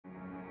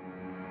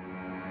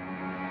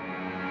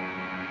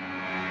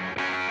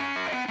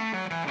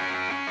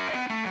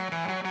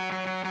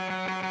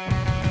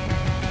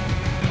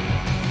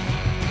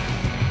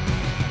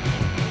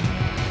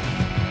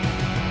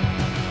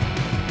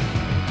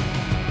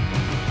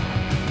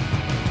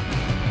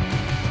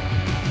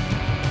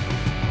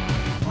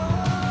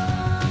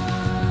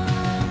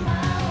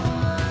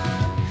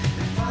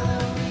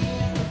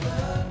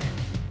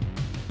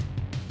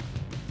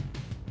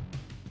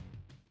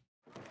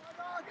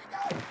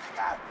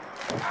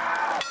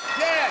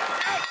Yeah.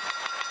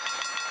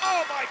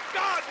 Oh my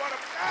God, what a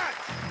match!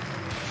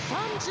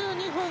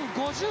 32分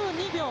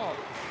52秒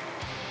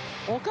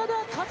岡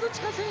田和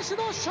親選手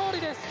の勝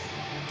利です。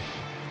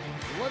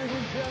 Ladies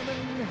and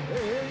gentlemen,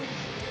 is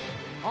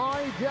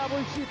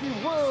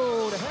IWGP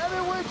World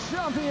Heavyweight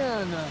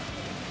Champion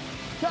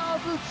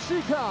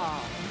Kazuchika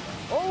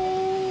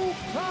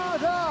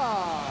Okada.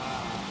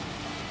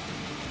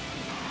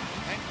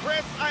 And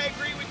Chris, I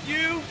agree with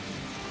you.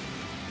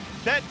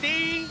 That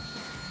knee,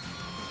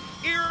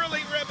 eerily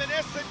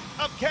reminiscent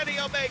of Kenny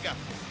Omega.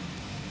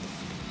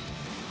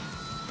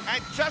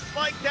 And just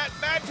like that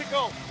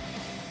magical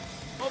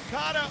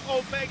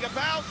Okada-Omega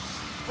bout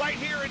right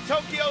here in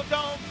Tokyo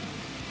Dome,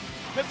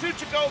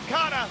 Kazuchika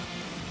Okada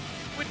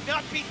would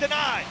not be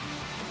denied.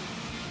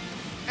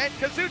 And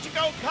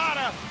Kazuchika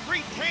Okada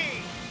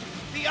retained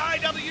the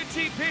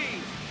IWGP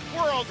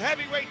World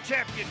Heavyweight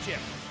Championship.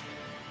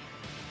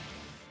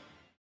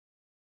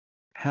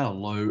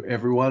 Hello,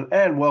 everyone,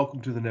 and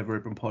welcome to the Never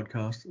Open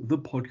Podcast, the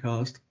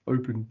podcast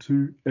open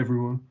to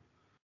everyone,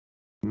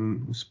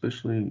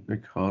 especially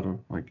Okada,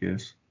 I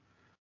guess.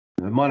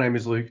 My name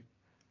is Luke.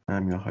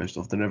 I'm your host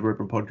of the Never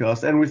Open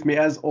Podcast, and with me,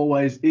 as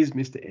always, is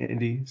Mr.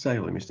 Andy. Say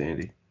hello, Mr.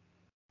 Andy.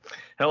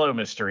 Hello,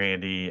 Mr.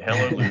 Andy.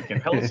 Hello, Luke,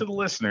 and hello to the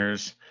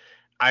listeners.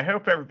 I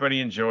hope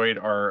everybody enjoyed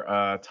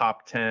our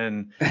top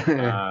 10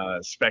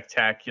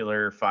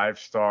 spectacular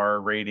 5-star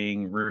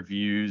rating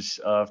reviews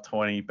of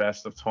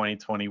Best of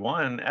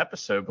 2021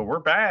 episode. But we're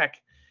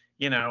back,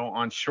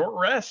 on short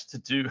rest to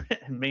do,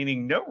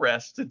 meaning no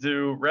rest, to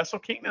do Wrestle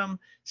Kingdom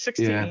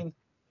 16. Yeah.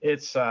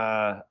 It's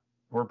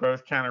we're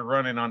both kind of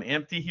running on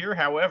empty here.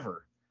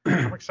 However,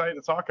 I'm excited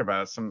to talk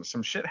about it. Some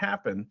shit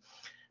happened.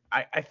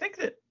 I think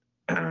that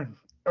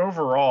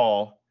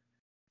overall,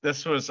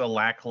 this was a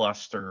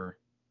lackluster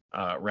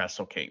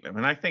Wrestle Kingdom,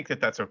 and I think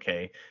that that's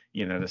okay,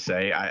 to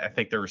say. I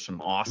think there was some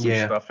awesome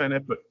stuff in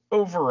it, but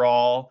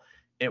overall,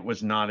 it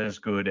was not as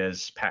good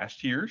as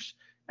past years,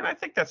 and I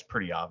think that's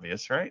pretty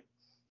obvious, right?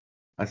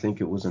 I think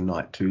it was a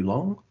night too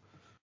long,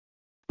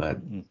 but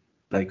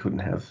they couldn't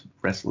have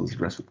wrestlers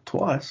wrestle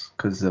twice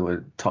because there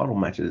were title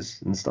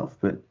matches and stuff.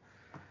 But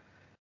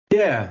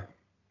yeah,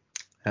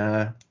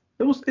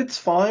 it's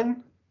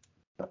fine.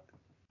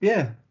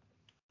 Yeah,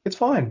 it's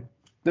fine.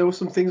 There were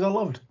some things I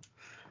loved,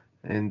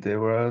 and there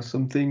were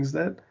some things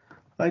that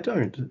I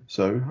don't.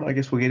 So I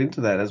guess we'll get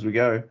into that as we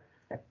go.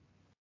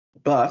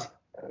 But,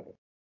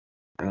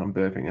 and I'm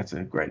burping, that's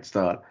a great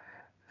start.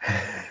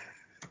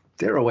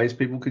 There are ways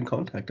people can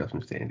contact us,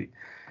 Mr. Andy.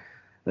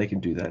 They can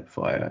do that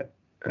via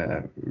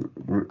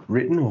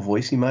written or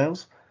voice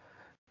emails,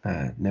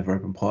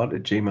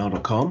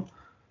 neveropenpod@gmail.com.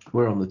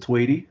 We're on the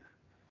Tweety,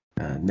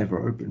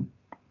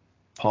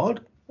 neveropenpod.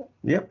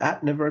 Yep,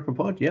 at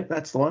neveropenpod. Yep,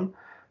 that's the one.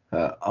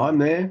 I'm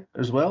there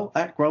as well,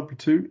 at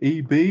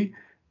Grumpy2EB,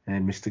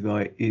 and Mr.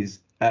 Guy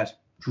is at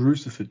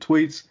Drucifer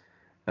Tweets.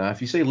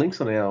 If you see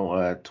links on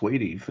our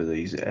Tweety for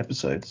these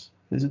episodes,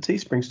 there's a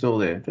Teespring store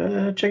there.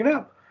 Check it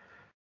out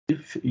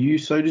if you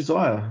so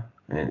desire,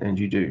 and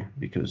you do,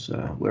 because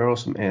we're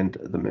awesome and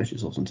the merch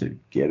is awesome too.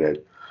 Get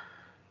it.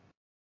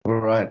 All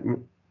right,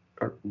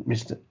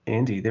 Mr.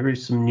 Andy, there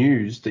is some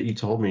news that you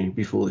told me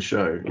before the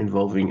show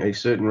involving a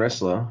certain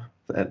wrestler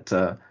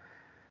that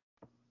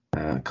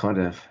kind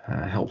of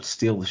helped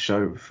steal the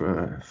show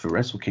for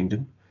Wrestle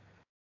Kingdom,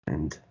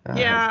 and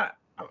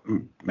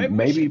maybe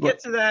we should get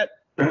to that.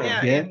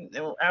 And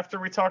after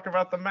we talk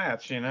about the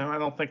match, I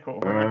don't think we're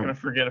not going to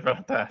forget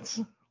about that.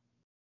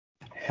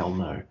 Hell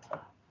no.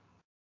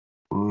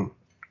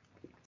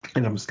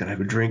 And I'm just going to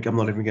have a drink. I'm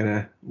not even going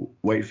to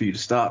wait for you to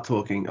start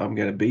talking. I'm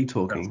going to be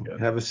talking,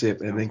 have a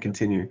sip, and then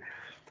continue,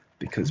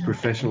 because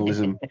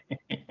professionalism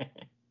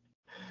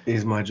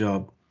is my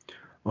job.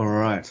 All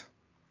right.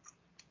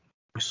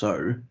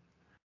 So,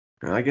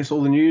 I guess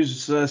all the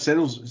news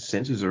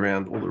centers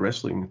around all the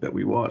wrestling that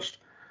we watched.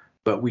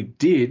 But we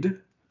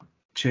did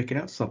check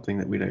out something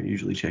that we don't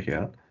usually check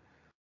out,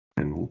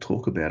 and we'll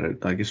talk about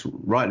it, I guess,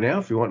 right now,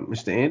 if you want,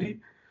 Mr. Andy.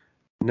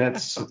 And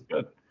that's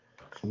good.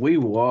 We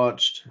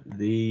watched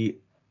the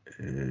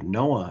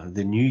Noah,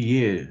 the New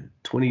Year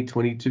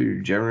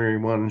 2022 January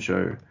 1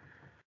 show.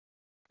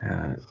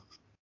 And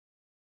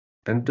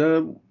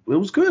it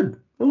was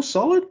good. It was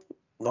solid.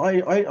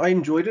 I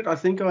enjoyed it. I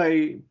think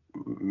I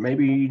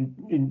maybe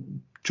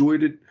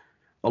enjoyed it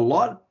a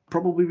lot,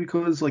 probably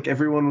because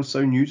everyone was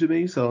so new to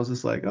me. So I was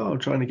just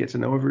trying to get to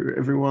know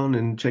everyone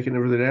and checking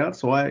everything out.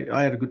 So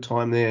I had a good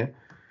time there.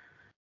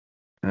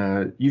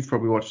 You've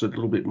probably watched it a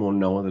little bit more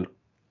Noah than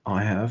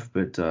I have,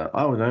 but I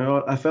don't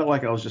know. I felt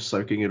like I was just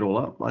soaking it all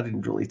up. I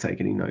didn't really take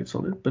any notes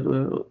on it, but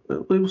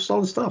it was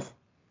solid stuff.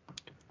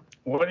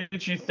 What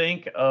did you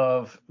think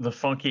of the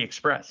Funky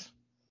Express?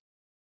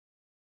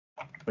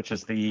 Which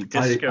is the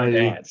disco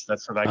dance.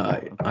 That's what I call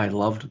it. I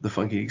loved the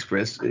Funky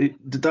Express. They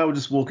were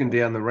just walking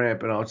down the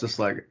ramp, and I was just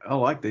like, I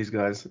like these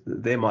guys.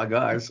 They're my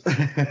guys.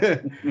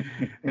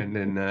 And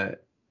then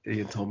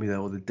Ian told me they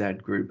were the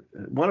dad group.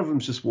 One of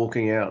them's just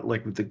walking out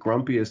with the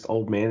grumpiest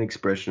old man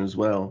expression as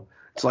well.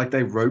 It's like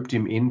they roped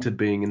him into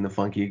being in the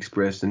Funky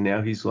Express, and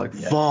now he's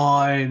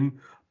fine,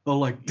 or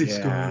like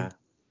disco. Yeah.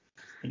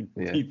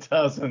 He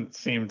doesn't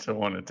seem to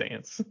want to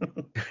dance.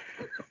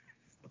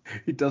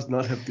 He does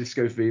not have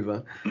disco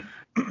fever.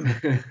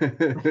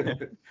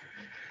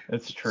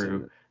 It's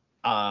true.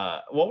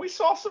 Well, we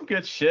saw some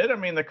good shit. I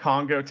mean, the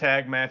Congo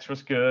tag match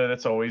was good.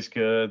 It's always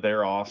good.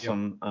 They're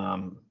awesome.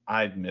 Yep.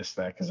 I missed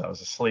that because I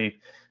was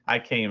asleep. I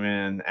came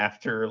in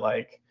after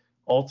like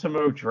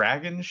Ultimo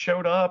Dragon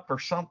showed up or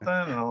something,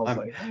 and I was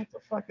like, "What the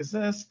fuck is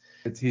this?"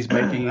 He's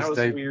making his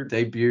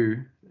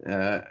debut.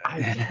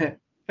 I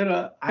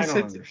don't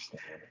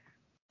understand.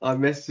 I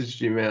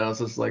messaged you, man. I was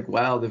just like,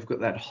 "Wow, they've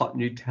got that hot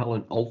new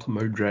talent,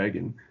 Ultimo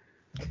Dragon."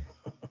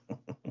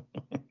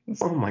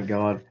 Oh my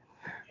god.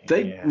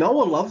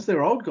 Noah loves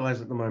their old guys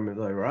at the moment,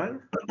 though, right?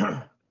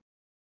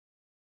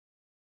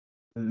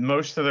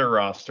 Most of their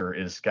roster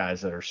is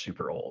guys that are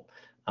super old.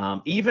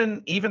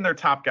 Even their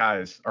top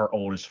guys are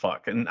old as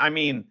fuck, and I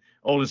mean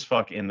old as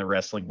fuck in the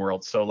wrestling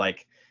world. So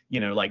like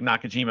like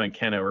Nakajima and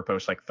Keno are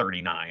both like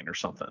 39 or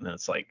something, and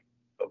it's like,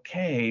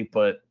 okay,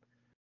 but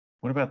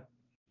what about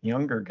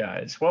younger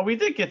guys? Well, we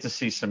did get to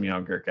see some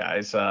younger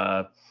guys.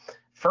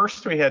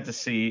 First, we got to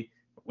see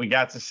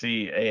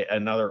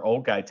another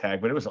old guy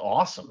tag, but it was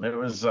awesome. It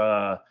was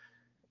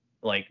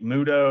like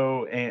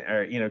Muto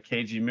and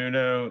Keiji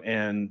Muto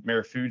and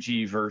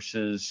Marufuji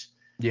versus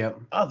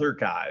other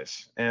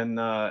guys, and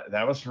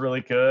that was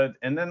really good.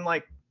 And then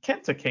like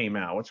Kenta came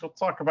out, which we'll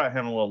talk about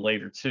him a little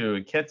later too.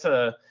 And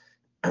Kenta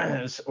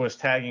was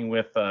tagging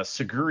with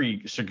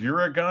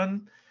Segura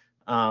Gun,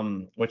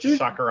 which is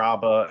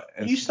Sakuraba.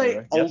 And you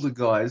say older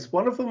guys.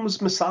 One of them was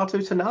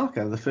Masato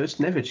Tanaka, the first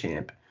Never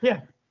champ.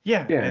 Yeah,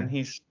 and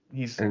he's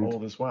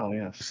old as well.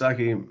 Yes.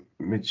 Saki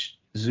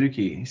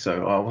Mizuki.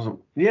 So I wasn't.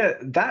 Yeah,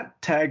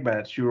 that tag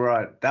match. You're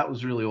right. That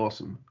was really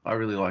awesome. I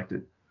really liked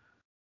it.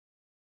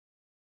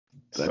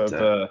 But,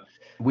 so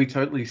we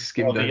totally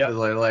skimmed over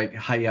the like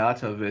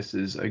Hayata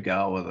versus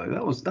Ogawa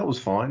though. That was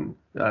fine.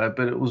 But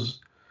it was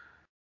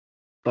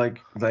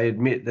like they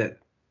admit that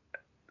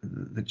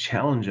the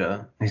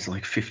challenger is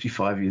like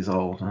 55 years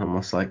old, and I'm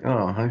just like,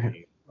 oh,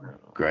 okay.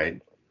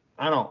 Great.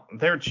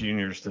 Their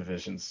juniors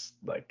divisions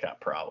like got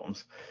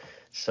problems.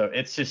 So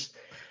it's just,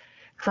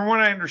 from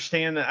what I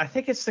understand, I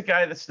think it's the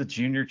guy that's the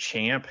junior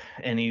champ,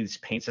 and he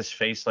paints his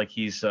face like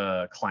he's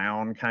a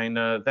clown, kind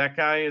of. That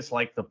guy is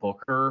like the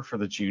booker for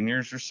the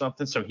juniors or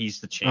something. So he's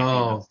the champion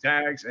of the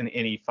tags, and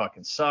he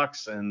fucking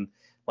sucks. And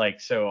like,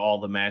 so all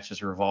the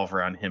matches revolve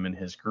around him and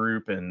his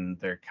group, and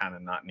they're kind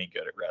of not any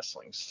good at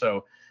wrestling.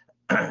 So,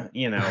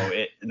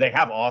 they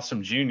have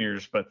awesome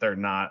juniors, but they're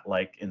not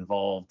like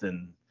involved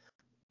in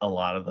a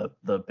lot of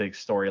the big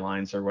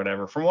storylines or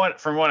whatever. From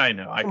what I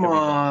know, I could be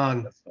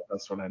wrong.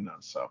 That's what I know.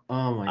 So,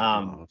 oh my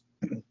god.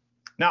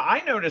 Now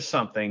I noticed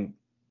something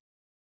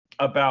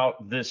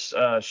about this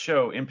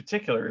show in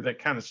particular that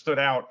kind of stood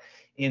out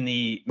in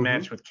the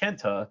match with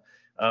Kenta,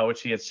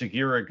 which he had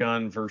Segura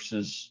Gun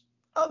versus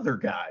other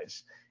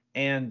guys,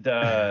 and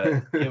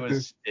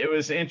it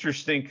was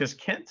interesting because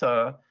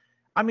Kenta,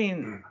 I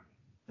mean,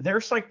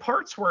 there's like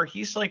parts where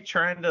he's like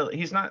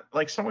he's not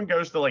like, someone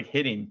goes to like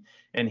hit him,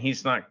 and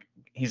he's on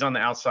the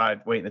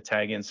outside waiting to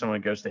tag in.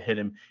 Someone goes to hit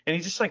him, and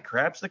he just like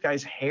grabs the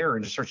guy's hair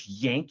and just starts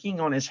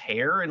yanking on his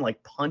hair and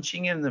like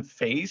punching him in the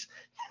face.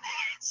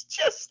 It's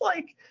just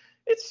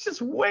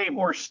way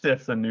more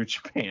stiff than New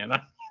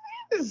Japan.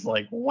 It's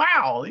like,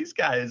 wow, these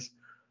guys,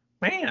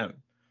 man,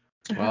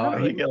 how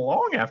do they get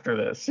along after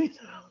this?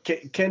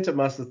 Kenta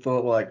must have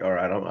thought like, all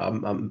right,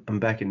 I'm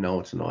back in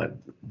Noah tonight.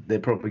 They're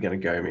probably going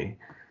to go me,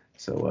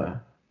 so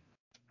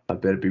I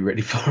better be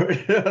ready for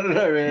it. I don't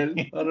know, man.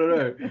 I don't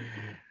know.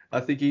 I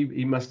think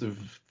he must have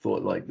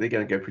thought like they're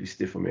going to go pretty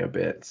stiff on me, I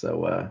bet.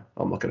 So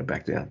I'm not going to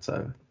back down.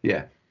 So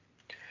yeah,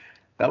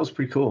 that was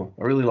pretty cool.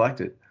 I really liked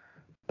it.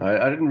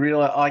 I didn't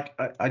realize,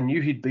 I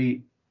knew he'd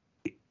be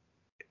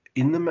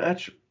in the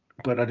match,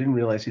 but I didn't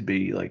realize he'd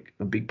be like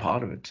a big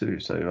part of it too.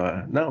 So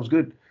no, it was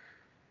good.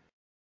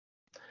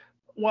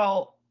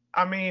 Well,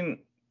 I mean,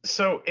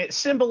 so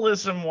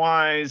symbolism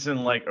wise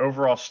and like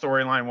overall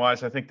storyline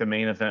wise, I think the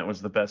main event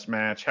was the best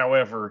match.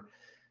 However,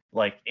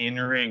 like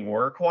in-ring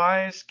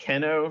work-wise,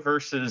 Keno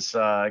versus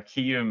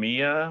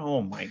Kiyomiya,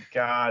 oh my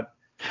God.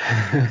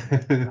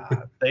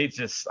 They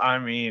just, I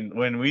mean,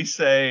 when we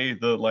say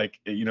the like,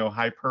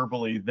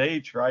 hyperbole, they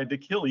tried to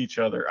kill each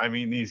other. I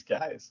mean, these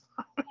guys,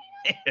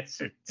 it's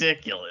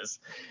ridiculous.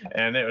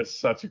 And it was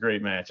such a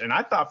great match. And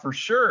I thought for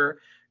sure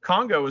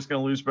Congo was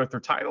going to lose both their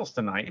titles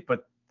tonight,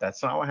 but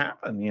that's not what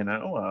happened.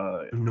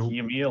 Nope.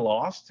 Kiyomiya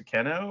lost to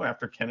Keno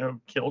after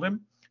Keno killed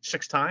him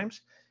 6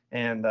 times.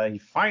 And he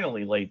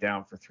finally laid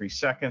down for 3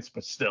 seconds,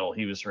 but still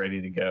he was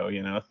ready to go.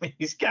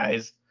 These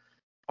guys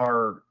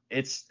are,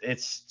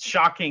 it's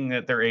shocking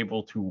that they're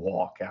able to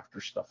walk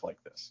after stuff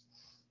like this.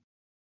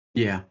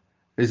 Yeah.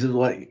 Is it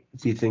like,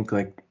 do you think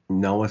like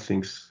Noah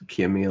thinks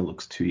Kiyomiya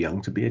looks too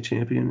young to be a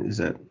champion? Was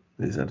that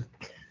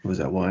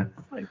why?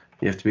 Like,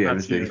 you have to be over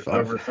 35.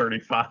 Over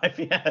 35,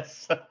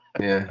 yes.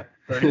 Yeah.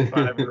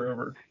 35 or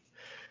over.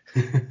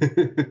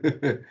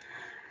 It's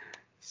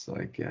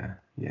like, yeah.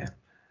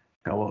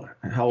 How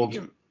old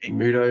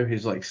Muto?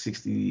 He's like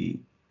 60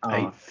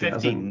 8,000.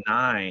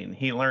 59.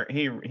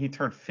 He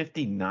turned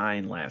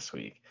 59 last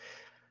week.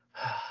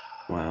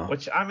 Wow.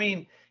 Which, I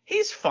mean,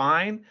 he's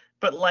fine,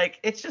 but like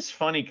it's just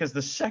funny because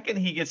the second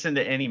he gets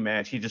into any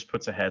match, he just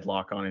puts a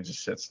headlock on and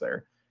just sits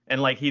there.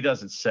 And like he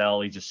doesn't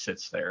sell, he just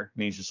sits there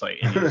and he's just like,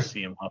 and you just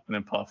see him huffing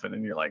and puffing,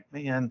 and you're like,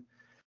 man,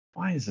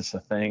 why is this a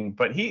thing?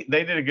 But they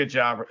did a good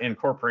job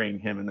incorporating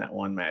him in that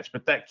one match.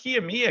 But that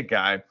Kiyomiya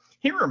guy,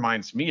 he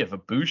reminds me of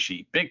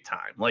Ibushi big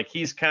time. Like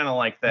he's kind of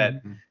like that.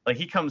 Mm-hmm. Like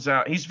he comes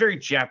out, he's very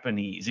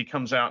Japanese. He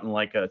comes out in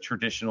like a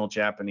traditional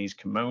Japanese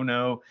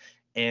kimono,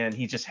 and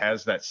he just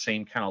has that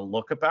same kind of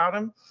look about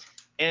him.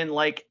 And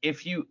like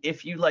if you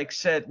like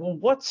said, well,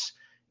 what's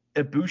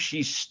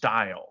Ibushi's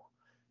style?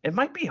 It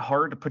might be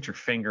hard to put your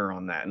finger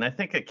on that. And I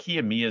think that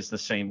Kiyomiya is the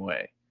same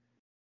way.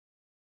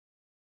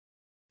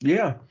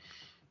 Yeah.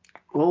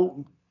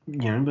 Well,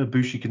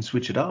 Ibushi can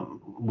switch it up.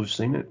 We've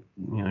seen it.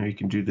 He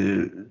can do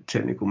the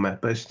technical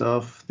mat-based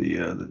stuff,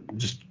 the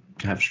just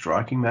have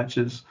striking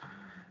matches,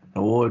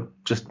 or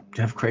just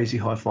have crazy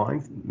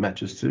high-flying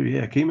matches too.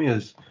 Yeah,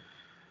 Kiyomiya's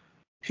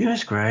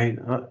great.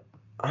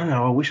 I don't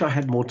know. I wish I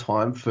had more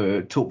time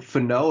for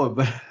Noah,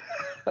 but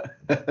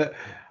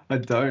I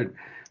don't,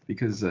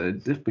 because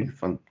it's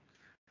been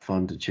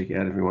fun to check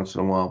out every once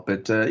in a while.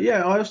 But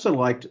yeah, I also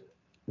liked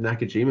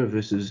Nakajima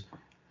versus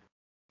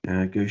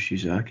Go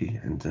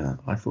Shiozaki, and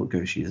I thought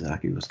Go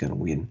Shiozaki was going to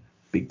win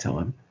big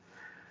time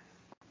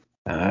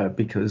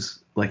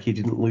because like he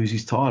didn't lose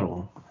his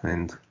title,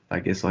 and I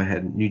guess I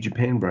had New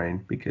Japan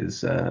brain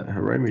because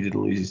Hiromu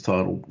didn't lose his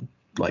title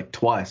like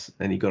twice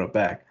and he got it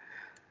back,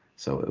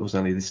 so it was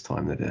only this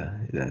time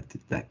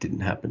that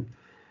didn't happen.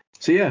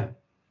 So yeah,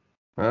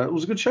 it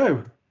was a good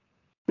show.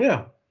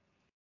 Yeah.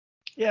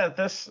 Yeah,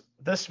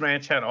 this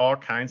match had all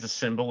kinds of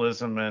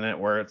symbolism in it,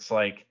 where it's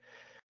like,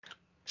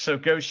 so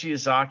Go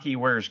Shiozaki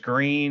wears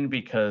green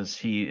because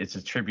it's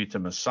a tribute to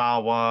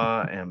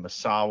Misawa, and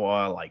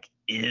Misawa like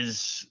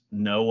is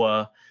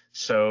Noah.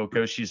 So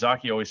Go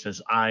Shiozaki always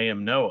says, "I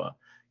am Noah."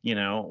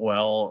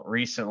 Well,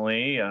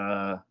 recently,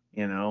 the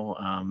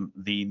Naito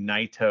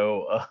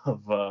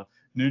of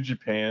New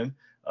Japan,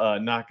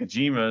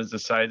 Nakajima, has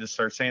decided to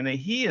start saying that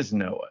he is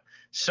Noah.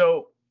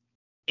 So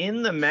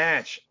in the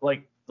match,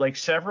 like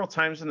several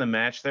times in the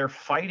match, they're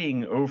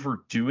fighting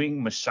over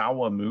doing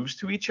Misawa moves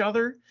to each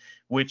other,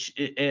 which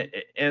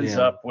it ends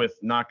up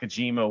with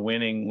Nakajima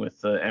winning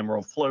with the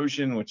Emerald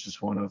Flosion, which is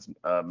one of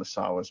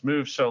Misawa's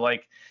moves. So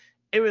like,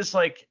 it was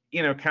like,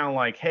 kind of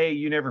like, hey,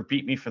 you never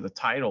beat me for the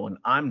title and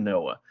I'm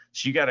Noah,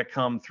 so you got to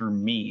come through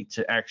me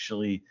to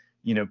actually,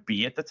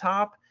 be at the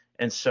top.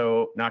 And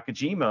so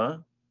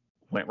Nakajima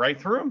went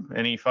right through him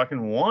and he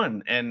fucking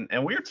won. And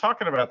we were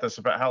talking about this,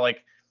 about how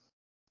like,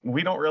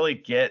 we don't really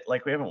get,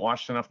 like, we haven't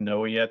watched enough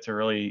Noah yet to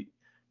really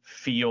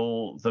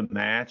feel the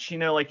match.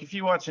 Like if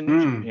you watch a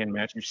New Japan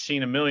match, you've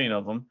seen a million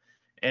of them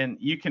and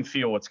you can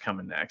feel what's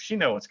coming next.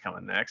 What's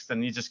coming next.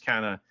 And you just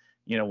kind of,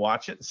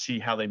 watch it and see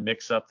how they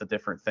mix up the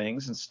different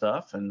things and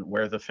stuff and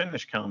where the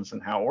finish comes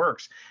and how it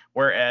works.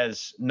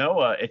 Whereas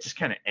Noah, it just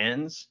kind of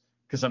ends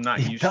because I'm not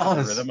used to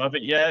the rhythm of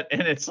it yet.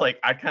 And it's like,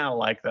 I kind of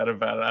like that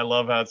about it. I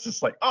love how it's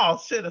just like,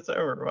 oh shit, it's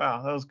over.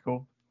 Wow, that was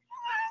cool.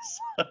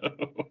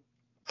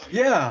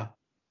 Yeah.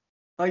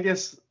 I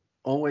guess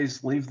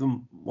always leave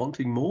them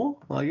wanting more,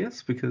 I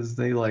guess, because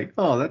they like,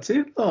 oh, that's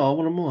it? Oh, I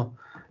want more.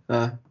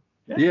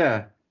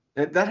 Yeah.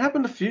 That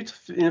happened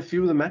in a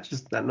few of the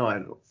matches that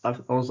night. I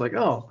was like,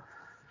 oh,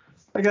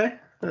 okay,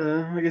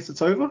 I guess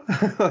it's over.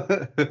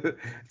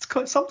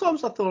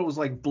 Sometimes I thought it was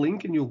like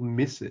blink and you'll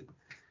miss it.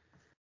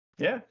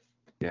 Yeah.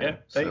 They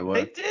So,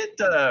 did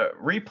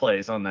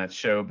replays on that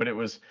show, but it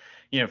was,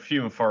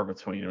 few and far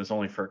between. It was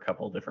only for a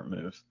couple of different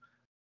moves.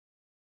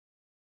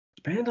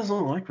 Japan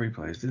doesn't like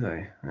replays, do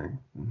they? No.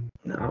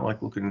 I don't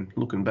like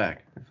looking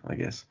back, I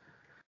guess.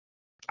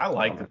 I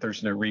like that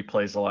there's no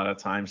replays a lot of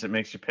times. It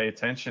makes you pay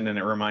attention, and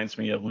it reminds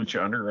me of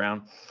Lucha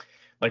Underground.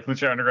 Like,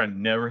 Lucha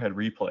Underground never had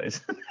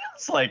replays.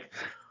 It's like,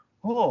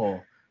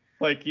 oh,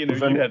 like, you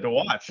had to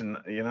watch, and,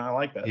 I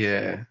like that.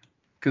 Yeah,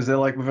 because they're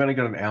like, we've only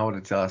got an hour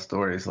to tell our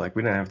stories. Like,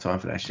 we don't have time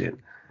for that shit.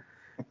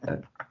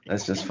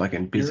 That's just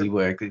fucking busy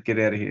work. Get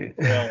out of here.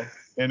 Yeah.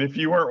 And if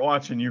you weren't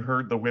watching, you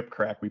heard the whip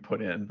crack we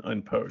put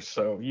in post,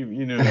 so you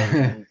knew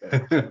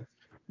that.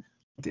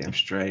 Damn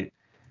straight.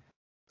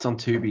 It's on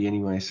Tubi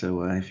anyway,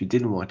 so if you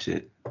didn't watch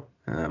it,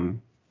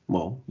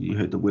 well, you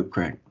heard the whip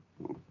crack.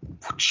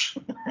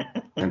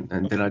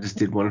 and then I just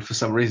did one for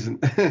some reason.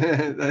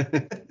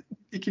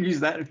 You can use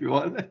that if you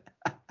want.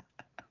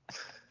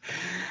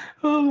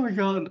 Oh my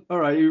god. All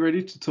right, you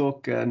ready to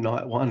talk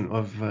night one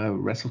of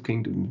Wrestle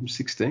Kingdom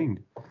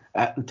 16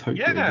 at the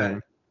Tokyo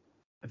Dome?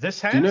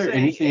 This has Do you know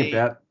anything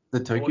about the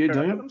Tokyo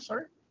Dome? I'm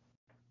sorry.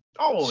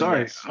 Oh,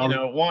 sorry. Yes.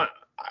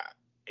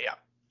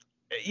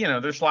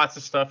 There's lots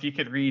of stuff. You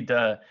could read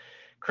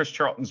Chris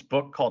Charlton's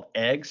book called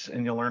Eggs,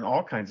 and you'll learn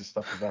all kinds of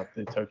stuff about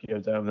the Tokyo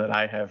Dome that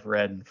I have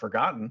read and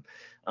forgotten.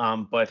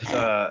 But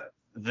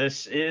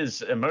this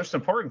is a most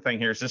important thing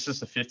here is this is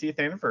the 50th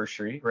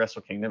anniversary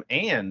Wrestle Kingdom,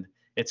 and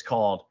it's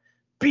called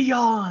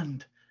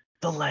Beyond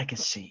the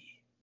Legacy.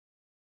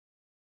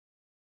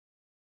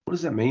 What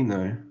does that mean,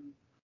 though?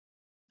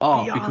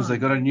 Oh, Beyond. because they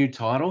got a new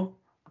title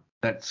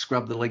that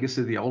scrubbed the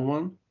legacy of the old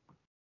one?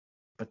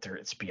 But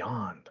it's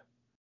beyond.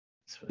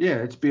 Yeah,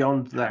 it's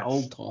beyond that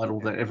old title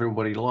that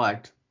everybody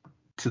liked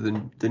to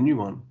the new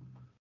one.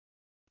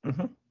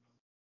 Mm-hmm.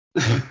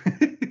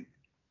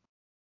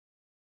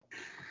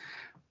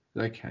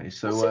 Okay,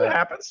 so we'll see what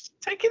happens.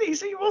 Take it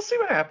easy. We'll see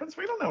what happens.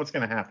 We don't know what's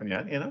going to happen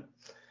yet,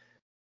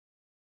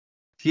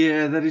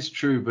 Yeah, that is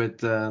true,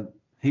 but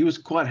he was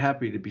quite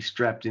happy to be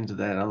strapped into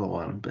that other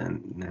one.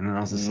 And I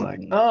was just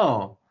like,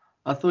 oh,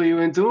 I thought you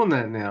weren't doing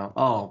that now.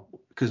 Oh,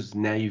 because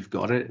now you've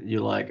got it.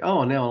 You're like,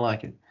 oh, now I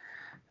like it.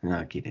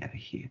 No, get out of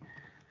here.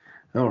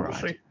 All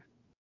right. We'll see.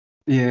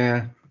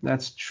 Yeah,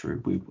 that's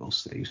true. We will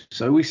see.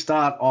 So we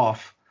start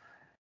off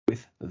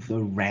with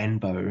the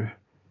Rambo.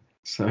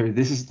 So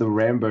this is the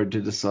Rambo to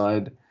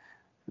decide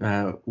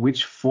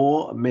which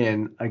 4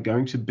 men are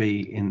going to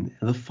be in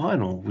the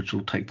final, which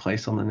will take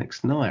place on the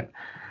next night.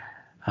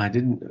 I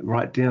didn't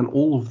write down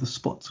all of the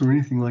spots or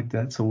anything like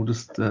that, so we'll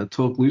just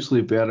talk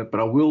loosely about it. But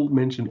I will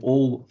mention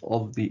all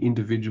of the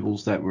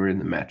individuals that were in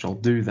the match. I'll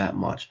do that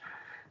much.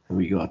 And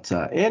we got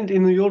and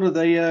in the order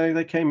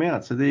they came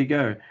out. So there you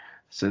go.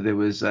 So there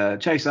was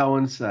Chase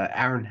Owens,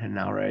 Aaron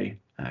Henare,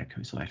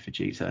 Kosai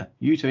Fujita,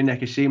 Yuto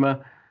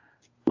Nakashima,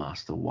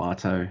 Master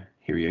Wato,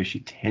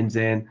 Hiroshi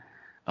Tenzan.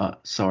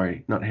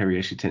 Sorry, not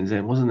Hiroshi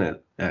Tenzan. Wasn't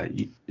it?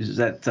 Is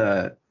that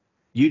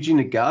Yuji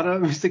Nagata,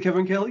 Mr.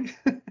 Kevin Kelly?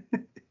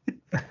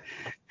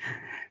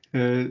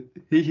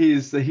 He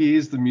hears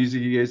the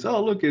music. He goes,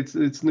 "Oh, look, it's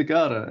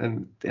Nagata,"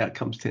 and out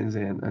comes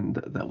Tenzan, and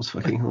that was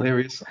fucking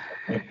hilarious.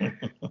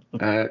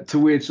 To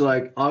which,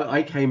 like,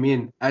 I came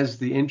in as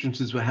the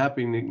entrances were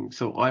happening,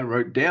 so I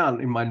wrote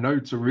down in my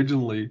notes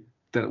originally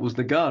that it was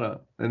Nagata,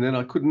 and then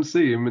I couldn't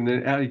see him, and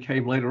then out he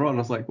came later on. I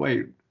was like,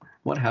 wait,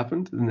 what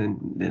happened? And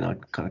then I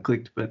kind of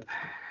clicked, but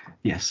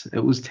yes,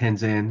 it was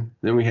Tenzan.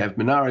 Then we have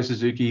Minoru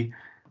Suzuki,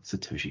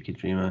 Satoshi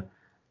Kojima,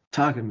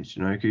 Taka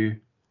Michinoku.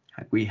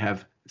 We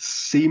have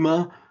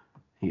Seema.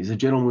 He's a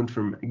gentleman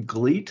from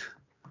GLEAT,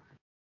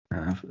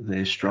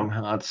 their Strong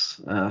Hearts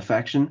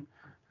faction.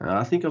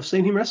 I think I've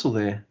seen him wrestle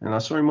there, and I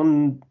saw him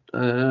on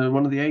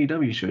one of the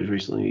AEW shows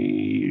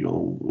recently,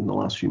 or in the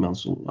last few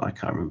months. I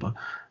can't remember,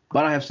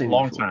 but I have seen him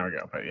long before. time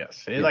ago. But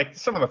yes, like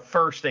some of the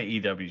first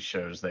AEW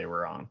shows they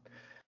were on.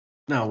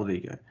 No, well, there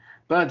you go.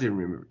 But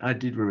I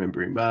did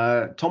remember him.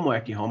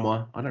 Tomoaki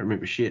Honma, I don't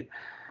remember shit.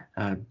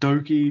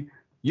 Doki,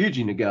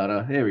 Yuji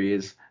Nagata, there he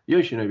is.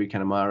 Yoshinobu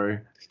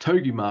Kanemaru,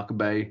 Togi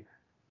Makabe,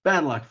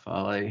 Bad Luck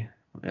Fale.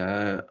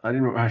 I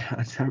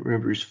don't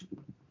remember his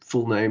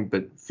full name,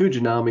 but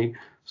Fujinami,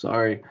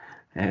 sorry,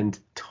 and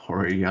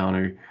Toru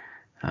Yano.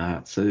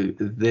 So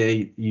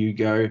there you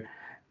go.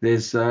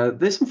 There's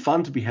some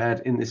fun to be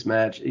had in this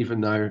match,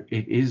 even though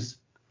it is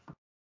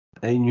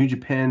a New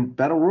Japan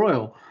Battle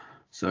Royal.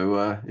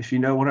 So if you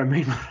know what I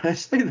mean when I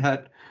say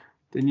that,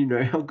 then you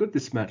know how good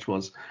this match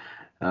was.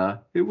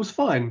 It was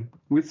fine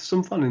with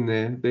some fun in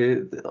there.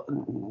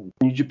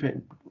 New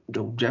Japan,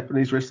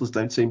 Japanese wrestlers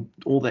don't seem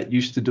all that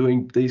used to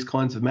doing these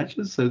kinds of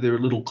matches, so they're a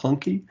little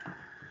clunky.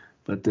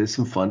 But there's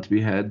some fun to be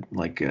had,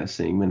 like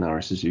seeing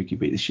Minoru Suzuki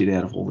beat the shit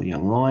out of all the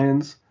young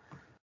lions.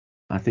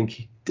 I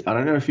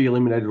don't know if he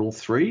eliminated all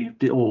 3,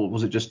 or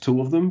was it just 2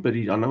 of them, but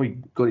I know he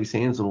got his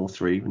hands on all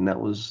 3, and that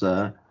was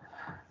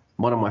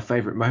one of my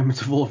favorite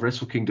moments of all of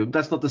Wrestle Kingdom.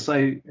 That's not to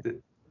say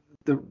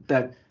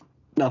that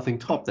nothing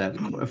topped that.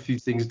 A few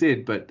things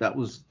did, but that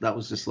was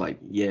just like,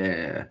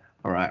 yeah,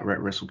 all right, we're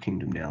at Wrestle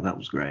Kingdom now. That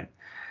was great.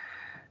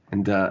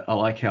 And I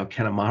like how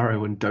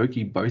Kanemaru and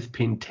Doki both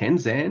pinned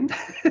Tenzan.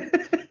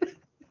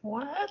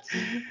 What?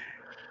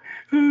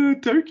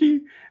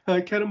 Doki,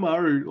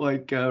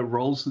 Kanemaru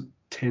rolls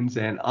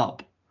Tenzan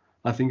up.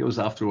 I think it was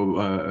after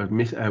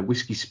a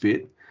whiskey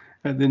spit,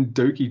 and then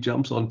Doki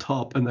jumps on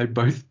top, and they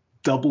both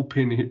double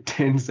pin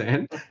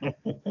Tenzan.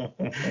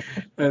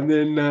 And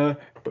then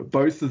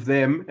both of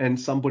them and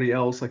somebody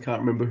else, I can't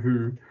remember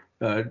who,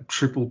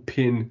 triple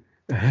pin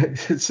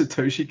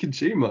Satoshi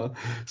Kojima.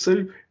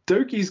 So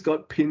Doki's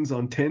got pins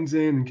on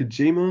Tenzan and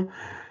Kojima,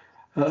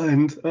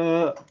 and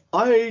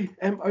I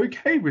am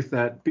okay with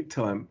that big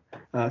time.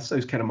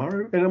 So's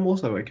Kanemaru, and I'm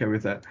also okay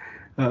with that.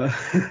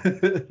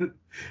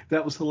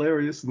 That was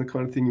hilarious and the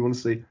kind of thing you want to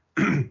see.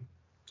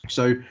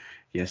 So,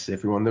 yes,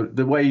 everyone,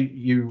 the way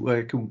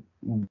you can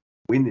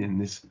win in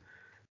this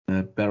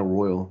Battle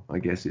Royal, I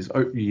guess, is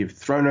you're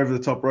thrown over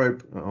the top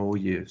rope, or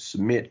you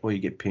submit, or you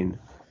get pinned,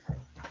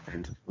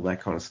 and all that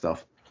kind of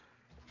stuff.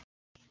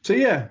 So,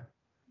 yeah,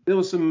 there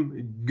was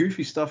some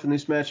goofy stuff in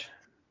this match,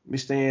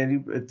 Mr. Andy,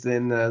 but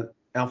then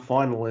our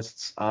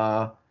finalists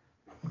are,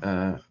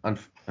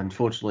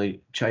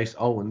 unfortunately, Chase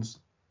Owens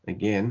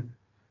again,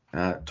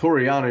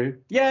 Toru Yano,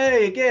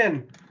 yay,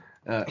 again,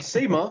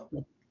 Seema,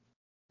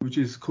 which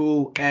is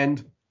cool,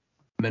 and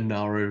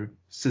Minoru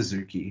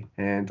Suzuki.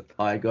 And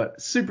I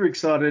got super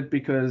excited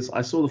because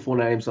I saw the 4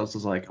 names. I was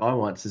just like, I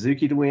want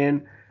Suzuki to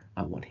win.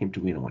 I want him to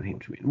win. I want him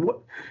to win.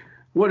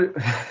 What?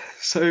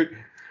 So,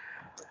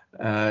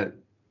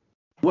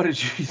 what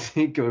did you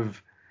think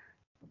of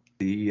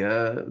the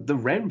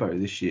Rambo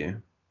this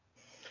year?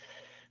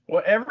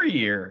 Well, every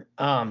year,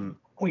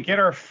 we get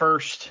our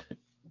first.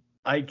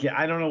 I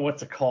don't know what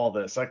to call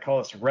this. I call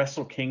this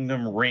Wrestle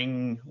Kingdom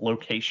ring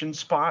location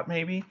spot,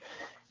 maybe,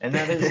 and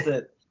that is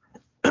that.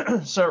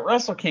 So at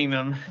Wrestle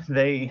Kingdom,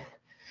 they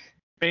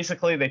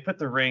put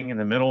the ring in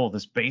the middle of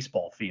this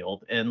baseball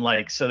field, and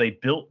so they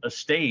built a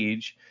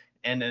stage,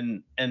 and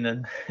then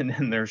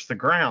there's the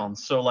ground.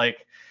 So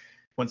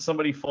when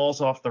somebody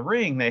falls off the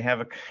ring, they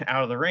have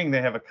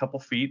a couple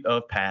feet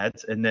of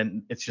pads, and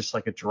then it's just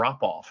like a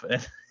drop off.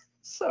 And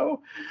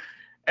so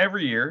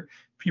every year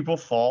people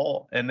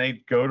fall and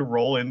they go to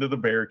roll into the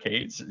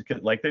barricades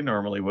like they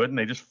normally would, and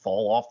they just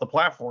fall off the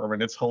platform,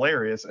 and it's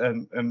hilarious.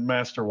 And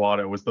Master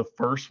Wato was the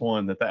first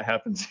one that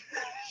happens.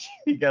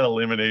 He got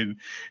eliminated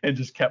and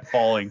just kept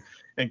falling,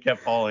 and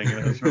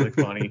it was really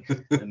funny,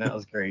 and that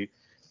was great.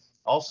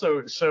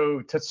 Also,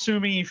 so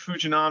Tatsumi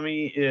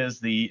Fujinami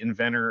is the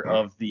inventor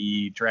of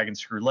the Dragon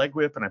Screw Leg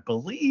Whip, and I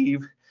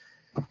believe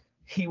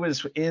he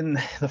was in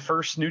the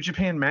first New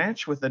Japan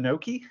match with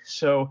Inoki.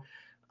 So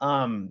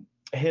Inoki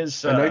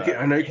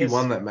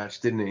won that match,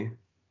 didn't he?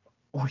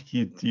 Oh,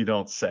 you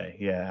don't say.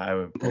 Yeah, I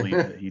would believe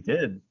that he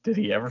did. Did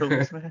he ever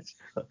lose a match?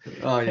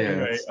 Oh yeah.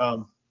 Anyway,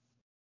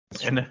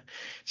 and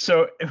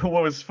so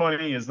what was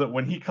funny is that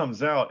when he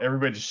comes out,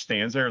 everybody just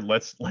stands there and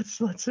lets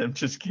him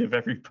just give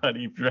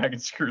everybody Dragon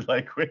Screw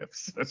Leg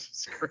Whips. That's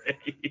just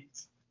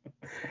great.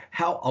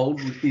 How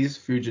old is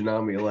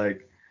Fujinami?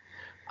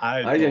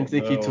 I don't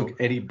think he took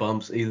any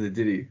bumps either,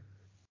 did he?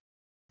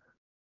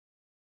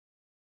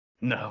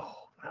 No,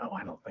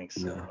 I don't think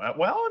so. No.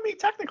 Well, I mean,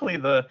 technically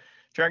the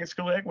Dragon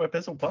Screw Leg Whip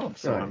is a bump,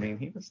 so Right. I mean,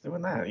 he was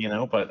doing that,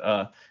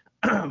 but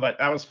but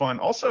that was fun.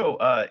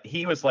 Also,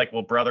 he was like,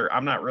 well, brother,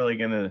 I'm not really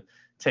going to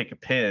take a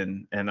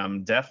pin, and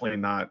I'm definitely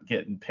not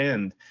getting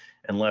pinned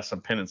unless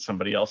I'm pinning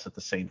somebody else at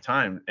the same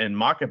time. And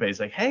Makabe's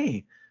like,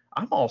 hey,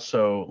 I'm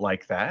also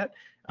like that.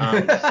 So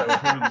him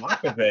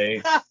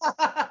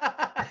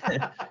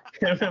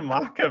and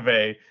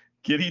Makabe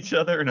get each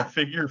other in a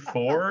figure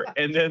four,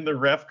 and then the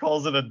ref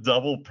calls it a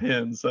double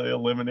pin, so they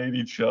eliminate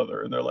each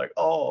other. And they're like,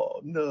 oh,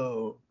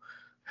 no.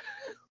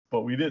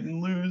 But we didn't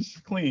lose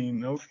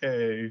clean.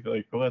 Okay.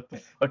 What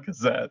the fuck is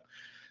that?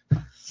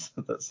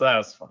 So that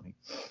was funny.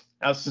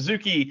 Now,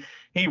 Suzuki,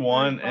 he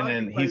won, and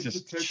then he's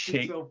just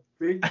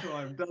big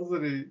time,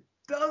 doesn't he?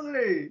 Doesn't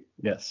he?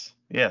 Yes,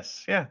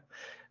 yeah.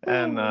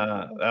 And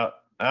that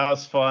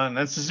was fun.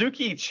 And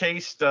Suzuki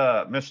chased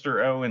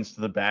Mr. Owens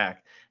to the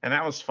back, and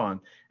that was fun.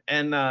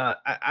 And I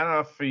don't know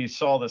if you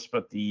saw this,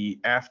 but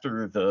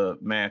after the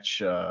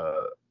match,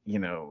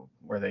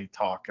 where they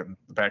talk and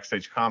the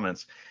backstage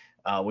comments,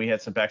 we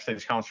had some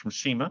backstage comments from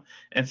CIMA,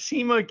 and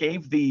CIMA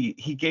gave the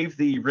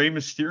Rey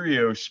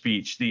Mysterio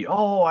speech.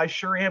 I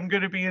sure am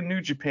going to be in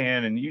New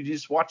Japan, and you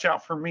just watch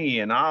out for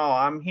me, and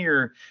I'm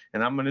here,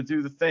 and I'm going to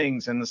do the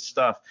things and the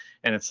stuff.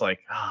 And it's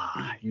like,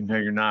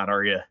 you're not,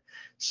 are you?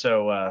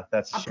 So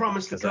that's. I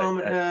promise to come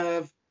and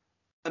have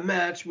a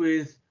match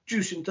with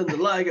Jushin Thunder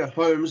Liger,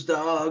 Holmes,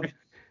 dog.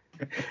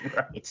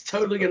 Right. It's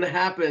totally gonna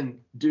happen,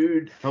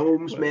 dude.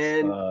 Holmes,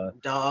 man,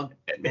 dog.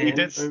 Man, he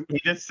did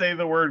say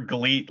the word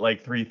GLEAT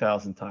like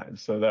 3,000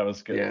 times, so that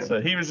was good. Yeah. So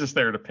he was just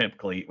there to pimp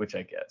GLEAT, which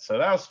I get. So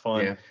that was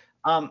fun.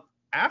 Yeah.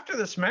 After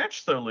this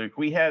match, though, Luke,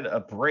 we had a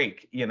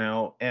break,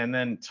 and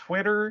then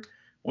Twitter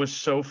was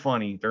so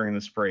funny during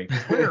this break.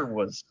 Twitter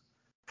was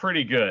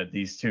pretty good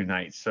these 2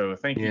 nights. So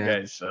thank you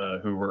guys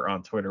who were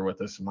on Twitter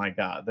with us. My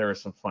God, there was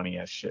some funny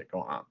ass shit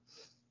going on.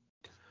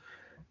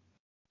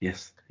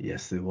 Yes,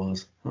 there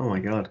was. Oh my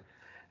God.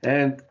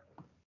 And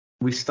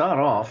we start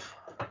off,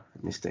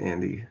 Mr.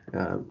 Andy,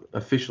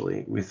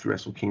 officially with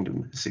Wrestle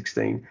Kingdom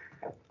 16.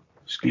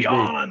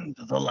 Beyond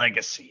the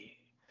Legacy.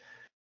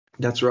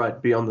 That's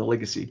right, Beyond the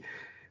Legacy,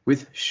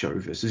 with Show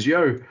versus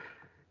Yo.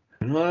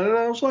 And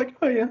I was like,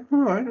 oh yeah, all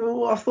right.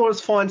 Well, I thought it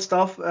was fine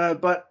stuff,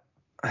 but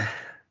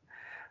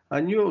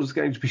I knew it was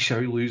going to be Show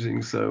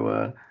losing.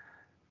 So,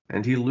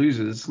 and he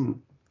loses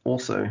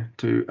also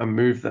to a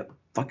move that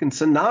fucking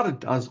Sonata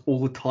does all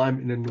the time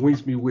and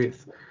annoys me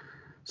with.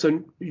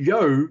 So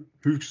Yo,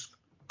 who's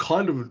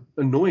kind of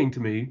annoying to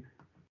me,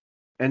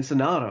 and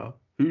Sonata,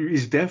 who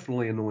is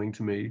definitely annoying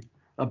to me,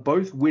 are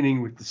both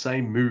winning with the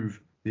same move,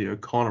 the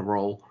O'Connor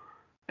roll.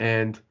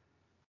 And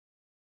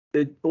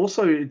it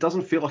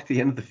doesn't feel like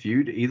the end of the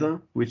feud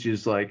either, which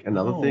is like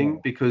another thing,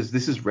 because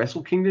this is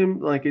Wrestle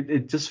Kingdom. Like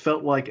it just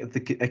felt like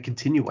a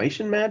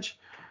continuation match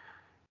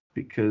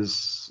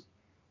because,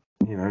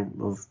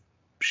 of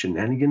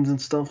shenanigans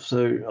and stuff.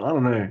 So I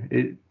don't know.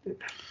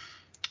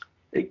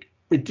 It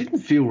didn't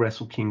feel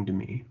Wrestle King to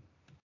me.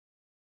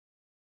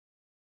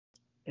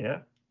 Yeah,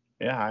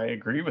 I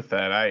agree with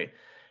that. I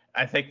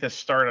think this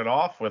started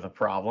off with a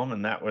problem,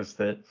 and that was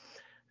that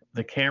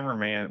the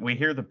cameraman. We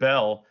hear the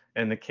bell,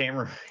 and the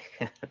cameraman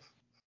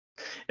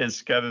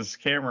has got his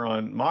camera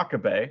on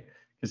Makabe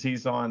because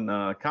he's on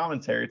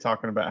commentary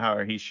talking about how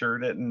he sure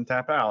didn't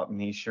tap out and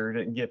he sure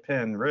didn't get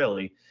pinned,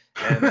 really.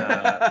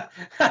 And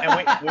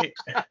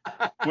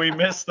we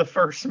missed the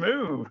first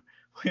move.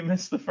 We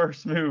missed the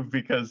first move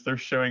because they're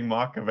showing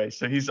Makabe.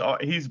 So he's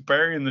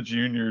burying the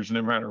juniors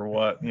no matter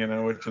what,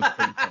 which is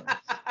pretty funny.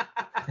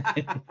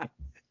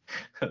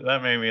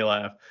 That made me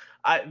laugh.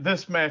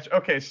 This match,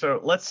 okay,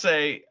 so let's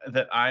say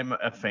that I'm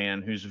a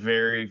fan who's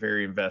very,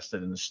 very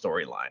invested in the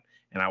storyline,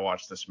 and I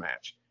watch this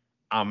match.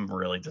 I'm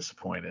really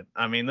disappointed.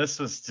 I mean, this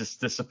was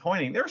just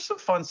disappointing. There was some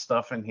fun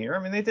stuff in here. I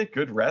mean, they did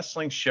good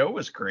wrestling. Show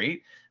was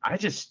great. I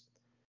just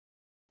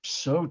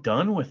so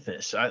done with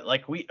this.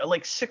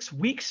 Like 6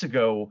 weeks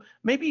ago,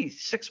 maybe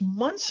 6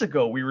 months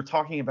ago, we were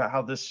talking about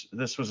how this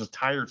was a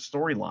tired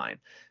storyline.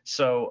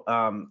 So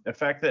the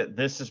fact that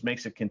this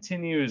makes it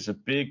continue is a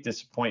big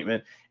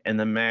disappointment. And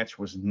the match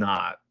was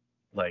not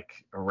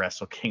like a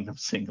Wrestle Kingdom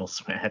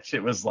singles match.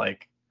 It was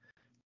like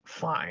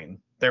fine.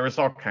 There was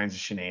all kinds of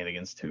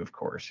shenanigans too, of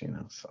course,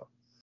 so.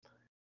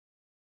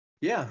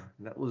 Yeah,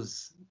 that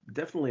was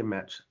definitely a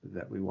match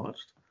that we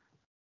watched.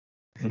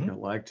 I think I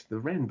liked the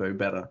Rainbow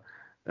better.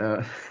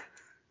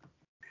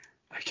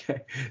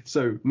 Okay,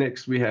 so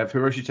next we have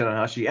Hiroshi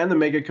Tanahashi and the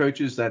Mega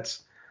Coaches.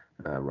 That's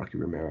Rocky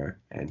Romero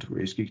and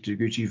Toriusuke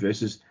Taguchi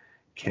versus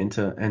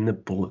Kenta and the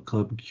Bullet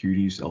Club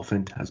Cuties, El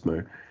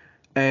Phantasmo,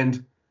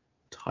 and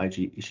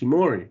Taiji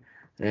Ishimori.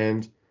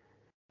 And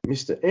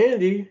Mr.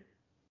 Andy,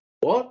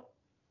 what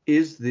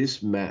is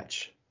this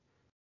match?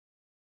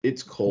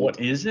 It's called... What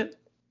is it?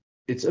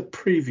 It's a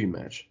preview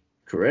match,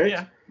 correct?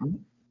 Yeah.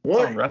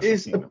 What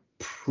is a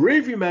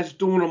preview match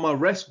doing on my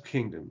Wrestle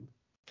Kingdom?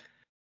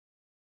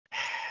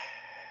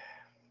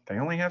 They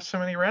only have so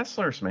many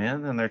wrestlers,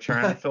 man, and they're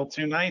trying to fill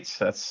 2 nights.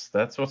 That's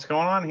what's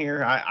going on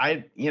here.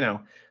 I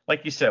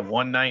like you said,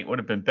 1 night would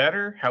have been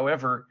better.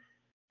 However,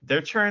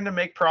 they're trying to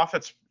make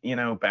profits,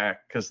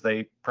 back because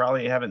they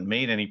probably haven't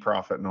made any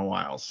profit in a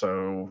while.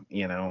 So,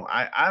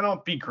 I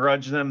don't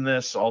begrudge them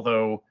this,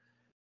 although,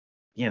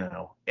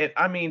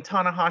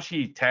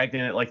 Tanahashi tagged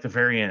in at like the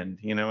very end,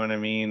 you know what I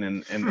mean?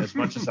 And as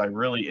much as I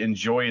really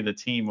enjoy the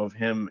team of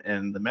him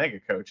and the Mega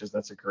Coaches,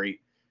 that's a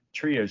great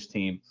trios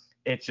team.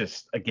 It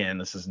just, again,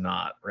 this is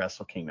not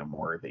Wrestle Kingdom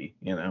worthy,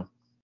 No.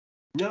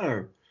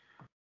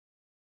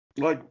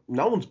 Like,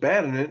 no one's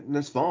bad in it, and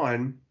that's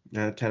fine.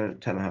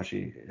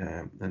 Tanahashi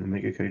and the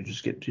Mega Coaches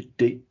just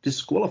get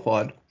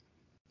disqualified.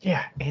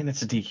 Yeah, and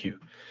it's a DQ.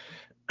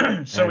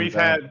 So we've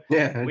had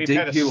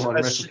DQ on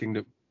Wrestle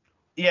Kingdom.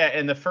 Yeah,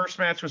 and the first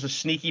match was a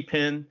sneaky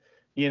pin,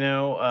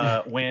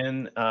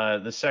 when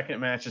the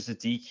second match is a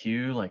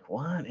DQ. Like,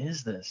 what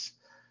is this?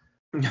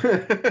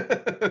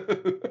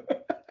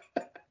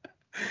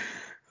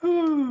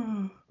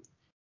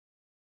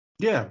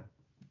 Yeah,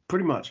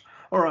 pretty much.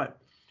 All right.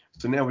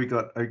 So now we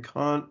got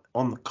Okan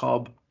on the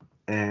cob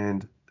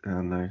and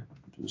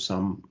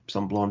some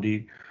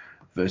blondie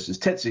versus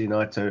Tetsuya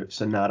Naito,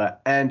 Sonata,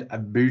 and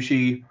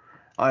Ibushi.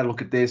 I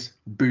look at this.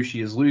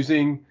 Bushi is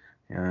losing.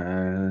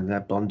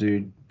 That blonde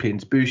dude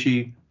pins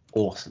Bushi.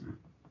 Awesome.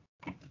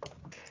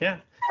 Yeah.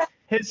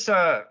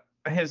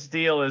 His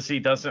deal is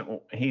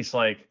he's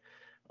like,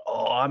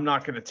 oh, I'm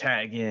not going to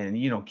tag in.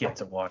 You don't get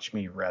to watch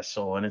me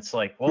wrestle. And it's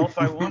like, well, if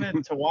I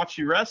wanted to watch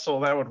you wrestle,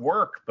 that would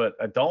work, but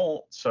I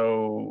don't.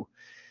 So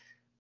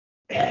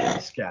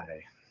this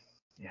guy,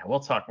 yeah, we'll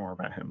talk more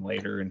about him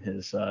later in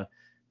his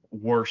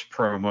worst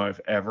promo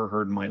I've ever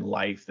heard in my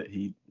life that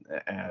he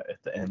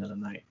at the end of the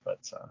night.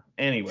 But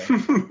anyway,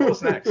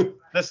 what's next?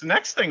 This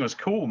next thing was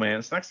cool, man.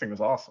 This next thing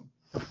was awesome.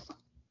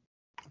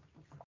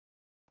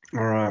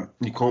 All right,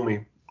 you caught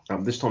me.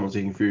 This time I was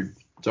eating food.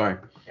 Sorry.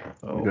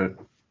 We got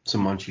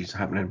some munchies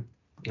happening,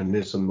 and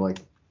there's some like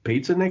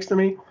pizza next to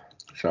me.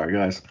 Sorry,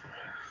 guys.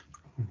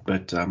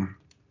 But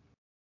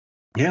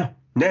yeah.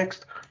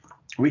 Next,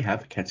 we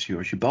have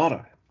Katsuhiro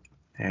Shibata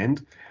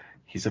and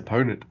his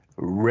opponent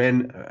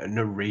Ren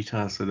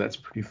Narita. So that's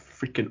pretty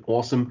freaking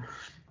awesome.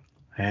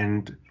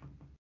 And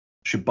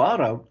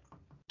Shibata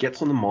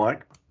gets on the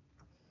mic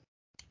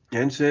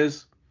and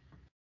says,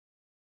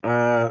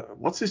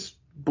 what's this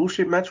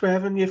bullshit match we're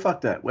having? Yeah,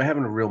 fuck that. We're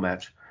having a real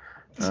match.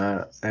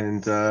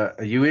 And are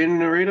you in,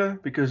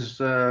 Narita? Because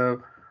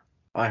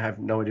I have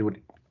no idea what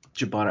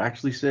Shibata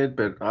actually said,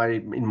 but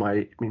in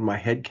my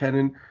head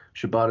canon,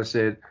 Shibata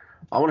said,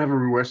 I want to have a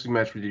real wrestling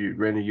match with you.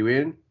 Ren, are you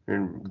in?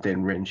 And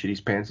then Ren shit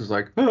his pants is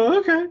like, oh,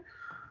 okay.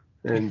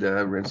 And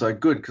Ren's like,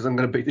 good, because I'm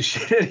going to beat the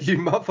shit out of you,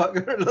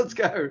 motherfucker. Let's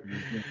go.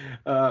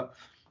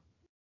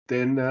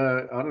 Then,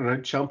 I don't know,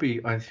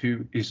 Chumpy,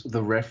 who is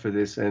the ref for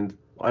this, and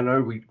I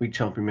know we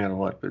chump him out a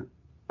lot, but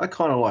I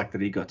kind of like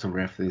that he got to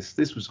ref this.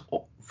 This was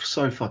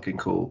so fucking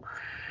cool.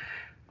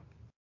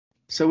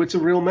 So it's a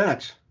real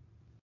match.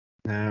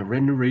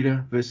 Ren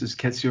Narita versus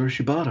Katsuhiro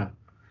Shibata.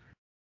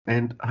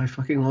 And I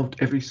fucking loved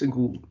every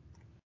single...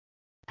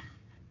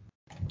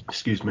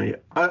 Excuse me.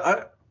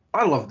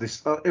 I love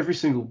this. Every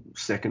single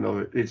second of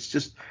it. It's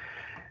just...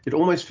 It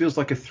almost feels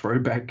like a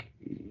throwback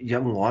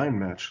Young Lion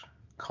match,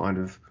 kind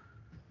of.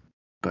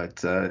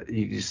 But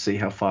you just see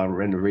how far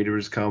Ren Narita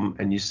has come,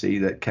 and you see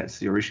that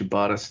Katsuhiro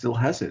Shibata still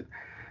has it.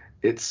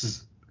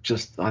 It's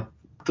just... I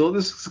thought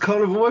this was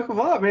kind of a work of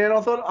art, man. I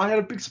thought I had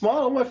a big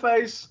smile on my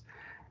face.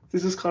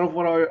 This is kind of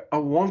what I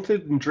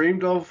wanted and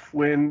dreamed of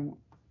when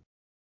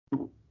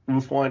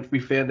we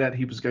found out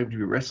he was going to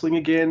be wrestling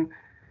again.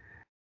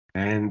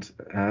 And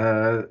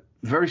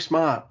very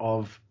smart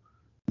of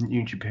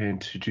New Japan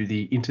to do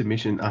the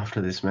intermission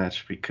after this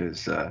match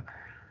because,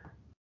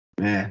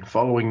 man,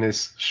 following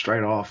this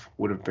straight off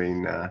would have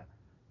been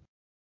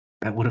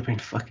that would have been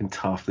fucking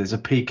tough. There's a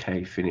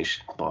PK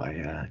finish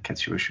by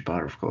Katsuyori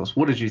Shibata, of course.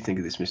 What did you think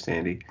of this, Mr.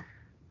 Andy?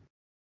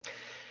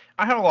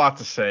 I have a lot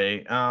to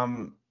say. So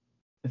I'm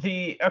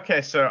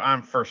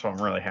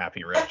really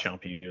happy Ref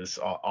Jumpy was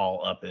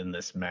all up in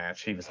this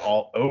match. He was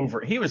all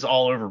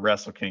over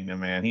Wrestle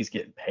Kingdom, man. He's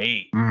getting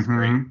paid. It's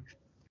great.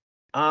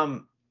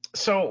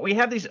 So we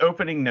have these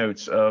opening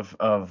notes of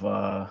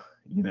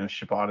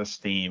Shibata's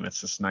theme.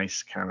 It's this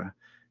nice kind of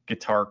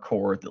guitar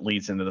chord that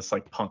leads into this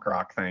like punk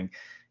rock thing.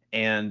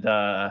 And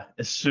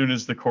as soon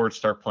as the chords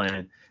start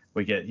playing,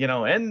 we get,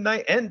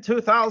 in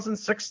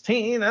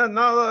 2016,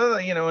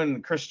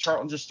 and Chris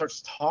Charlton just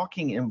starts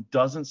talking and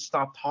doesn't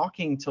stop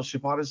talking until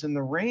Shibata's in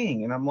the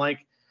ring. And I'm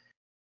like,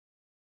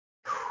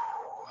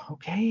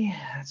 okay,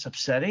 that's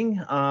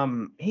upsetting.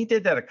 He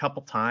did that a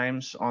couple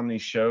times on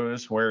these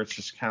shows where it's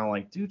just kind of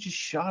like, dude, just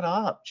shut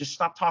up. Just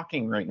stop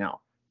talking right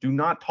now. Do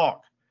not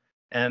talk.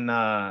 And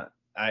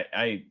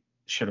I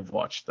should have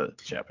watched the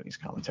Japanese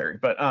commentary,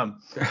 but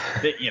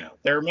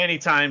there are many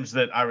times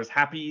that I was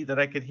happy that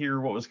I could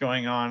hear what was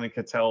going on and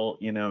could tell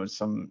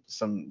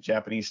some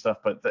Japanese stuff,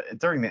 but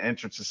during the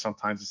entrances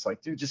sometimes it's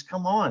like, dude, just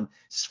come on.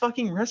 It's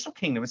fucking Wrestle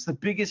Kingdom. It's the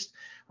biggest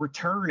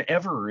return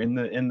ever in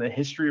the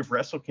history of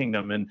Wrestle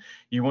Kingdom, and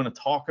you want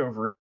to talk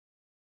over.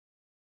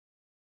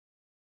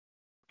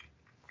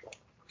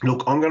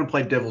 Look, I'm going to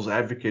play devil's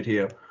advocate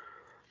here.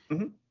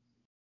 Mm-hmm.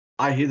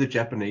 I hear the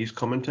Japanese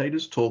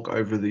commentators talk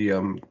over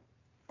the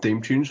theme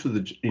tunes for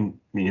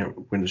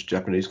when it's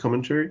Japanese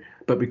commentary,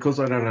 but because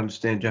I don't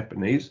understand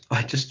Japanese,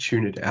 I just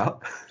tune it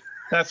out.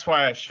 That's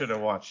why I should have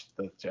watched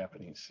the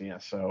Japanese. Yeah,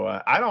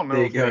 so I don't know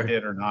if they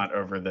did or not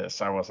over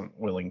this. I wasn't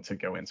willing to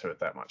go into it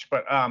that much,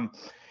 but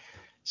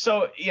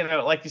so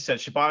like you said,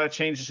 Shibata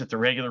changes at the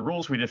regular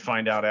rules. We did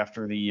find out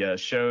after the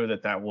show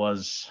that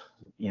was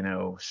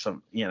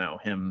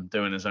him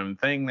doing his own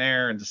thing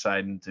there and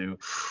deciding to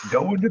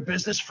go into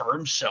business for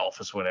himself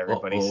is what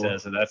everybody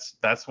says, and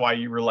that's why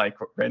you were like,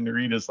 Ren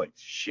Narita's like,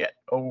 shit,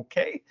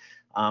 okay,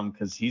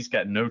 because he's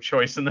got no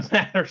choice in the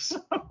matter.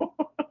 So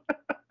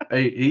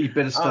he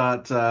better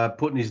start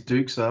putting his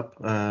dukes up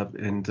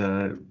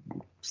and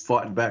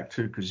fighting back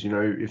too, because if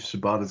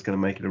Shibata's going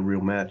to make it a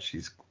real match,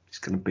 he's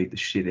going to beat the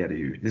shit out of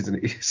you,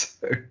 isn't he?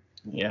 So.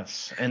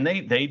 Yes, and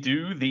they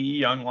do the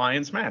Young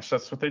Lions match.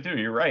 That's what they do.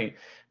 You're right.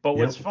 But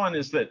what's fun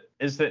is that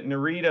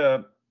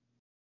Narita,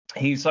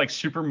 he's like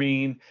super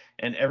mean,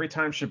 and every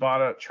time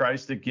Shibata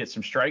tries to get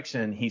some strikes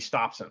in, he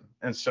stops him.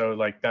 And so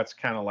like that's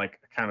kind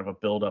of a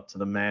build up to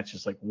the match.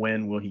 Is like,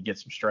 when will he get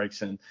some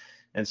strikes in?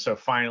 And so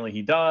finally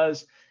he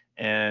does,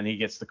 and he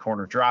gets the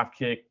corner drop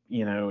kick,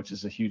 which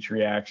is a huge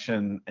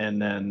reaction.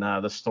 And then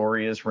the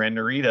story is Ren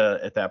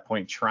Narita at that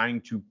point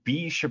trying to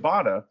be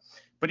Shibata,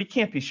 but he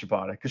can't be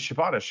Shibata because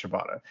Shibata is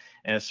Shibata.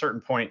 And at a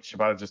certain point,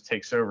 Shibata just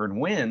takes over and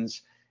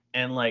wins.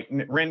 And like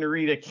Ren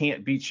Narita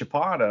can't beat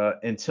Shibata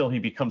until he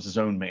becomes his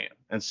own man.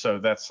 And so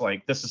this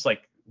is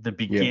like the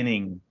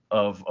beginning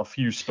of a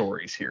few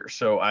stories here.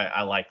 So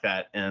I like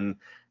that. And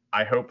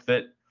I hope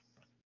that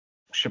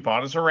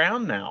Shibata's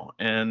around now.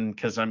 And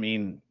because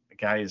the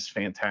guy is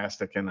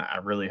fantastic. And I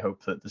really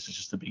hope that this is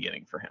just the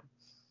beginning for him.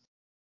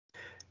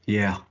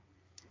 Yeah.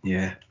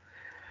 Yeah.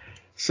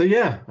 So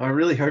yeah, I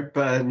really hope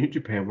New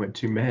Japan went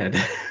too mad.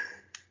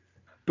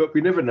 But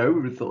we never know.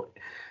 We thought,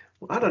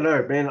 I don't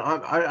know, man.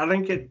 I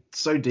don't get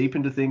so deep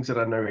into things that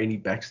I know any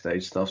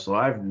backstage stuff, so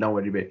I have no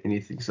idea about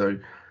anything. So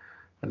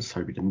I just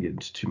hope he didn't get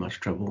into too much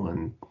trouble,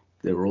 and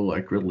they were all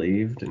like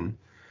relieved, and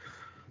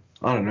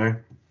I don't know.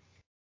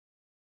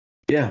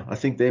 Yeah, I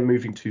think they're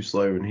moving too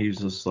slow, and he's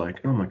just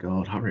like, oh my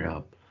god, hurry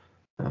up.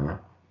 I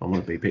want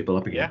to beat people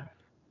up again. Yeah.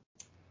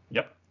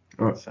 Yep.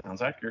 All right.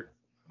 Sounds accurate.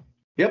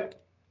 Yep.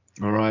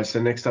 All right.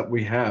 So next up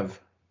we have.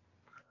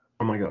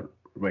 Oh my god.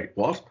 Wait.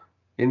 What?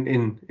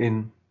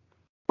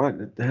 Right,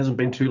 it hasn't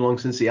been too long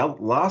since the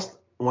last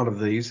one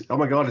of these. Oh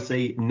my god, it's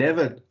a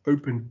never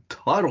open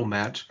title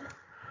match.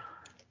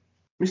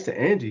 Mr.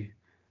 Andy,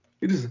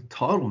 it is a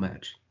title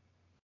match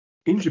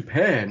in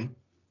Japan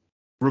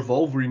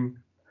revolving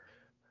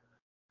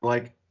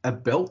like a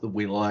belt that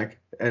we like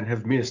and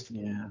have missed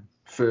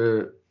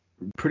for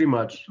pretty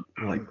much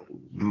like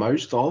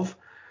most of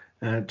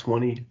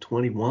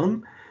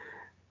 2021.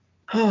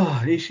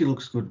 Ishii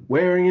looks good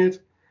wearing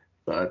it,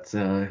 but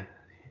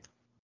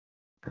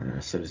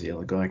so does the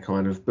other guy,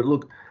 kind of. But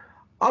look,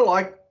 I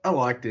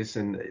like this,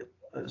 and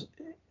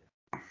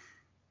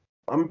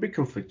I'm a bit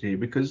conflicted here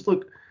because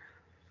look,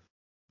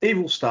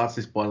 Evil starts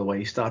this, by the way.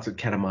 He starts at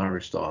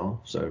Kanemaru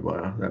style, so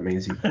that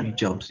means he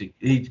jumps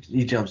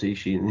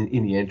Ishii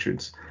in the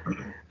entrance,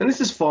 and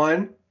this is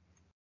fine.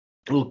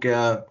 Look,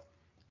 Yo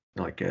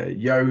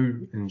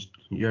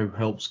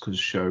helps because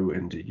Sho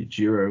and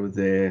Yujiro are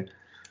there,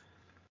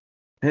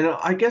 and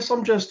I guess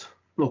I'm just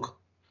look.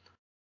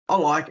 I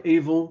like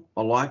Evil.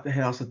 I like the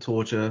House of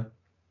Torture.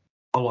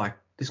 I like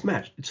this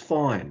match. It's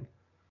fine.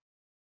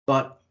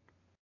 But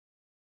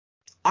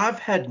I've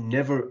had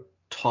never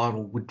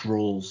title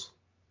withdrawals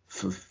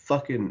for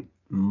fucking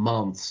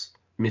months,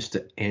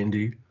 Mr.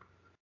 Andy.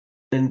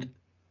 And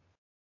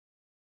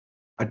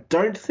I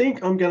don't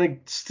think I'm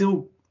going to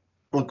still,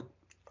 look,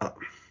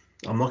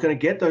 I'm not going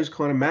to get those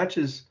kind of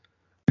matches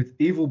with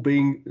Evil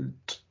being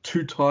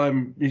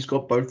two-time, he's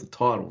got both the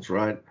titles,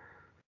 right?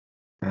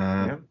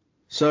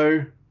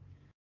 So,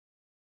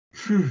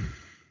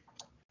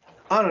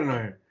 I don't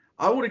know.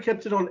 I would have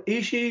kept it on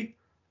Ishii.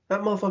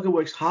 That motherfucker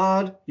works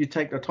hard. You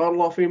take the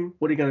title off him.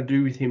 What are you going to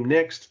do with him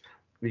next?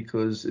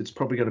 Because it's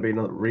probably going to be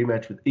another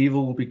rematch with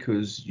Evil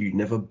because you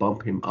never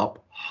bump him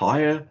up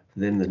higher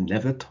than the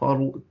Never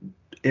title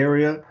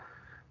area.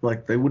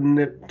 Like they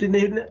wouldn't.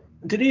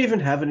 Did he even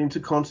have an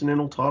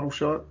intercontinental title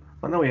shot?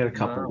 I know he had a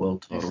couple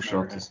world title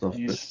shots and stuff.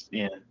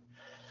 Yeah.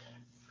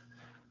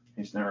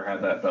 He's never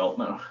had that belt,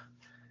 no.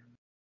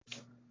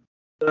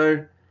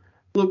 So,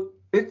 look,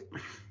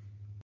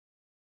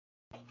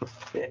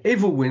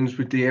 Evil wins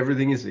with the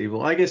everything is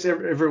evil. I guess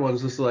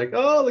everyone's just like,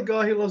 oh, the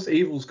guy who loves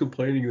Evil's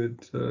complaining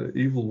that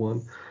Evil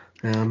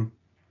won.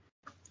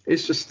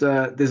 It's just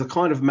there's a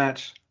kind of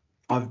match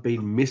I've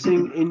been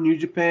missing in New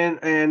Japan,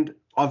 and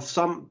I've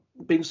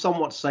been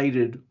somewhat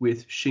sated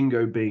with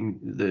Shingo being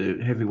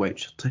the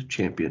heavyweight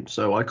champion.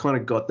 So I kind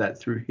of got that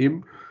through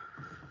him.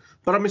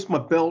 But I missed my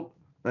belt,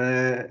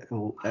 my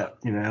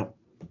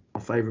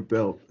favorite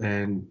belt,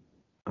 and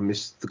I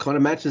missed the kind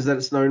of matches that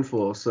it's known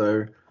for.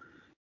 So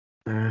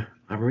I'm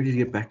ready to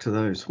get back to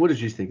those. What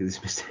did you think of this,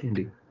 Mr.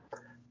 Andy?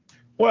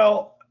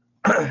 Well,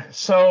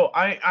 so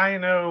I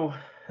know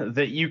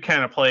that you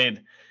kind of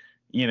played,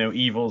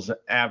 Evil's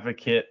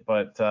advocate,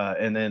 but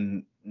and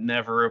then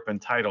never open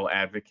title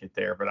advocate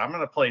there. But I'm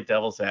going to play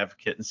devil's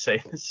advocate and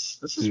say this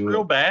is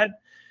real bad.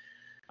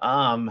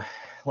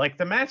 Like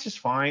the match is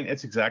fine.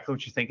 It's exactly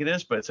what you think it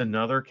is, but it's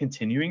another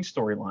continuing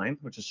storyline,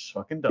 which is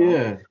fucking dumb.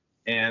 Yeah.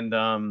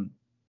 And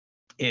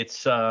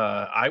it's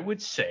I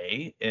would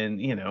say,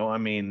 and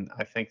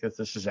I think that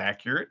this is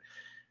accurate.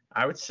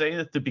 I would say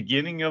that the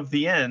beginning of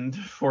the end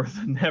for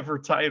the Never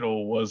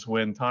title was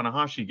when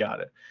Tanahashi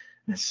got it.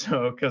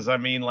 So, because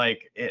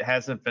it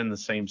hasn't been the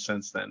same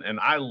since then. And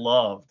I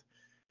loved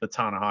the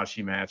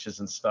Tanahashi matches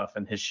and stuff,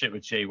 and his shit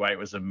with Jay White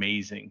was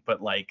amazing. But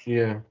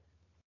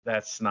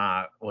that's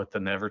not what the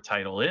Never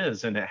title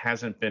is, and it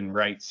hasn't been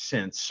right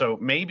since. So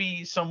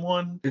maybe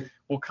someone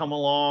will come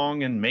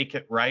along and make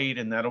it right,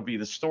 and that'll be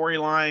the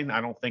storyline.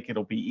 I don't think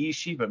it'll be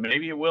Ishii, but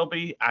maybe it will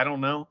be. I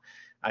don't know.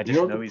 I just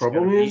know he's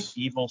going to beat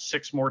Evil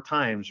 6 more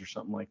times or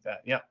something like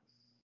that. Yeah.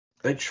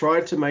 They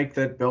tried to make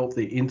that belt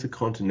the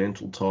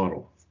Intercontinental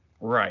title.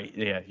 Right.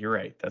 Yeah, you're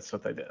right. That's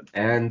what they did.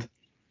 And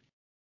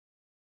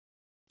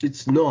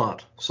it's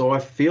not. So I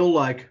feel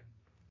like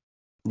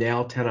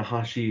now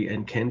Tanahashi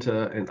and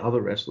Kenta and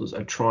other wrestlers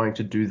are trying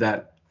to do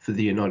that for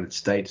the United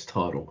States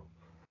title.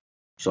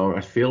 So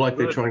I feel like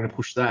they're trying to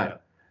push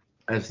that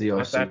as the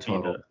IC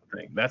title.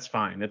 That's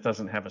fine. It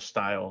doesn't have a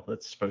style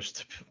that's supposed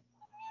to.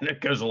 It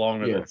goes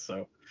along with it.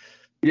 So.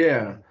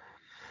 Yeah.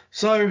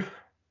 So.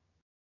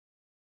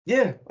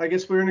 Yeah, I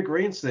guess we're in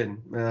agreement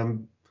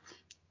then.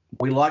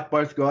 We like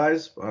both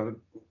guys.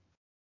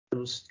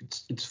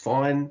 It's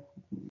fine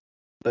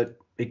that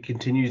it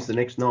continues the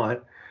next night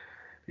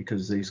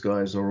because these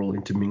guys are all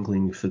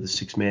intermingling for the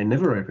 6-man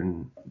Never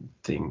Open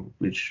thing,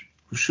 which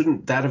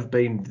shouldn't that have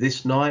been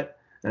this night?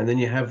 And then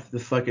you have the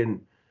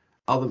fucking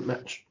other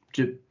match.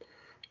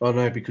 Oh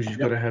no, because you've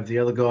got to have the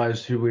other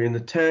guys who were in the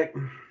tag.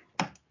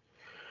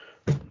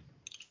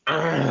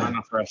 Not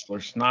enough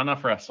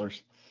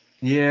wrestlers.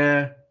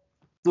 Yeah.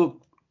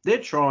 Look, they're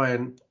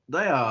trying.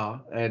 They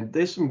are. And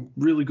there's some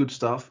really good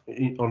stuff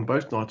on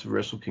both nights of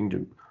Wrestle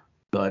Kingdom.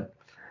 But,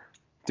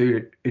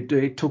 dude,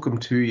 it took them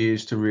 2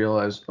 years to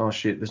realize, oh,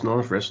 shit, there's not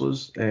enough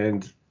wrestlers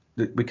and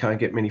we can't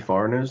get many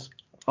foreigners.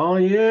 Oh,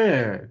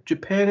 yeah.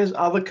 Japan has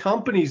other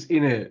companies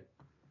in it.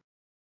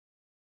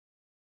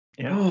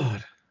 Yeah.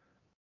 God.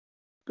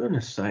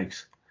 Goodness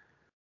sakes.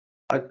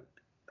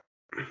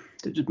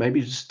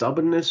 Maybe just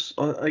stubbornness,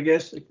 I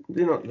guess.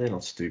 They're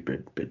not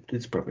stupid, but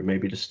it's probably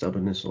maybe just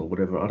stubbornness or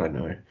whatever. I don't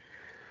know.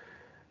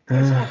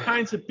 There's all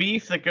kinds of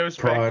beef that goes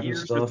back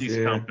years with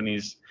these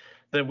companies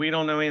that we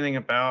don't know anything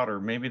about, or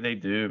maybe they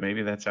do.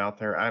 Maybe that's out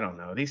there. I don't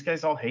know. These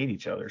guys all hate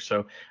each other.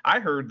 So I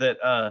heard that,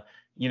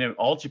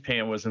 All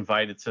Japan was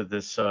invited to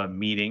this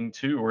meeting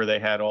too, where they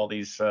had all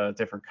these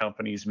different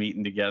companies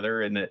meeting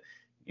together, and that,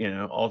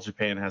 All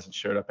Japan hasn't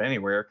showed up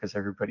anywhere because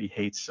everybody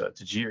hates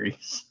Tajiri.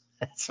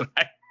 That's what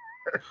I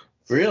heard.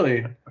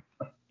 Really?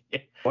 Yeah.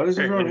 Why does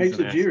everyone hate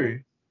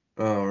Tajiri?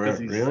 Oh,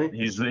 really?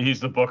 He's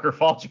the booker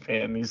for All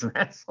Japan. He's an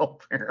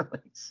asshole, apparently.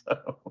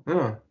 So.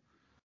 Oh,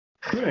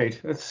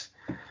 great. That's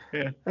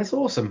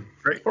awesome.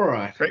 Great. All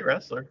right. Great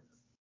wrestler.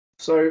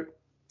 So,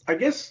 I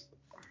guess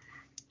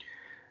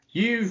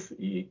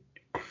I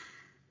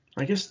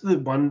guess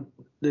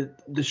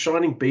the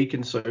shining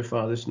beacon so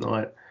far this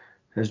night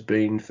has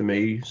been for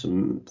me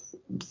some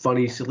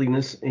funny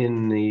silliness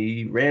in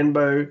the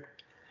Rambo,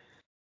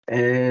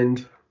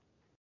 and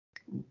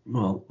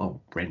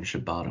Ren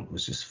Shibata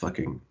was just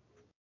fucking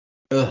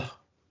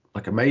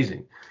like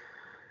amazing.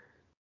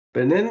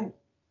 But then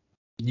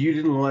you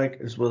didn't like,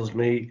 as well as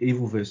me,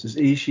 Evil versus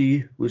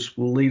Ishii, which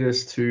will lead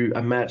us to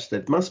a match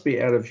that must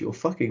be out of your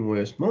fucking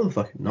worst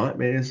motherfucking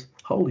nightmares.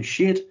 Holy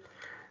shit.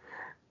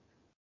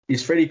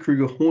 Is Freddy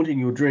Krueger haunting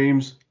your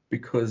dreams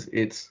because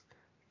it's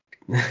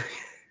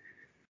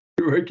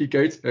Hiroki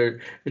Goto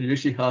and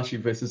Yoshihashi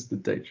versus the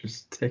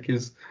Dangerous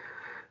Tekkers?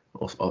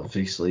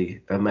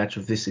 Obviously, a match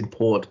of this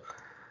import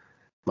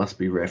must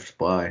be reffed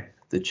by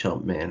the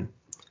Chump Man,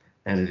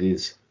 and it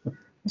is.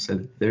 So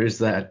there is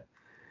that.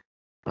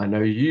 I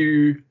know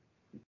you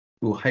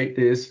will hate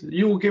this.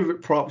 You will give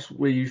it props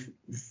where you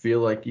feel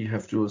like you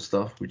have to do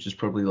stuff, which is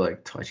probably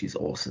like Taichi's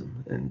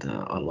awesome, and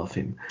I love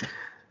him.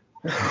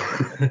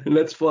 And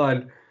that's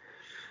fine.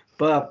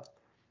 But,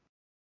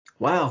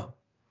 wow.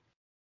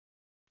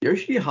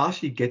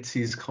 Yoshihashi gets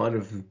his kind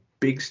of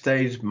big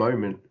stage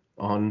moment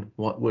on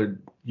what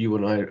would you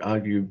and I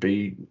argue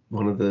be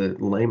one of the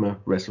lamer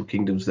Wrestle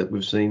Kingdoms that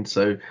we've seen.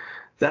 So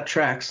that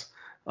tracks.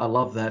 I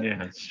love that. Yeah,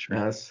 that's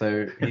true.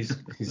 So he's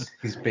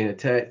been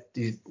attacked,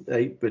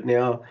 but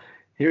now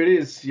here it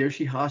is.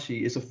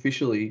 Yoshihashi is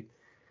officially,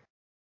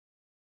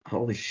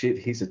 holy shit,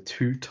 he's a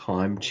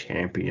 2-time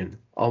champion.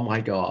 Oh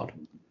my god.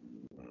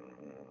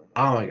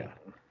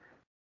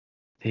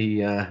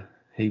 He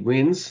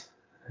wins.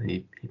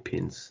 He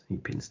pins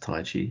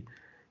Taichi,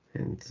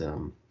 and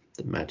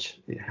the match,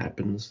 it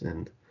happens,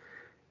 and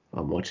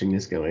I'm watching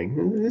this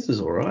going, this is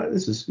all right.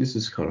 This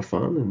is kind of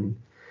fun, and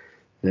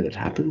then it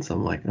happens.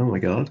 I'm like, oh my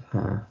god.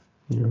 Are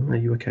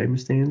you okay,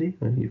 Mr. Andy?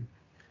 Are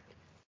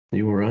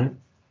you all right?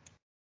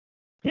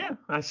 Yeah,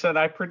 I said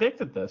I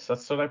predicted this.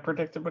 That's what I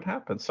predicted would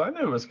happen. So I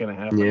knew it was going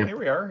to happen. Yeah. Here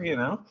we are,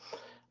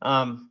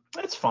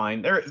 It's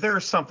fine.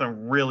 There's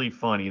something really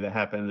funny that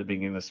happened at the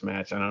beginning of this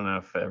match. I don't know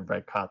if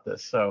everybody caught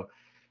this. So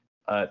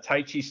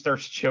Taichi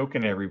starts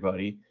choking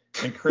everybody,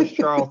 and Chris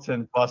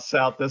Charlton busts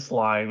out this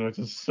line, which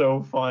is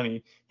so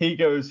funny.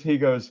 He's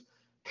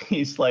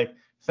like,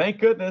 thank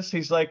goodness.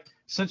 He's like,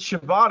 since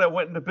Shibata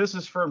went into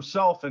business for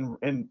himself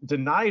and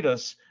denied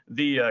us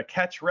the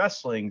catch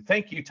wrestling,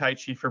 thank you,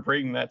 Taichi, for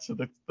bringing that to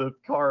the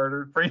card,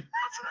 or bringing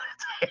that to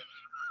the table.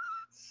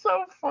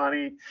 So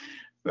funny.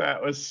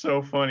 That was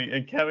so funny.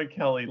 And Kevin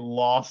Kelly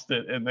lost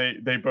it, and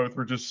they both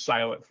were just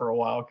silent for a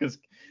while, because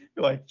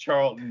like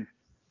Charlton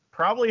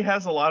probably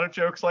has a lot of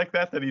jokes like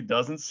that he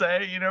doesn't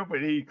say,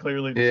 but he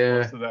clearly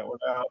just busted that one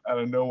out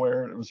of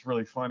nowhere, and it was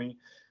really funny.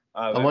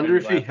 I wonder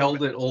if he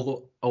held it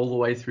all the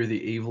way through the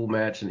Evil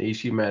match and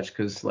Ishii match,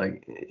 because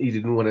like he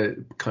didn't want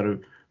to kind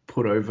of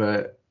put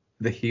over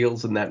the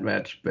heels in that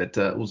match, but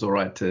it was all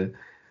right to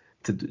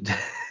I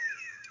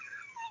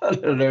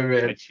don't know,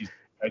 man.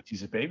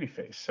 Taichi's a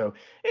babyface. So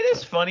it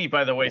is funny,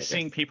 by the way,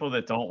 seeing people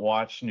that don't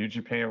watch New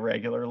Japan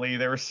regularly.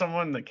 There was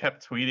someone that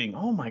kept tweeting,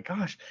 "Oh my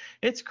gosh,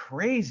 it's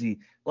crazy!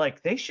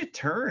 Like they should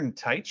turn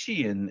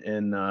Taichi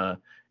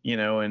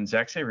and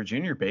Zack Sabre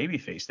Jr.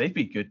 babyface. They'd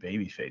be good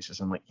babyfaces."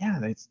 I'm like, yeah,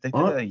 they did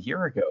that a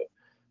year ago.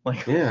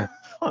 Like, yeah.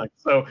 Fuck.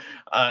 So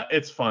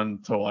it's fun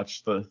to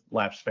watch the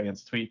Lapsed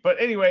fans tweet. But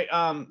anyway,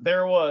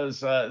 there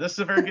was this is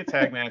a very good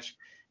tag match.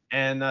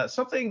 And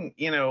something,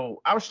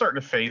 I was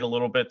starting to fade a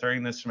little bit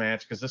during this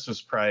match, because this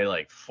was probably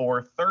like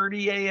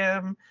 4:30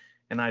 a.m.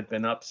 and I'd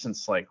been up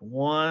since like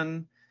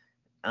 1.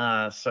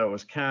 So it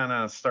was kind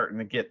of starting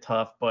to get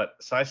tough. But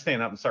so I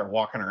stand up and start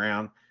walking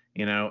around,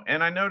 and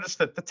I noticed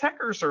that the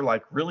Tekkers are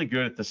like really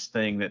good at this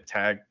thing that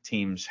tag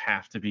teams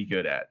have to be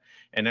good at.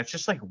 And that's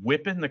just like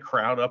whipping the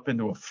crowd up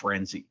into a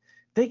frenzy.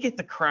 They get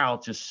the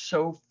crowd just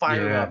so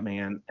fired up,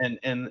 man. And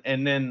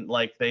then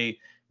like they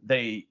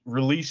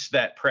release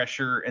that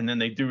pressure, and then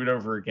they do it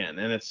over again,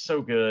 and it's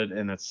so good.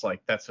 And it's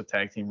like, that's what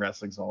tag team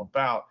wrestling's all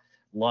about.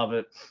 Love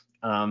it.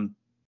 And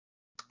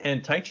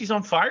Taichi's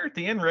on fire at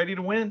the end, ready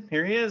to win.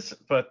 Here he is,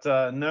 but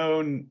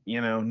no,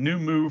 new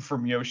move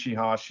from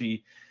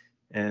Yoshihashi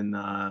and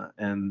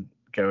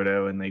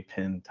Goto, and they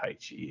pin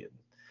Taichi,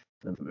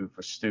 and the move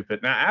was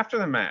stupid. Now after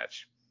the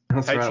match,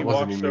 Taichi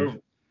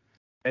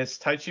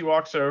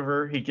walks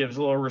over. He gives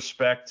a little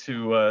respect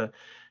to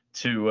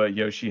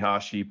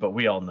Yoshihashi, but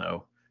we all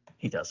know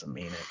he doesn't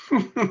mean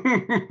it.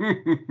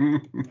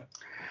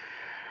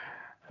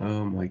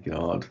 Oh my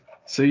god.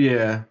 So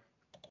yeah,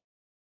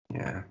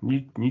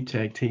 new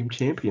tag team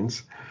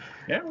champions.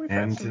 Yeah, we've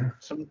had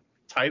some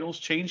titles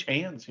change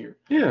hands here.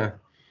 Yeah,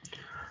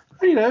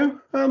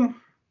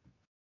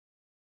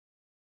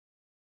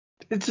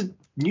 it's a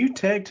new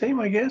tag team,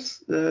 I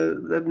guess.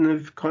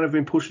 They've kind of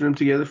been pushing them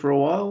together for a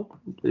while.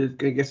 I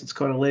guess it's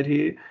kind of led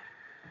here.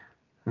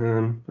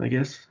 I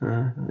guess,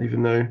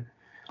 even though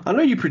I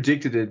know you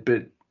predicted it,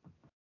 but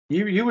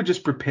you were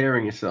just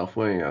preparing yourself,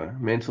 weren't you?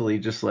 Mentally,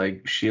 just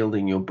like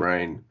shielding your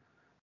brain.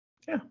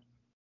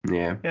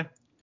 Yeah.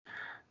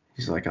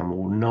 He's like, I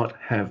will not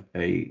have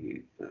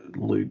a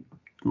Luke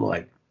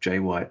like Jay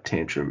White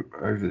tantrum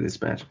over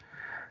this match.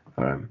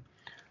 I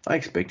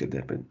expected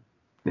that, but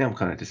now I'm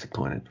kind of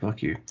disappointed.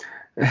 Fuck you.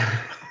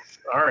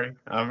 Sorry.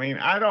 I mean,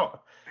 I don't.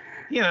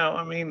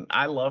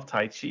 I love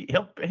Taichi.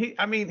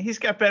 He's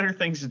got better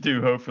things to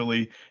do,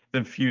 hopefully,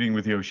 than feuding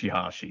with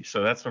Yoshihashi.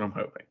 So that's what I'm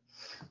hoping.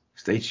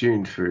 Stay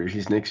tuned for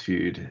his next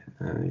feud.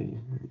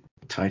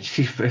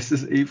 Taichi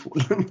versus Evil.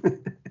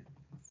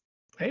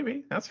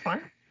 Maybe that's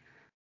fine.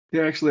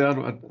 Yeah, actually,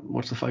 I'd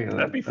watch the fuck out of that.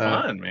 That'd be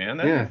fun, man.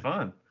 That'd be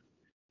fun.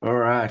 All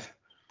right.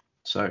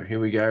 So here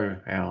we go.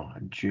 Our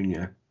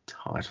junior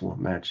title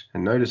match.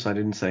 And notice I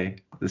didn't say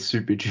the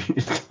Super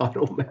Junior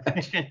title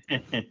match.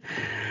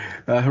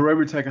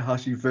 Hiromu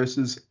Takahashi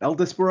versus El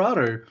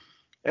Desperado.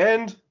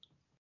 And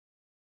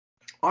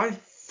I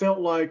felt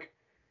like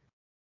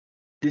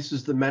this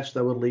is the match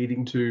they were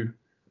leading to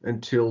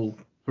until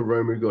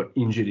Hiromu got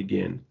injured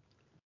again.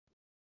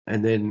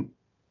 And then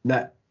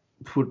they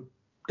put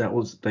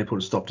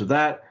a stop to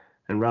that.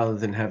 And rather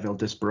than have El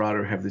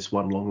Desperado have this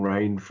one long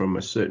reign from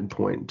a certain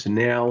point to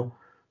now,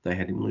 they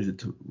had him lose it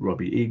to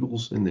Robbie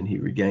Eagles, and then he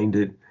regained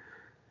it.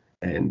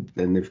 And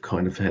then they've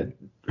kind of had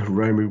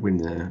Hiromu win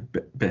the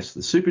Best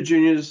of the Super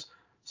Juniors.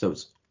 So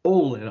it's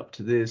all led up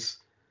to this.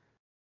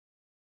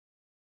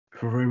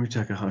 Hiromu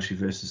Takahashi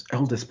versus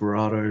El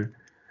Desperado.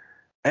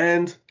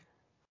 And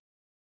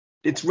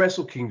it's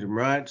Wrestle Kingdom,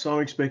 right? So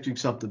I'm expecting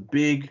something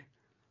big.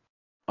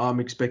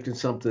 I'm expecting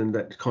something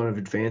that kind of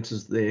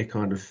advances their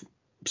kind of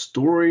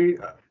story.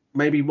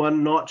 Maybe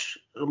one notch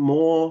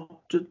more.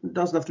 It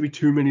doesn't have to be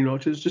too many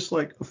notches. Just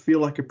like I feel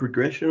like a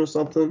progression or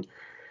something.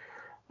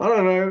 I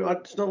don't know.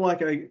 It's not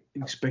like I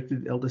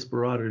expected El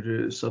Desperado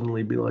to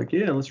suddenly be like,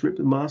 yeah, let's rip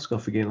the mask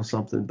off again or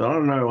something. But I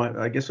don't know.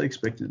 I guess I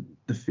expected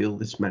to feel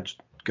this match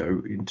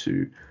go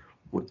into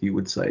what you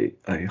would say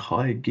a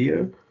high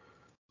gear.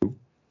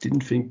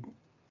 Didn't think.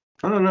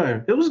 I don't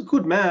know. It was a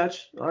good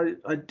match.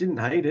 I didn't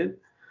hate it.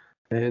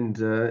 And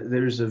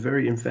there is a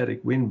very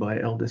emphatic win by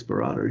El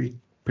Desperado. He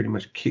pretty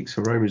much kicks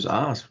Hiromu's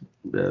ass,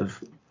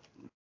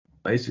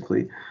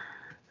 basically.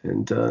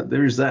 And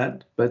there is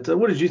that. But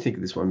what did you think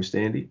of this one, Mr.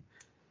 Andy?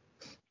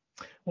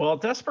 Well,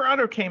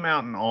 Desperado came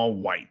out in all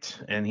white,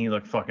 and he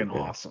looked fucking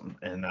awesome,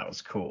 and that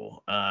was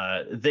cool.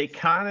 They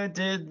kind of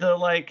did the,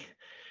 like,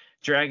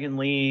 Dragon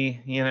Lee,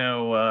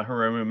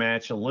 Hiromu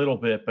match a little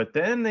bit, but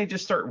then they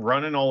just start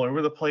running all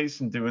over the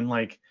place and doing,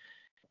 like,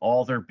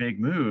 all their big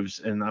moves.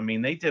 And I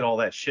mean, they did all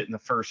that shit in the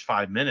first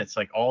 5 minutes,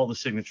 like all the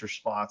signature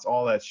spots,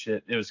 all that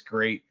shit. It was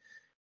great.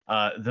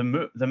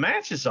 The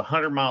match is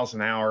 100 miles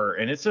an hour,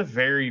 and it's a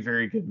very,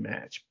 very good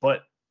match,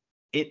 but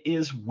it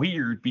is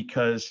weird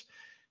because,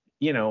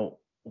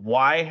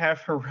 why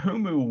have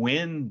Hiromu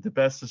win the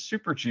Best of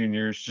Super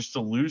Juniors just to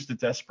lose to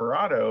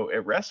Desperado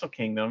at Wrestle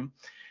Kingdom?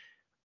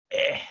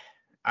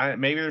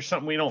 Maybe there's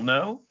something we don't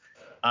know.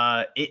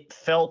 It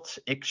felt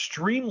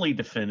extremely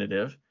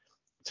definitive,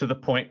 to the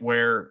point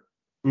where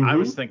I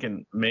was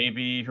thinking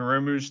maybe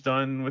Hiromu's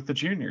done with the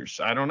juniors.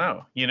 I don't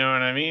know. You know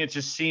what I mean? It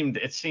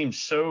seemed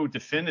so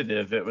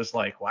definitive. It was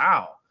like,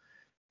 wow,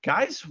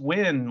 guys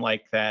win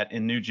like that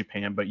in New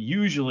Japan, but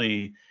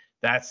usually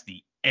that's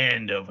the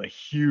end of a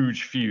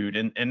huge feud.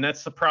 And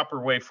that's the proper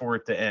way for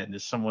it to end,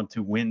 is someone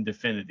to win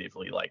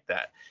definitively like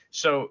that.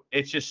 So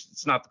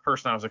it's not the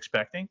person I was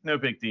expecting. No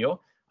big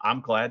deal.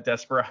 I'm glad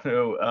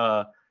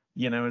Desperado,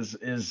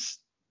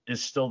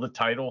 is still the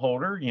title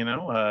holder.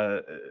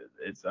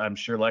 I'm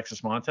sure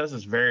Alexis Montez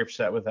is very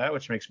upset with that,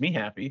 which makes me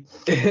happy.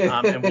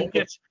 And we'll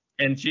get,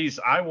 and geez,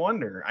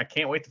 I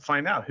can't wait to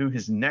find out who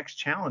his next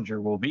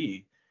challenger will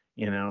be,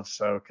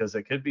 so, cause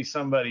it could be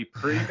somebody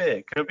pretty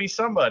big, could be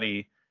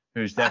somebody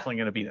who's definitely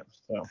going to beat him.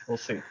 So we'll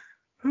see.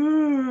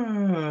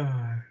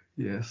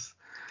 Yes,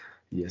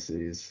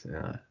 it is.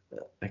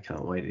 I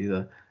can't wait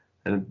either.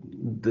 And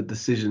the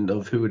decision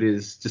of who it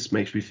is just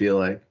makes me feel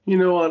like, you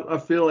know what? I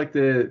feel like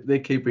they're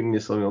keeping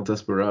this on El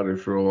Desperado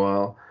for a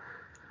while.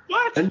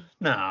 What?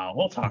 No,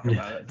 we'll talk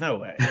about it. No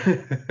way.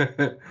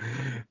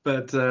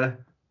 But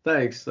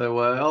thanks.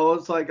 So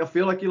it's like I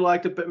feel like you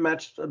liked it,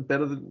 matched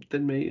better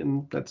than me,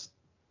 and that's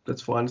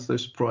fine. It's no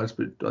surprise,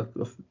 but I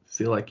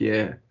feel like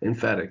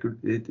emphatic.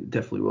 It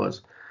definitely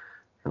was.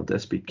 El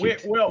Despi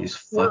kicked his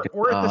fucking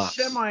ass.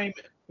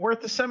 We're at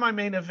the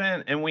semi-main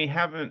event, and we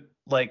haven't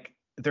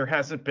there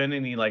hasn't been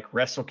any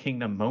Wrestle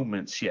Kingdom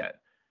moments yet.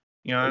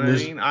 You know what I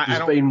mean?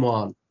 There's been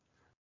one,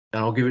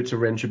 and I'll give it to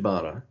Ren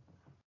Shibata.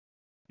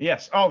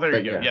 Yes. Oh, there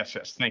you go. Yeah.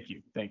 Yes. Thank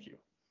you.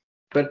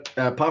 But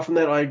apart from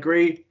that, I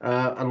agree.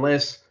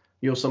 Unless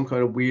you're some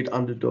kind of weird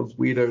underdog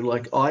weirdo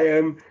like I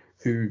am,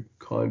 who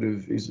kind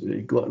of is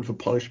a glutton for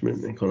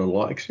punishment and kind of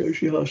likes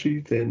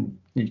Yoshihashi, then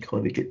you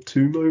kind of get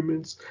two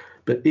moments.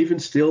 But even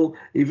still,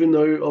 even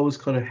though I was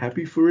kind of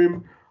happy for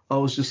him, I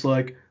was just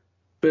like,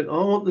 but I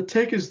want the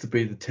Tekkers to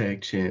be the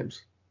tag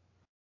champs.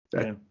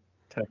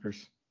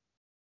 Tekkers.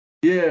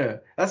 Yeah,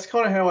 that's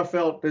kind of how I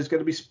felt. There's going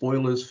to be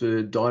spoilers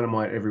for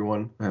Dynamite,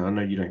 everyone. I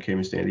know you don't care,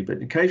 Mr. Andy, but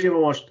in case you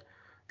haven't watched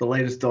the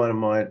latest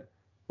Dynamite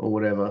or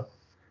whatever,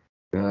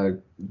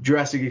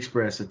 Jurassic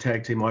Express, a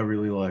tag team I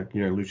really like,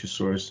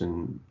 Luchasaurus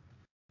and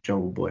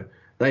Jungle Boy,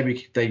 they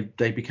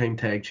became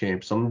tag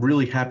champs. I'm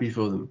really happy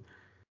for them.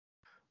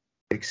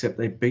 Except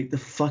they beat the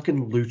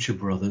fucking Lucha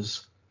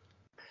Brothers.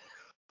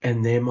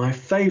 And they're my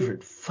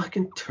favorite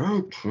fucking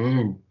tag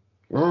team.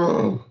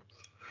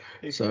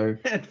 So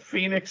and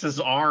Phoenix's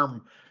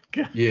arm.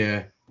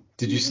 Yeah.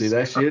 Did you see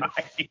that shit?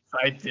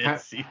 I did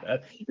see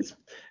that.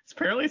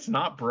 Apparently it's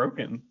not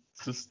broken.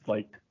 It's just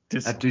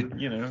That dude,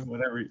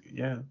 whatever.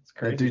 Yeah, it's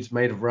crazy. that dude's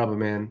made of rubber,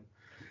 man.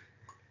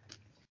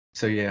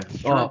 So yeah.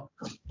 Sure.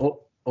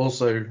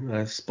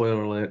 Also,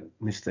 spoiler alert,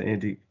 Mr.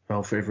 Andy.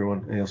 Well, for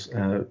everyone else.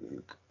 I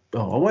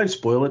won't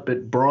spoil it,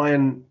 but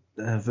Bryan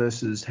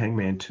versus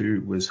Hangman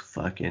 2 was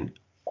fucking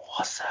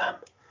awesome.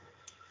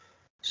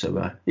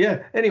 So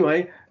yeah.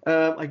 Anyway,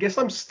 I guess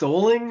I'm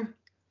stalling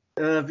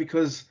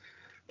because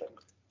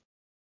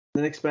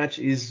the next match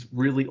is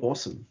really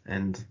awesome,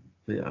 and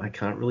I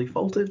can't really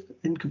fault it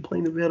and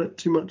complain about it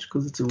too much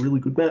because it's a really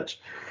good match.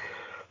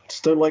 I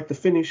just don't like the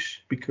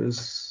finish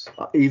because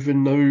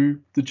even though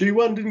the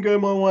G1 didn't go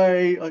my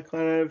way, I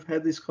kind of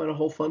had this kind of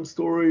whole fun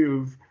story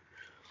of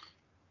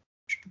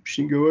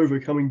Shingo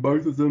overcoming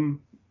both of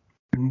them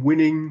and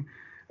winning,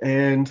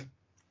 and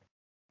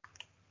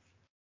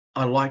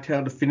I liked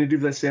how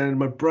definitive that sounded in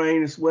my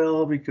brain as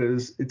well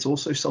because it's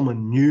also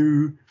someone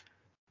new.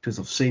 Because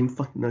I've seen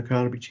fucking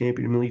Okada be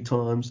champion a million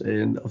times,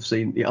 and I've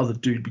seen the other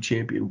dude be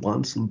champion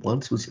once, and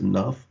once was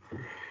enough.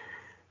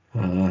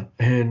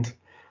 And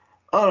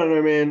I don't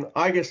know, man.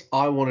 I guess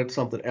I wanted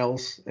something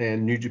else,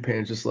 and New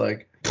Japan's just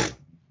like,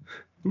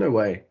 no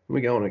way,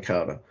 we're going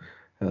Okada.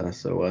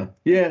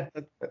 Yeah,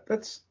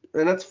 that's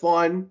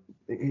fine.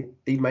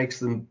 He makes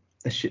them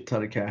a shit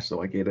ton of cash,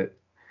 so I get it.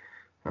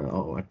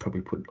 I'd probably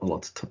put a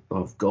lot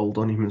of gold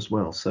on him as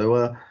well.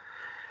 So,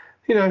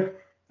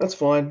 that's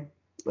fine.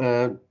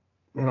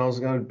 And I was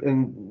going,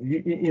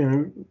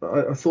 and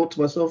I thought to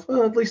myself,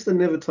 at least the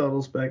Never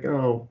title's back.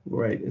 Oh,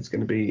 great, it's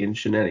going to be in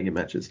shenanigan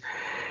matches.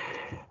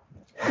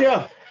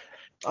 Yeah,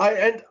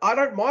 I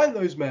don't mind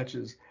those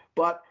matches,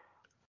 but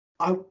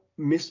I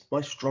miss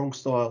my strong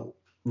style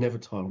Never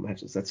title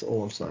matches. That's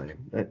all I'm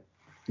saying.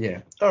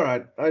 Yeah. All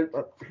right.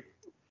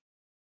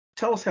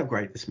 Tell us how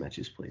great this match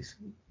is, please.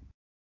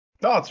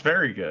 Oh, it's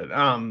very good.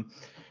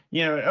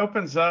 It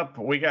opens up.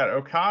 We got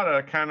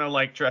Okada kind of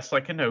like dressed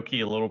like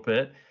Inoki a little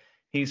bit.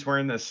 He's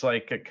wearing this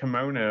like a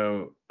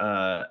kimono,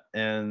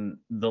 and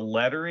the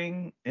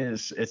lettering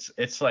is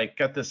it's like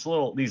got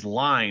these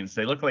lines.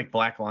 They look like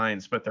black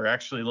lines, but they're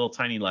actually little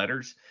tiny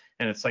letters,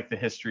 and it's like the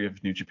history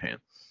of New Japan.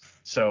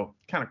 So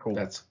kind of cool.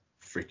 That's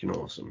freaking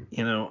awesome.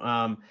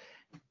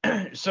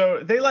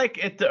 So they like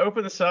it to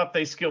open this up.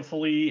 They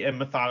skillfully and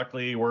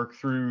methodically work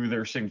through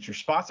their signature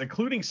spots,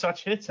 including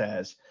such hits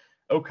as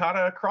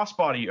Okada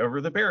crossbody over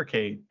the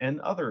barricade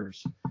and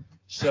others.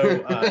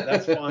 So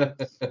that's fun.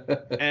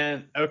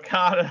 And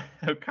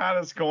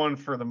Okada's going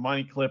for the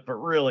money clip, but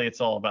really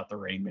it's all about the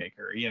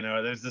Rainmaker.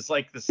 There's this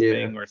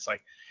thing where it's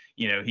like,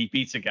 he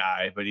beats a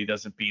guy, but he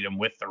doesn't beat him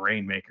with the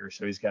Rainmaker,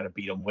 so he's got to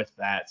beat him with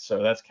that.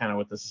 So that's kind of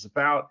what this is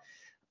about.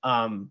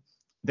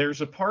 There's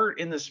a part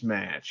in this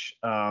match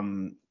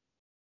where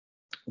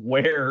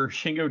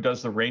Shingo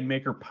does the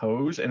Rainmaker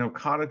pose, and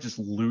Okada just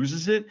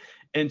loses it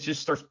and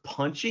just starts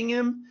punching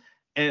him.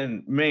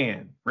 And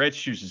man, Red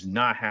Shoes is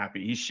not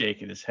happy. He's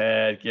shaking his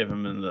head,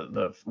 giving him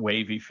the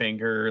wavy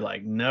finger,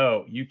 like,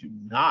 no, you do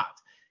not,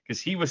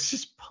 because he was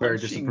just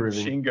punching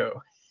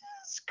Shingo.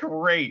 It's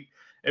great.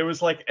 It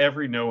was like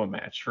every Noah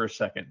match for a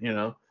second,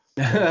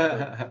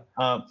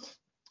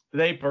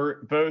 They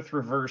both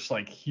reverse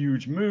like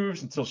huge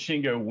moves until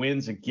Shingo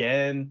wins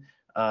again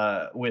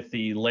with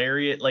the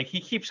lariat. Like he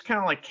keeps kind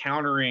of like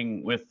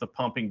countering with the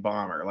pumping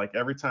bomber. Like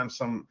every time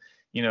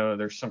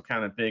there's some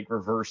kind of big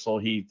reversal,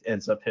 he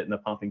ends up hitting the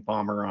pumping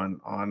bomber on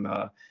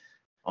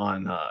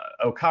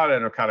Okada,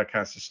 and Okada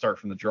kind of start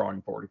from the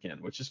drawing board again,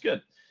 which is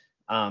good.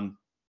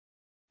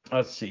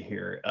 Let's see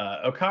here.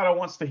 Okada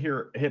wants to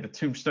hit a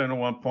tombstone at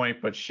one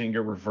point, but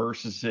Shingo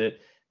reverses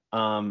it.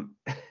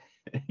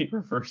 He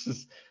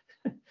reverses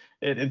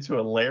it into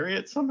a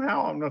lariat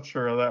somehow. I'm not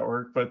sure how that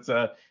worked, but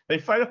they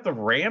fight up the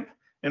ramp.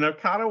 And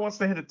Okada wants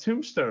to hit a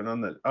tombstone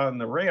on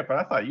the ramp, but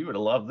I thought you would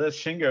have loved this.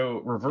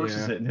 Shingo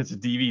reverses it and hits a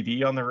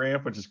DVD on the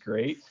ramp, which is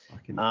great.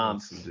 Fucking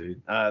awesome,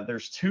 dude.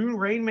 There's 2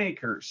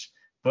 Rainmakers,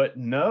 but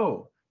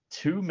no.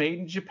 2 Made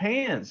in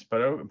Japans,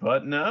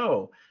 but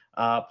no.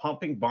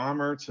 Pumping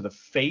bomber to the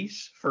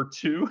face for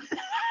 2.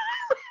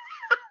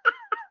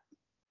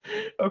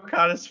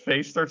 Okada's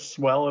face starts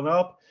swelling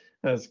up.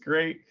 That's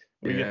great.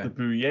 We get the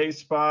Bouye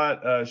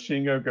spot.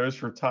 Shingo goes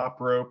for top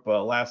rope,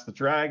 Last the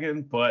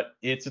Dragon, but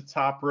it's a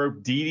top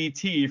rope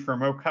DDT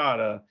from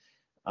Okada.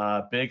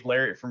 Big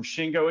lariat from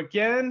Shingo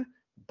again,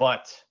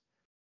 but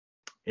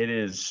it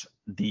is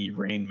the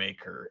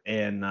Rainmaker.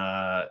 And,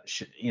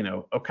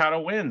 Okada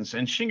wins.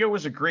 And Shingo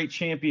was a great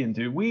champion,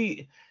 dude.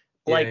 He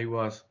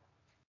was.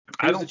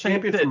 He was the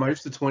champion for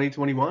most of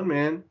 2021,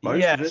 man.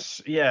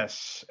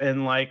 Yes.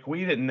 And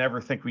we didn't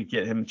never think we'd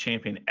get him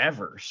champion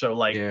ever. So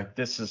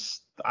this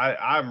is,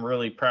 I'm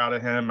really proud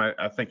of him.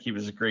 I think he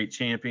was a great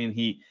champion.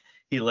 He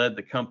led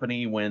the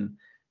company when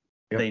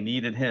they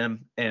needed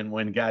him and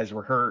when guys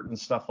were hurt and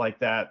stuff like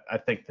that. I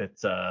think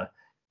that,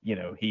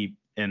 he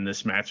in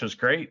this match was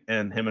great,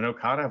 and him and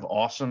Okada have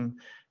awesome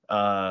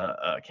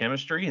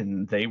chemistry,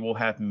 and they will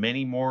have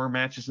many more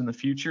matches in the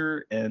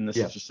future, and this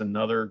is just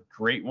another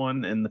great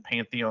one in the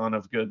pantheon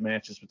of good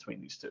matches between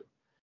these two.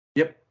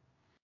 Yep.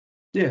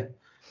 Yeah.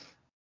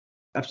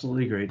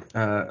 Absolutely agreed.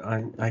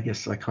 I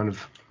guess I kind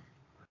of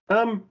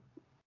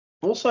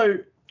Also,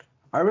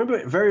 I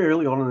remember very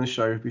early on in the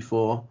show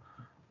before,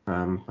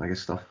 I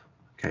guess stuff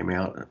came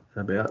out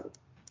about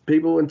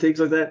people and things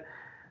like that.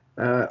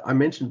 I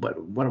mentioned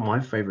one of my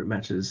favorite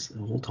matches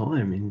of all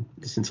time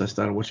since I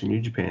started watching New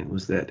Japan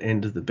was that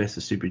end of the Best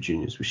of Super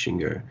Juniors with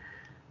Shingo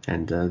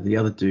and the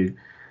other dude.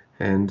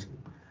 And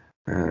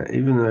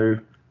even though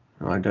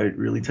I don't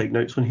really take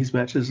notes on his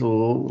matches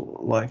or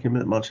like him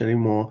that much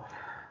anymore,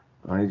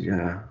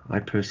 I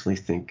personally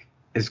think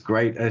as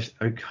great as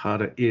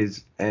Okada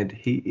is, and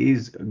he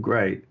is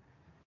great,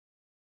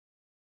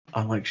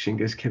 I like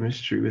Shingo's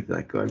chemistry with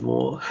that guy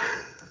more.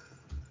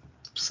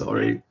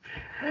 Sorry.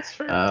 That's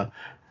fair.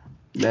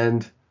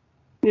 And,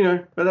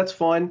 but that's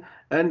fine.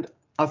 And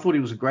I thought he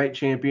was a great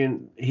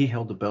champion. He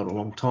held the belt a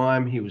long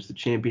time. He was the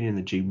champion in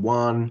the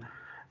G1.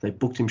 They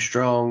booked him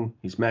strong.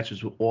 His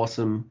matches were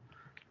awesome.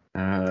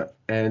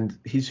 And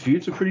his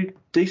feuds are pretty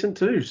decent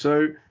too.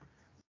 So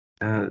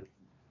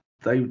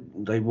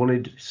they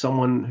wanted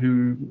someone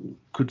who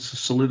could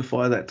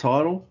solidify that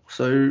title.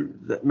 So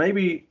that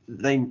maybe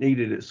they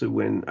needed it. So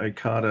when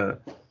Okada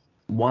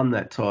won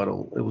that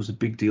title, it was a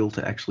big deal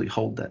to actually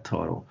hold that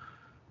title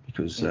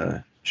because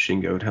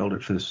Shingo had held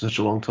it for such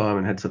a long time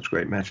and had such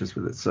great matches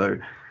with it. So,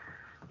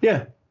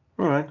 yeah,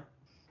 all right.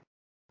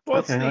 Well,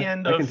 it's the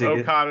end of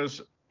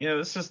Okada's.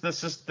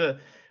 This is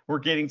we're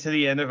getting to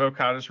the end of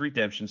Okada's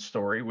redemption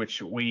story,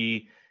 which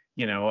we,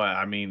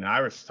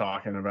 I was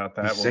talking about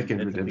that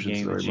second redemption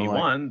story. The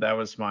G1. That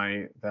was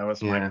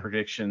my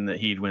prediction that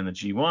he'd win the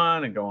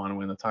G1 and go on and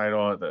win the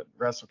title at the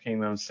Wrestle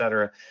Kingdom,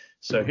 etc.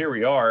 So here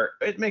we are.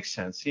 It makes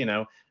sense,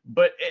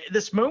 But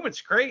this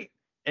moment's great.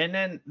 And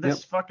then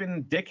this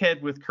fucking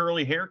dickhead with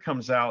curly hair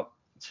comes out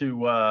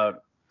to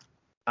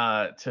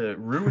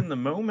ruin the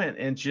moment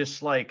and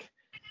just like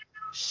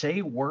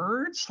say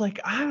words. Like,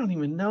 I don't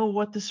even know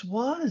what this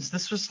was.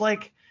 This was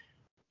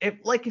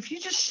if you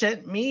just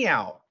sent me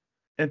out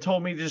and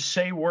told me to just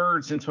say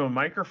words into a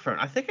microphone,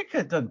 I think I could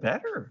have done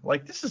better.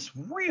 Like, this is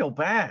real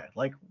bad.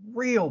 Like,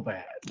 real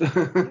bad.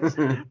 What is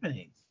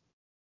happening?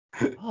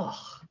 Ugh.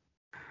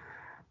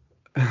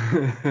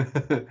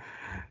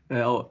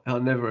 Our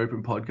Never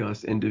Open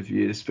podcast end of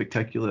year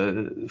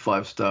spectacular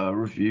 5-star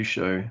review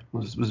show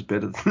was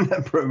better than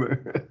that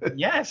promo.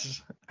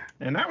 Yes,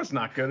 and that was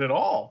not good at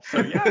all. So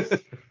yes,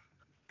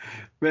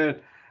 man,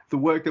 the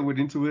work that went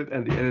into it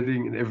and the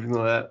editing and everything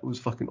like that was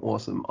fucking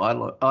awesome. I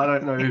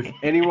don't know if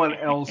anyone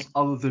else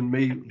other than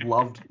me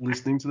loved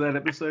listening to that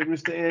episode,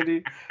 Mr.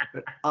 Andy,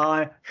 but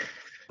I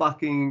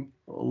fucking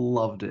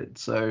loved it.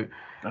 So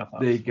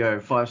there you go,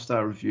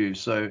 5-star review.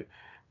 So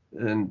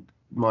and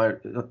my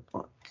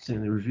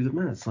saying they review the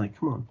minutes. Like,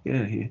 come on, get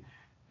out of here.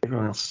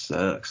 Everyone else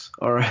sucks.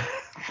 All right.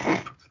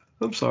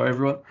 I'm sorry,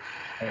 everyone.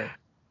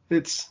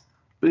 But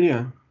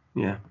yeah.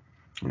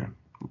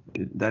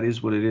 That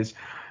is what it is.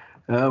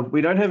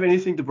 We don't have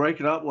anything to break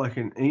it up like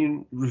an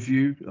Ian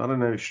review. I don't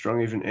know if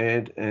Strong even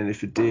aired, and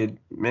if it did,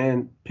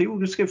 man, people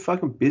just get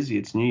fucking busy.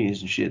 It's New Year's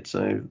and shit,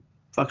 so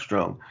fuck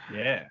Strong.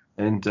 Yeah.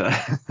 And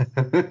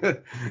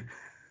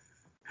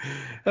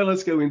and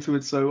let's go into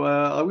it. So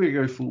I'm going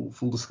to go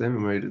full disclaimer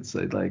mode and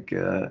say, like,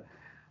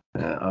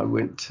 I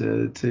went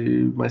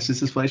to my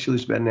sister's place. She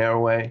lives about an hour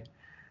away.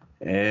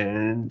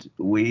 And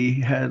we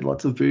had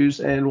lots of booze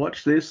and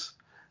watched this.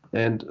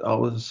 And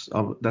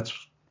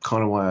that's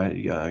kind of why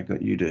I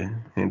got you to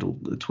handle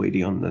the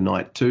Tweety on the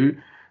night too.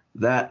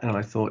 That, and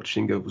I thought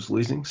Shingo was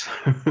losing. So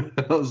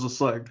I was just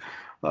like,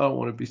 I don't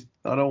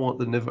want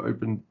the Never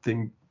Open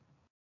thing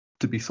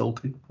to be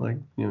salty. Like,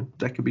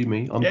 that could be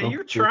me.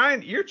 You're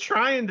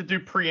trying to do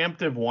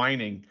preemptive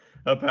whining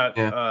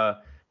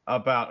about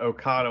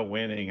Okada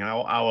winning.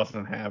 I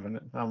wasn't having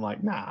it. I'm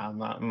like, nah, I'm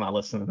not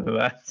listening to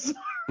that.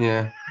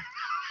 Yeah.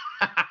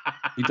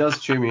 He does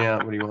chew me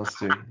out when he wants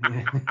to.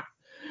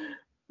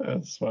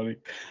 That's funny.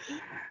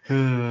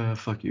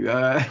 Fuck you.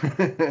 Well,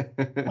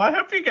 I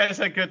hope you guys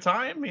had a good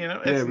time.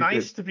 It's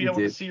nice to be able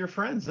to see your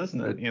friends, isn't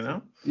it?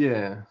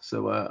 Yeah.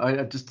 So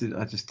I just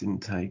didn't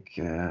take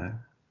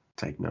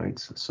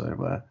notes.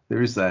 So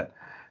there is that.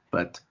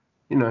 But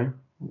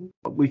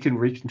we can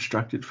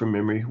reconstruct it from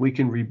memory. We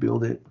can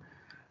rebuild it.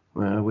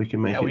 We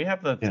can make it. Yeah, we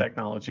have the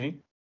technology.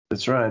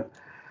 That's right.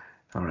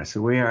 All right.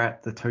 So we are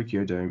at the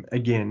Tokyo Dome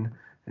again,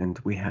 and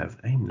we have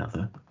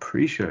another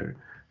pre-show.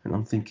 And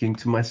I'm thinking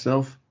to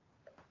myself,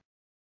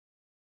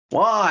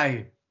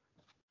 why?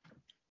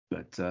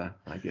 But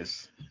I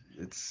guess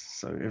it's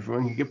so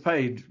everyone can get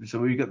paid. So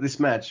we got this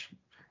match.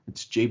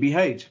 It's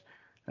GBH.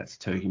 That's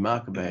Togi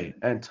Makabe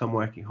and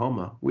Tomoaki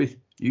Honma with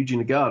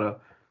Yuji Nagata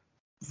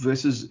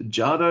versus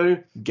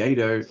Jado,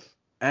 Gato,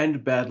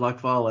 and Bad Luck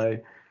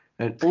Fale.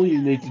 And all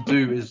you need to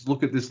do is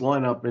look at this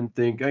lineup and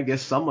think, I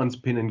guess someone's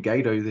pinning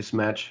Gato this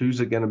match. Who's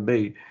it going to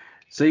be?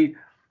 See,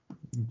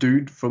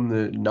 dude from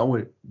the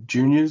Noah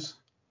Juniors,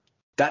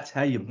 that's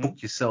how you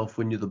book yourself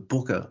when you're the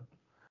booker.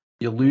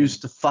 You lose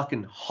to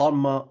fucking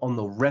Honma on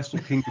the Wrestle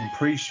Kingdom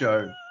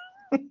pre-show.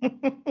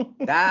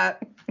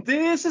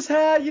 This is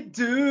how you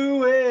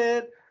do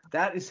it.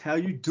 That is how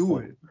you do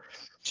it.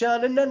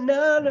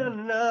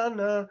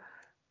 Cha-na-na-na-na-na-na.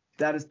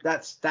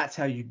 That's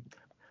how you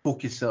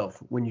book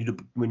yourself when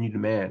you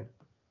demand.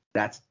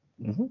 That's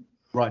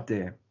right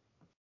there.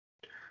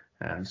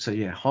 So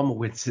yeah, Honma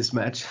wins this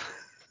match.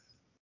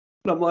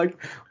 And I'm like,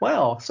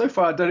 wow, so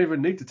far I don't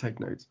even need to take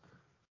notes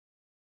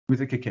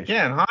with a Kakeshi.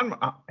 Yeah, and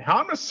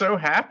Honma's so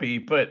happy,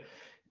 but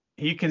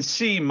you can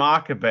see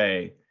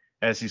Makabe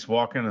as he's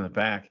walking in the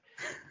back.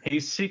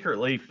 He's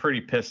secretly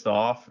pretty pissed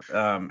off,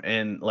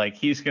 and like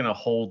he's gonna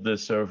hold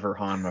this over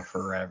Honma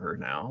forever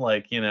now.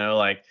 Like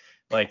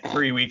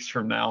 3 weeks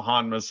from now,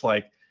 Honma's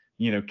like,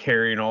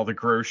 carrying all the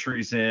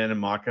groceries in,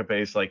 and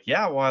Makabe's like,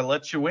 yeah, well, I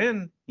let you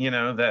win,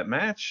 that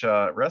match,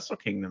 Wrestle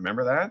Kingdom.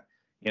 Remember that,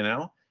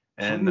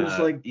 And Honma's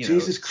like,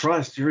 Jesus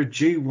Christ, you're a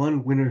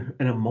G1 winner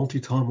and a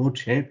multi-time world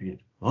champion.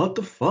 What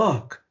the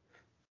fuck?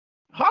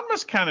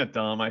 Honma's kind of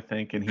dumb, I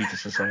think, and he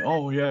just is like,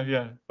 oh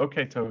yeah,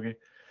 okay, Togi.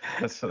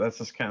 That's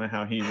just kind of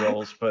how he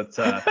rolls. But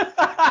that's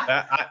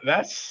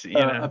that's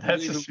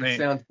just me.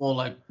 Sounds more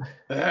like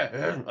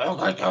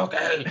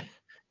okay.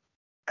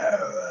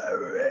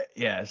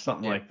 Yeah,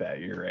 something like that.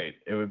 You're right.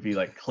 It would be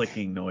like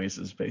clicking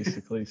noises,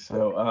 basically.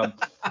 So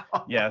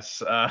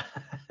yes,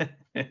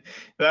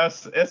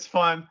 it's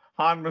fun.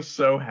 Han was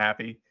so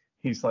happy.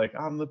 He's like,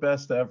 I'm the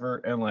best ever.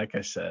 And like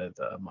I said,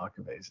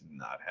 Makabe's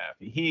not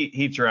happy.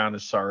 He drowned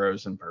his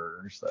sorrows in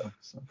burgers though.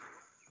 So.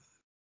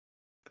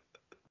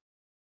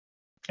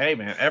 Hey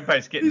man,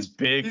 everybody's getting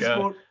big.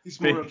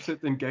 He's more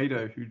upset than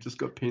Gato, who just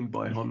got pinned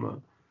by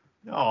Honma.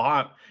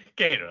 No,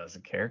 Gato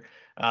doesn't care.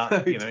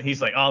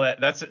 He's like, oh,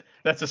 that's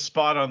a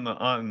spot on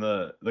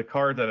the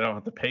card that I don't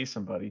have to pay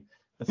somebody.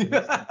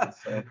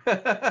 That's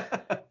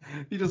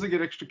He doesn't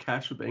get extra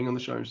cash for being on the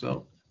show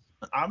himself.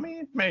 I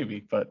mean,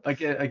 maybe, but I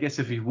guess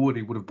if he would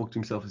have booked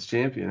himself as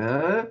champion.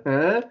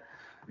 Nah,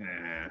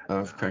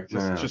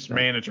 just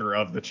manager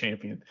of the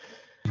champion.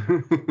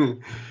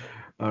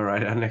 All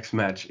right, our next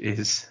match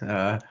is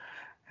Hiroshi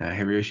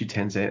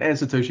Tenzan and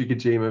Satoshi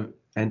Kojima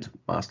and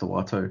Master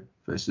Wato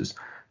versus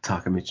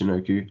Taka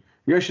Michinoku,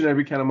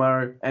 Yoshinobu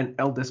Kanemaru, and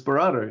El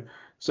Desperado.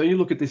 So you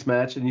look at this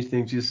match and you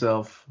think to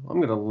yourself, I'm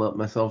going to let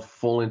myself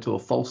fall into a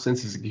false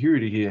sense of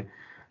security here,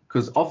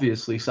 because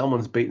obviously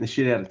someone's beating the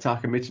shit out of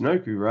Taka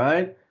Michinoku,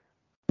 right?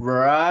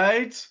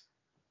 Right?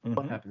 Mm-hmm.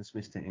 What happens,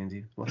 Mr.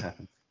 Andy? What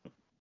happens?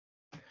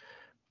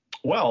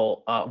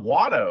 Well,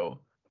 Wato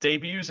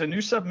debuts a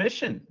new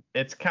submission.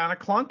 It's kind of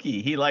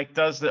clunky. He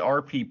does the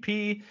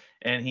RPP,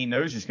 and he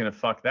knows he's going to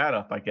fuck that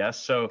up, I guess.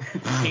 So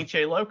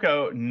Pinche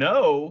Loco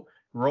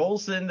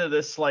rolls into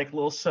this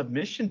little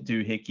submission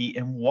doohickey,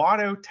 and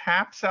Wato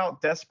taps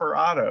out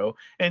Desperado,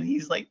 and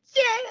he's like,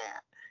 yeah.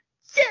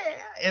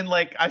 And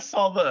I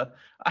saw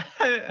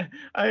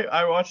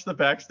I watched the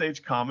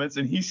backstage comments,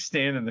 and he's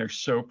standing there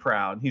so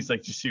proud. He's like,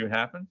 did you see what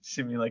happened?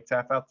 See me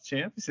tap out the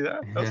champ? You see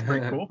that? That was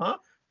pretty cool, huh?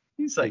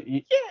 He's like,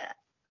 yeah.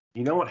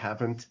 You know what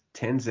happened?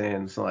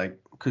 Tenzan's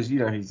because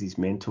he's his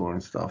mentor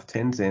and stuff.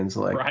 Tenzan's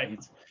like,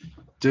 right,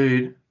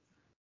 dude,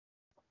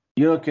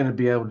 you're not going to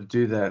be able to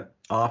do that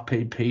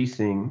RPP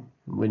thing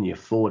when you're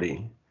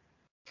 40.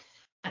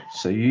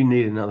 So you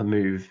need another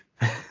move.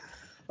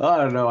 I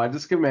don't know. I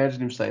just can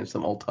imagine him saying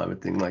some old-timer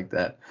thing like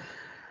that.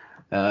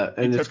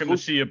 And he took him to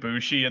see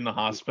Ibushi in the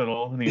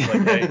hospital, and he's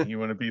like, hey, you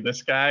want to be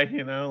this guy?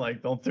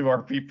 Don't do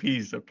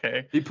RPPs,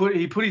 okay? He put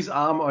his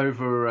arm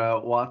over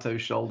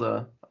Wato's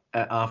shoulder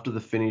after the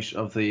finish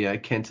of the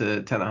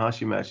Kenta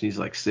Tanahashi match. He's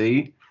like,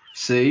 see?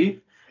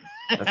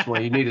 That's why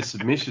you need a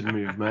submission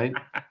move, mate.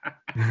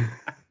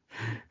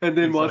 And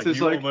then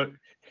Wato's like,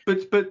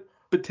 but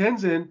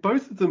Tenzan,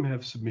 both of them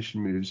have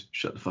submission moves.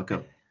 Shut the fuck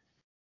up.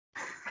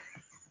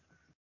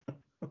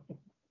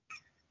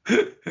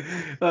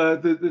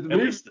 The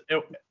move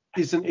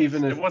isn't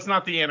even. It was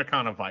not the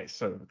Anaconda Vice,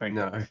 so thank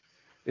you. No,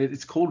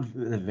 it's called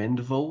the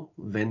Vendaval,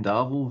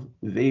 Vendaval.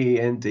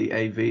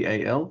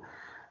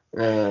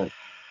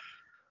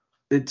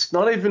 It's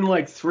not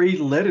even 3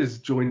 letters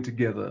joined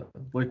together.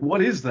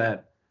 What is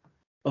that?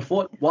 I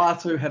thought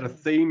Wato had a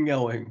theme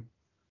going.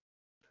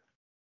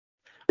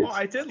 Well,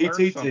 I did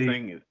learn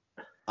something.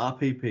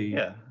 RPP.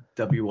 Yeah.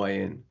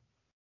 WIN.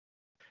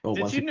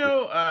 Did you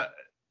know?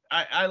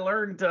 I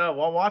learned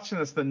while watching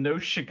this, the no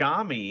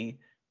shigami,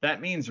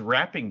 that means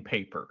wrapping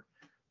paper.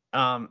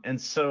 And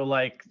so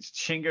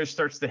Shingo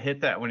starts to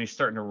hit that when he's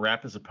starting to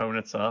wrap his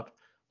opponents up.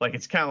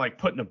 It's kind of like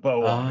putting a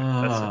bow on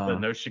it. That's what the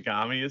no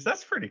shigami is.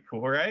 That's pretty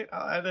cool, right?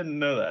 I didn't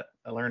know that.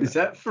 I learned. Is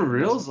that for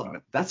real?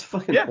 That's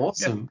fucking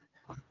awesome.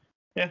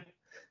 Yeah.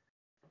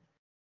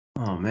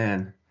 Oh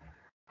man,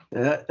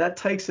 that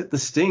takes the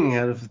sting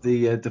out of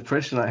the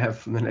depression I have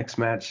from the next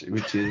match,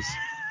 which is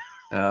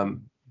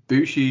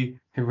Bushi,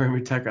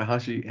 Hiromu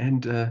Takahashi,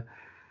 and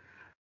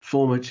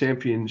former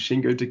champion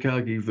Shingo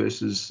Takagi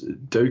versus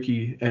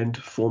Doki and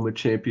former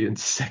champion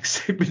Zack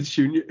Sabre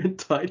Jr. and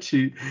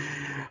Taichi.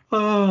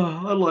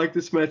 Oh, I like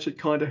this match. It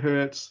kind of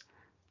hurts,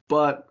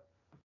 but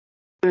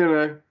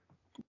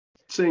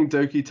seeing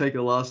Doki take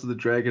a Last of the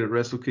Dragon at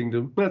Wrestle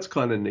Kingdom, that's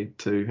kind of neat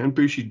too. And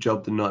Bushi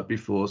jobbed the night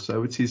before,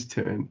 so it's his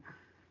turn.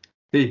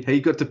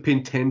 He got to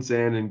pin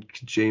Tenzan and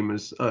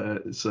Kojima's,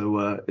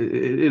 so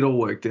it all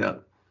worked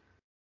out.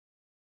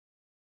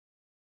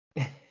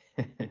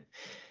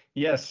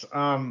 Yes.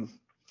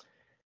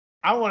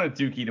 I wanted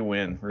Dookie to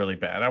win really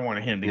bad. I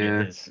wanted him to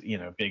get his,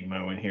 big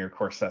moment here. Of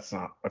course, that's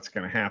not what's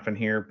going to happen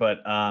here, but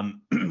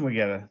we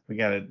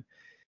gotta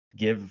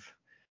give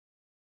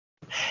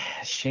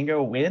Shingo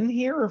a win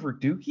here over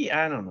Dookie.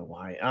 I don't know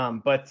why.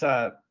 But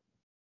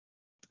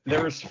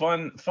there was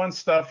fun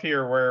stuff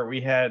here where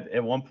we had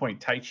at one point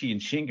Taichi and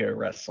Shingo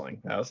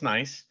wrestling. That was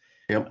nice.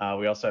 Yep.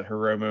 We also had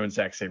Hiromu and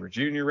Zack Sabre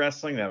Jr.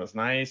 wrestling. That was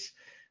nice.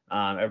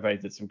 Everybody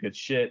did some good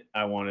shit.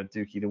 I wanted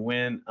Dookie to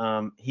win.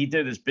 He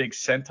did his big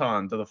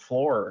senton to the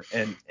floor,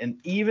 and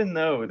even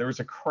though there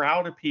was a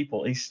crowd of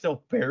people, he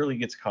still barely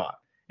gets caught.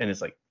 And it's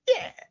like,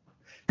 yeah.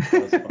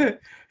 That was fun.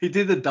 He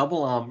did the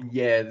double arm,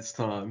 this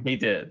time. He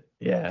did.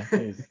 Yeah.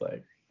 He's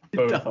like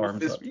both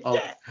arms up.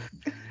 Yeah.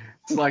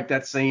 It's like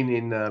that scene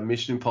in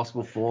Mission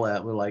Impossible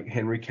Fallout where like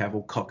Henry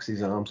Cavill cocks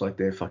his arms like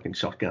they're fucking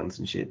shotguns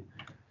and shit.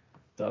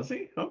 Does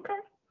he? Okay.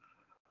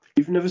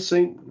 You've never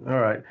seen? All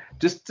right,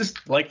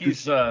 just like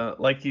he's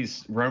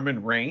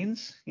Roman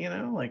Reigns,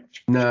 like.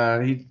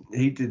 No,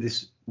 he did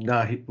this.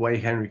 No, way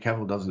Henry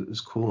Cavill does it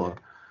is cooler.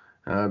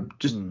 I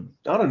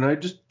don't know.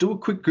 Just do a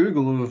quick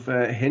Google of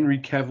Henry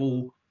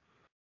Cavill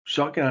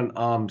shotgun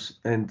arms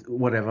and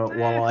whatever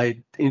while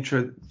I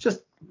intro.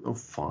 Just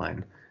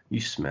fine. You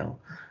smell.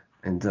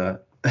 And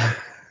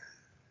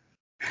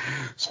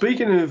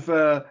speaking of,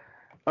 all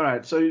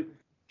right, so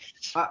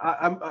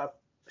I'm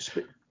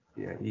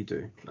yeah, you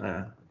do.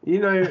 You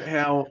know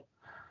how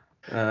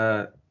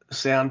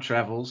sound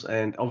travels,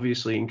 and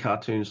obviously in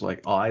cartoons,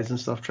 like eyes and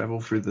stuff travel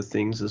through the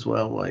things as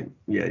well. Like,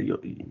 you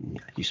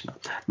smell.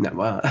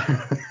 No,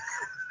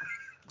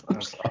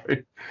 I'm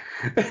sorry.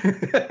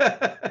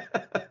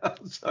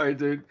 I'm sorry,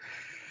 dude.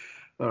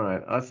 All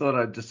right, I thought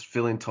I'd just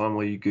fill in time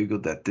while you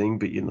Googled that thing,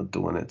 but you're not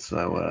doing it.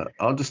 So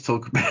I'll just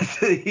talk about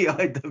the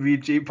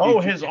IWGP. Oh,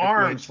 his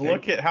arms.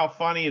 Look at how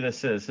funny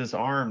this is. His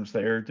arms,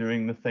 they're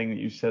doing the thing that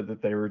you said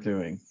that they were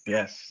doing.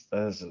 Yes,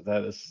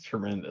 that is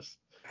tremendous.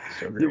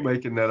 So great. You're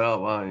making that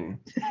up, aren't you?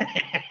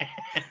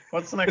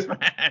 What's the next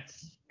match?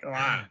 Come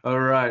on. All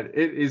right,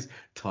 it is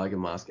Tiger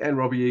Mask and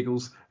Robbie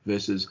Eagles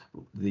versus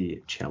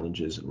the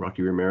challengers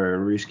Rocky Romero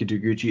and Ryusuke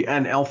Taguchi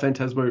and El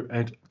Phantasmo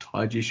and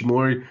Taiji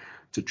Ishimori.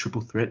 It's a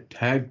triple threat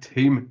tag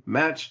team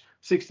match,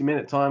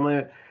 60-minute time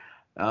limit.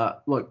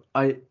 Look,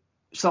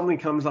 something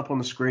comes up on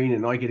the screen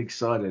and I get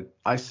excited.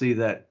 I see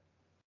that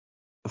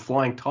the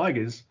Flying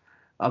Tigers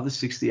are the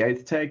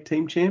 68th tag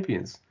team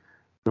champions.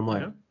 And I'm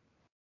like,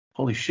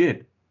 holy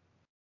shit.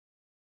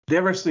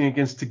 They're wrestling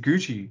against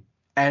Taguchi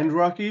and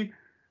Rocky.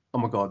 Oh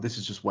my God, this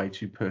is just way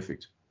too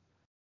perfect.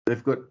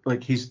 They've got,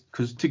 because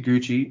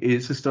Taguchi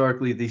is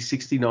historically the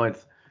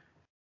 69th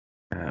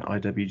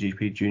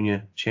IWGP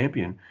Junior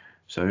champion.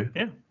 So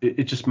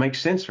it just makes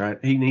sense, right?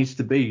 He needs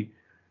to be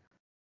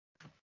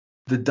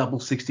the double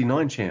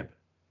 69 champ.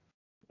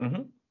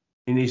 Mm-hmm.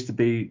 He needs to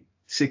be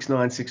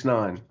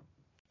 6969.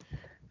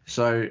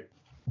 So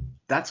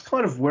that's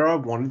kind of where I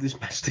wanted this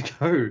match to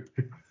go.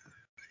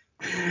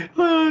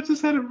 I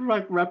just had it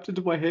wrapped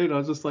into my head. I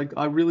was just like,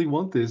 I really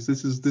want this.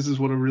 This is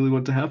what I really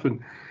want to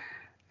happen.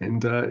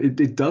 And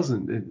it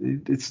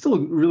doesn't. It's still a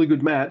really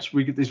good match.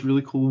 We get this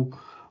really cool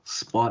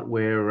spot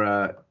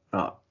where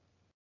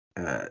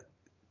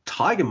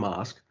Tiger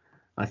Mask,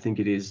 I think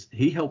it is,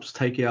 he helps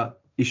take out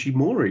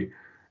Ishimori.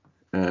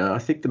 I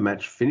think the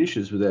match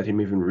finishes without him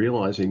even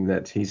realizing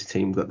that his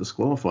team got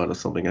disqualified or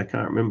something. I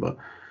can't remember.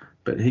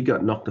 But he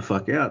got knocked the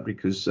fuck out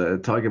because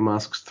Tiger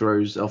Mask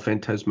throws El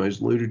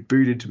Phantasmo's looted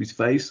boot into his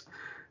face.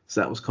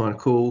 So that was kind of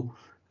cool.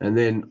 And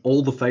then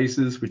all the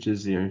faces, which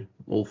is,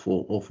 all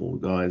four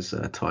guys,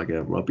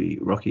 Tiger,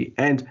 Rocky,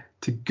 and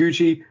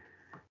Taguchi,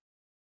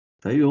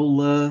 they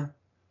all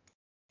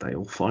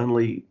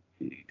finally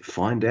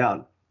find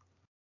out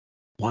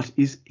what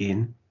is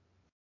in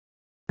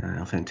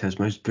El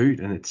Phantasmo's boot,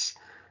 and it's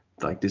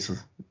like this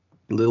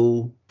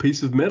little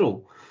piece of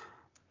metal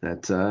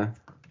that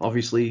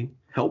obviously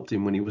helped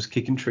him when he was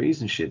kicking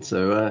trees and shit.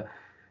 So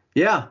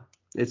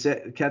it's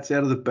cat's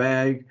out of the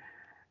bag.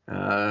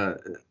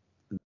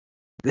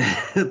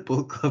 The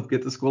Bullet Club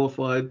get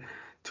disqualified,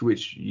 to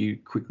which you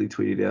quickly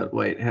tweeted out,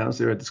 wait, how's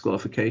there a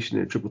disqualification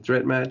in a triple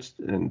threat match?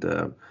 And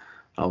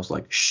I was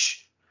like, shh.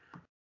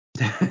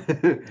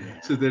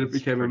 So then it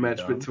became a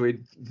match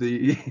between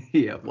the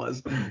it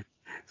was.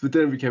 So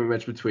then it became a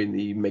match between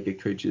the Mega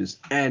Coaches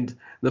and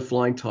the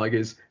Flying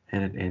Tigers,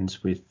 and it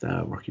ends with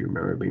Rocky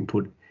Romero being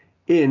put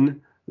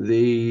in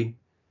the.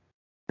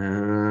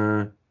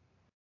 Are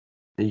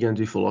you going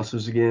to do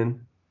Philosophers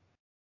again?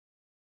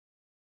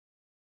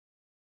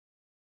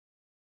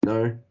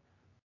 No.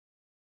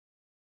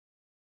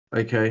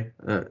 Okay.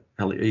 Are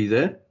you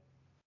there?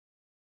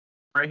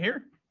 Right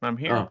here. I'm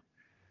here. Oh.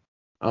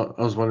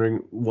 I was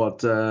wondering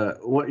what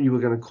you were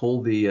going to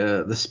call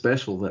the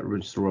special that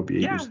Mr. Robbie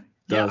Eagles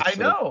does. Yeah,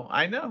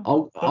 I know.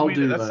 I'll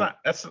do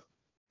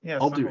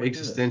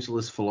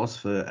Existentialist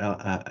Philosopher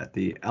at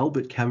the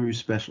Albert Camus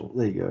special.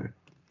 There you go.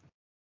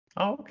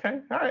 Oh, okay.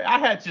 All right. I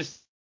had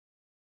just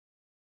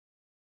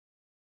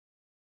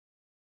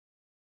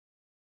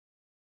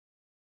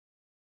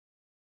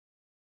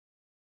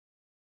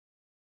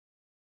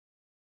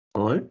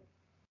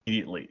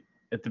immediately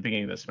at the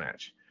beginning of this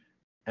match.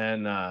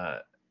 And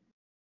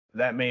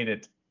that made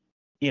it,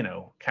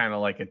 kind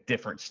of like a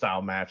different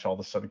style match all of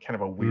a sudden, kind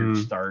of a weird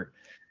start.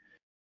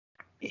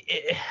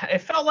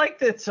 It felt like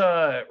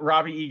that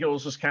Robbie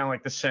Eagles was kind of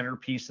like the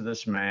centerpiece of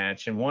this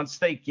match. And once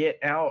they get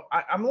out,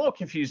 I'm a little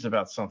confused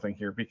about something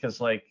here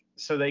because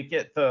so they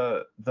get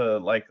the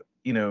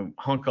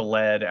hunk of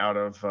lead out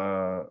of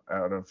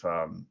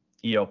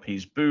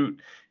ELP's boot,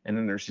 and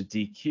then there's a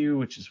DQ,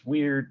 which is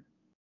weird.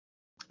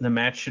 The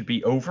match should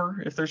be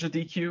over if there's a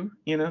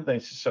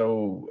DQ,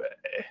 so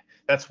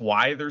that's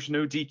why there's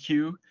no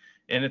DQ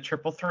in a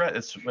triple threat.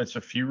 It's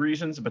a few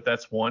reasons, but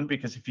that's one,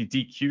 because if you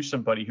DQ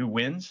somebody, who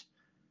wins?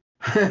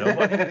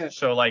 Nobody.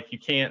 So you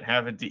can't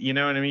have you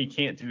know what I mean? You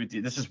can't do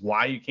this is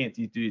why you can't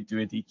do a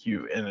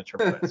DQ in a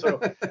triple threat. So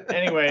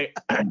anyway,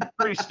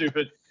 pretty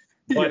stupid.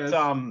 But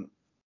yes.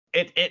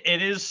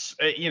 It is,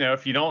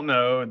 if you don't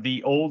know,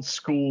 the old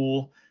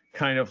school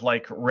kind of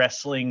like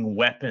wrestling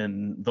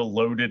weapon, the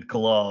loaded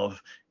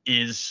glove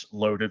is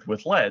loaded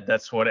with lead.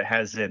 That's what it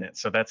has in it.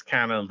 So that's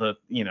kind of the,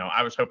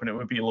 I was hoping it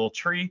would be a little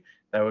tree.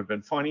 That would have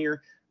been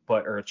funnier,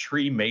 or a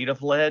tree made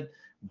of lead.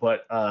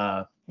 But,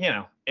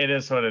 it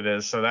is what it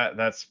is. So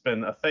that's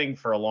been a thing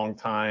for a long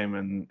time.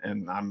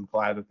 And I'm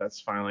glad that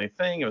that's finally a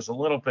thing. It was a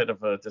little bit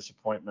of a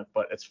disappointment,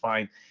 but it's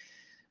fine.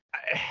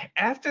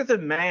 After the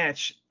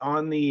match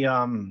on the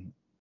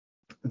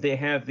they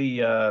have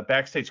the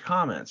backstage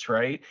comments,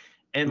 right?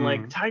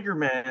 And Tiger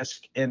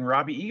Mask and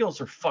Robbie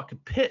Eagles are fucking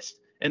pissed,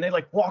 and they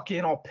walk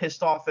in all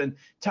pissed off, and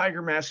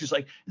Tiger Mask is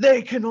like,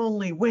 they can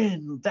only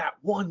win that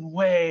one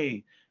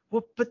way.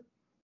 Well, but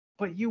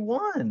you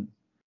won.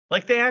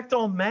 They act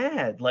all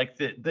mad,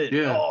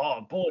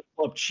 Bullet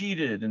Club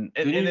cheated, and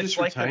it's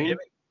like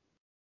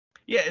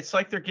it's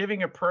like they're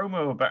giving a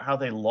promo about how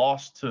they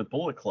lost to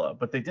Bullet Club,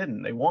 but they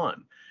didn't. They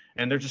won.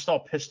 And they're just all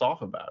pissed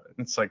off about it.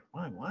 And it's like,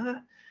 what?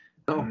 I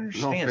don't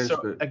understand.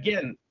 So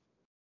again,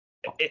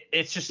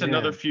 it's just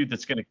another feud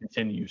that's going to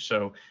continue.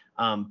 So,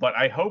 but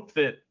I hope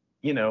that,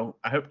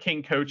 I hope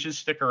King coaches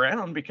stick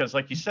around, because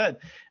like you said,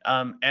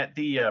 at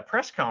the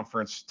press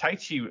conference,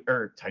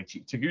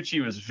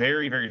 Taguchi was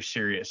very, very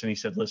serious. And he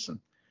said, listen,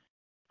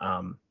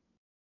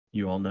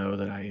 you all know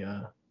that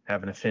I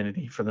have an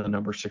affinity for the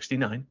number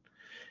 69.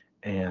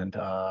 And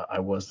I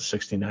was the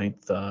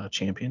 69th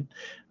champion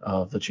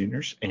of the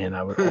juniors, and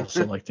I would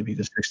also like to be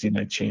the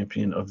 69th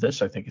champion of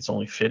this. I think it's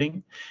only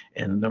fitting,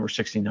 and the number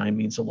 69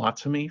 means a lot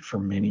to me for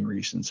many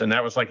reasons. And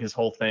that was his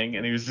whole thing,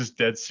 and he was just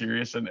dead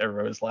serious, and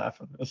everyone was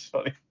laughing. It was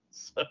funny.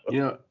 So.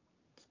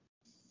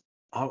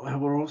 I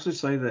will also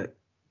say that,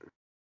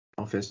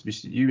 no offense to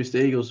you, Mr.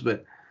 Eagles,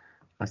 but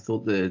I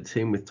thought the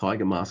team with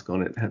Tiger Mask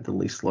on it had the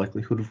least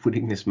likelihood of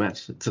winning this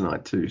match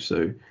tonight too.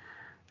 So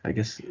I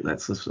guess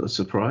that's a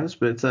surprise.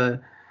 But, so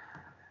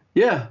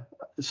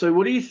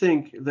what do you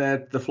think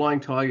that the Flying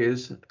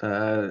Tigers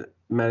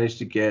managed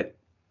to get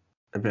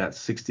about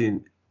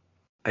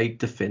 68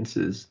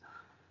 defenses,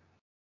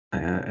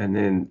 and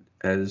then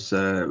as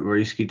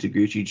Ryusuke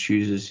Taguchi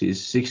chooses his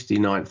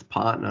 69th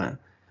partner,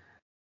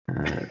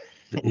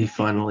 he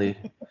finally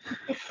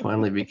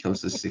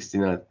becomes the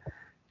 69th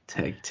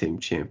tag team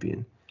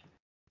champion.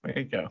 There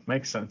you go.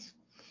 Makes sense.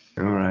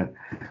 All right.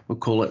 We'll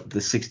call it the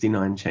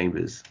 69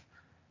 Chambers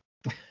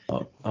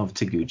of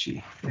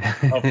Taguchi.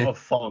 Of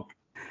funk.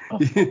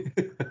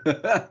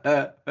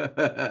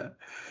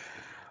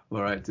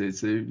 All right, dude.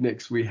 So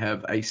next we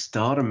have a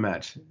Stardom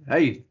match.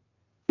 Hey,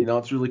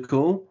 it's really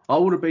cool. I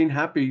would have been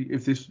happy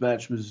if this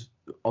match was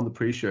on the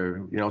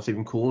pre-show. It's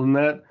even cooler than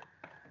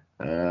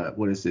that.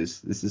 What is this?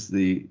 This is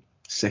the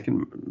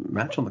second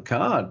match on the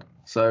card.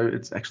 So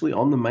it's actually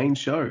on the main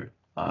show.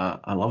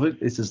 I love it.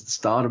 This is the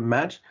Stardom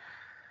match.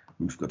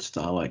 We've got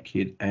Starlight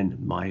Kid and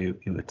Mayu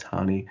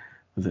Iwatani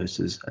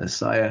versus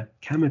Asaya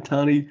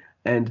Kamitani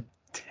and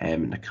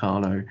Tam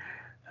Nakano.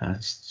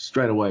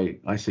 Straight away,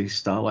 I see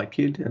Starlight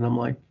Kid, and I'm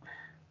like,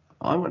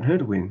 I want her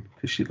to win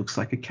because she looks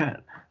like a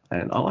cat,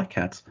 and I like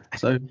cats.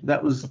 So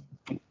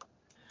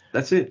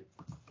that's it.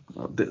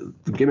 The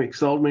gimmick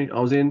sold me. I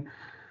was in.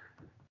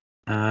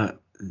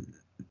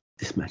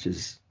 This match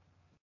is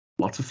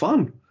lots of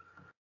fun,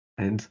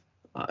 and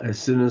as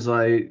soon as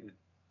I,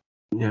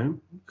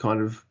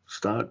 kind of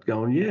start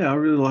going, I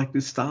really like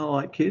this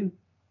Starlight Kid.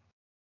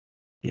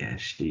 Yeah,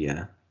 she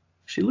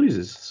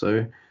loses.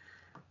 So,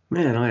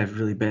 man, I have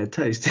really bad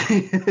taste.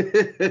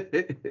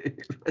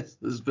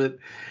 But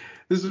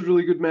this is a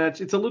really good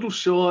match. It's a little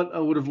short. I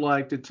would have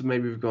liked it to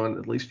maybe have gone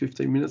at least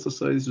 15 minutes or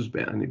so. This was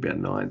only about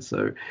 9,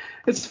 so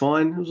it's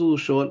fine. It was a little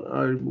short.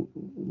 I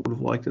would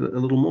have liked it a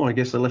little more. I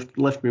guess I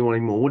left me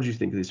wanting more. What did you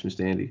think of this,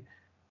 Mr. Andy?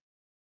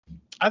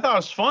 I thought it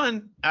was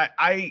fun.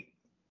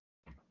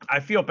 I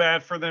feel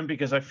bad for them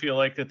because I feel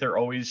like that they're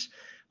always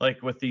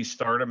with these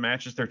Stardom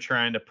matches, they're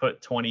trying to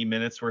put 20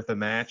 minutes worth of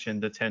match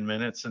into 10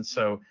 minutes. And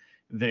so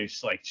they're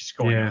just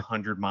going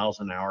 100 miles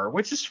an hour,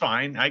 which is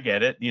fine. I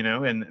get it,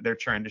 and they're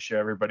trying to show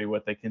everybody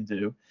what they can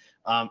do.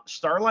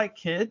 Starlight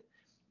Kid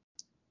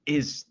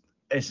is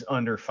is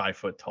under 5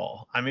 foot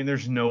tall. I mean,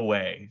 there's no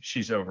way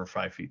she's over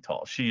 5 feet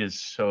tall. She is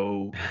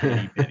so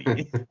itty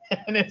bitty.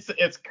 And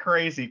it's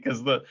crazy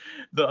because the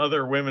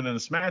other women in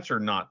this match are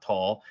not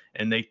tall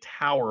and they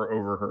tower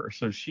over her.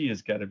 So she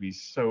has got to be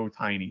so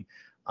tiny.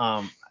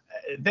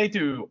 They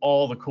do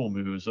all the cool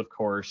moves, of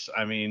course.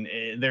 I mean,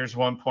 there's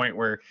one point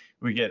where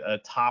we get a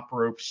top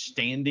rope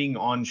standing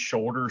on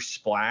shoulder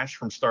splash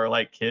from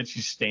Starlight Kid.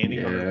 She's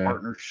standing on her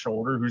partner's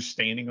shoulder who's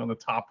standing on the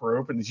top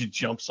rope, and she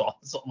jumps off.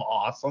 Something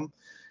awesome.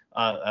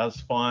 That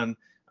was fun.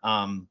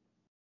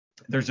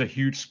 There's a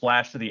huge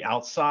splash to the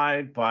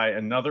outside by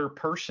another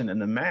person in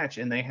the match,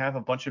 and they have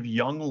a bunch of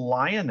young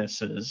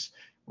lionesses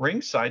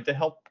ringside to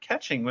help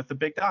catching with the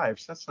big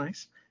dives. That's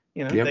nice.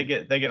 You know, they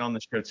get on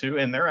the show too,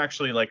 and they're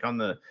actually like on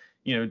the,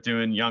 you know,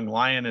 doing young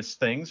lioness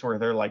things where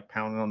they're like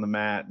pounding on the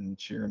mat and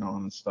cheering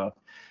on and stuff.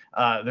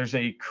 There's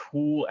a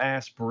cool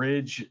ass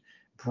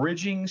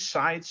bridging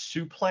side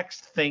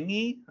suplex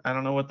thingy. I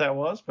don't know what that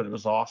was, but it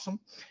was awesome.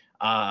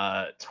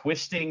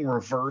 Twisting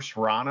reverse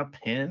Rana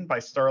pin by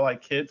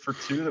Starlight Kid for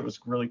 2. That was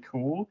really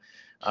cool.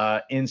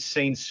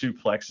 Insane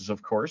suplexes,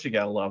 of course. You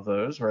gotta love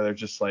those, where they're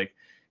just like,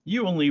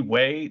 you only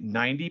weigh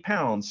 90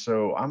 pounds,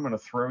 so I'm going to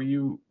throw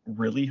you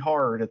really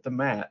hard at the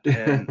mat.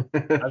 And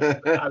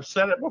I've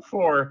said it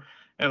before,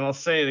 and I'll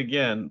say it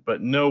again,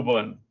 but no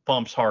one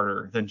bumps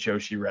harder than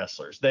Joshi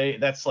wrestlers.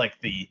 That's like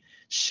the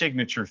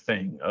signature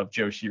thing of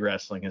Joshi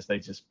wrestling, is they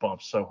just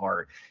bump so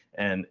hard,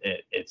 and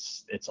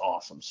it's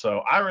awesome. So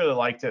I really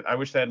liked it. I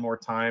wish they had more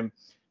time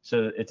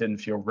so it didn't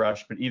feel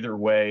rushed, but either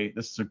way,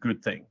 this is a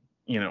good thing,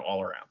 you know,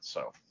 all around.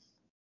 So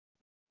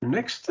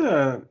next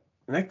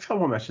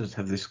couple of matches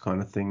have this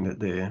kind of thing that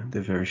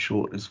they're very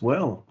short as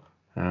well.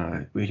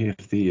 We have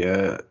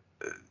the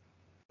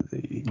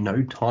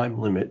no time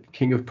limit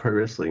King of Pro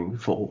Wrestling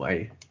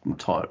 4-way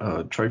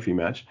trophy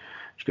match,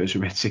 which goes for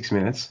about 6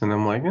 minutes, and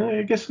I'm like,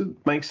 I guess it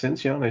makes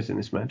sense. Yano's in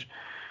this match,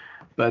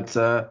 but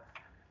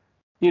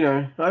you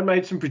know, I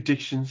made some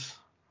predictions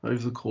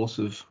over the course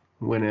of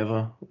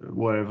whatever,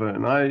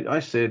 and I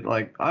said,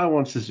 like, I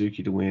want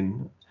Suzuki to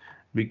win. It'd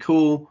be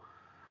cool.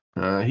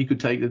 He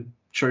could take the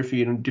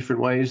trophy in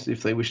different ways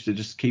if they wish to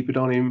just keep it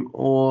on him,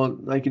 or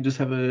they can just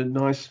have a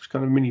nice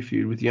kind of mini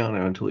feud with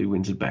Yano until he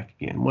wins it back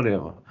again,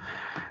 whatever.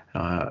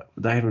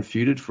 They haven't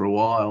feuded for a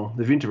while.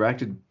 They've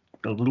interacted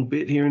a little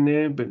bit here and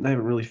there, but they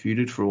haven't really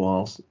feuded for a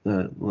while,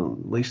 well,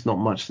 at least not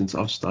much since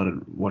I've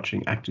started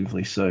watching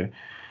actively, so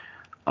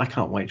I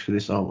can't wait for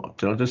this.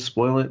 Did I just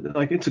spoil it?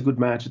 Like, it's a good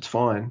match, it's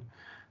fine.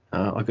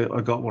 I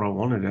got what I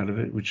wanted out of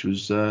it, which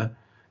was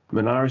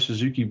Minoru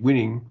Suzuki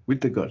winning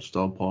with the Gotch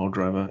style pile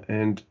driver,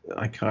 and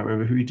I can't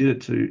remember who he did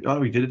it to.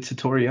 Oh, he did it to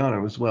Toru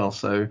Yano as well.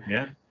 So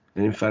yeah,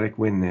 an emphatic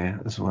win there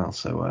as well.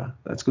 So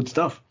that's good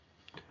stuff.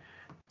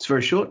 It's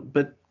very short,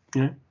 but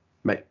you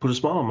know, put a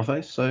smile on my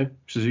face. So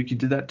Suzuki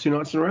did that 2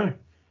 nights in a row.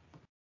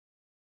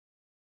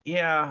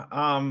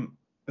 Yeah,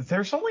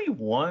 there's only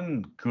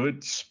one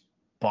good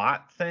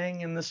spot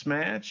thing in this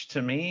match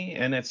to me,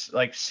 and it's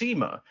like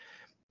CIMA.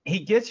 He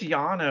gets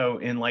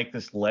Yano in like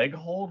this leg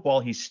hold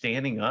while he's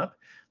standing up.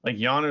 Like,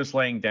 Yano's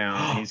laying down,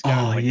 and he's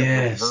got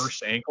a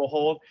reverse ankle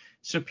hold.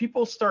 So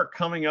people start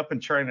coming up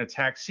and trying to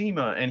attack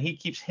CIMA, and he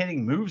keeps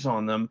hitting moves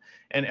on them.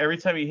 And every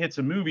time he hits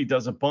a move, he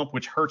does a bump,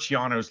 which hurts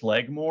Yano's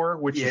leg more,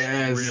 which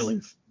is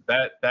really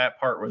that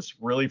part was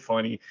really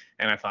funny.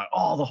 And I thought,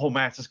 oh, the whole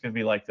match is going to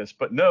be like this.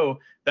 But no,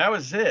 that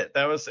was it.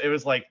 It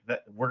was like,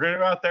 we're going to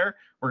go out there,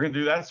 we're going to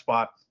do that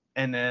spot,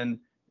 and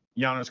then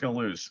Yano's going to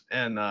lose.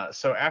 And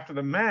so after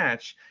the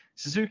match,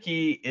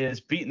 Suzuki is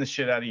beating the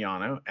shit out of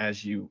Yano, as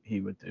he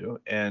would do.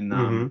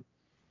 And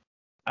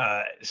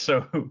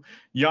so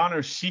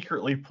Yano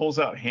secretly pulls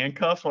out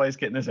handcuffs while he's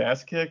getting his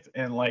ass kicked,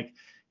 and like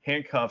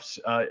handcuffs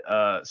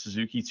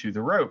Suzuki to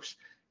the ropes.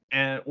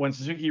 And when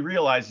Suzuki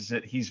realizes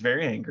it, he's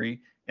very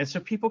angry. And so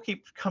people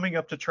keep coming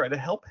up to try to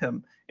help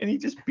him, and he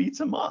just beats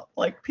him up.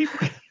 Like,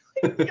 people,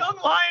 young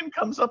lion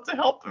comes up to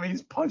help him, he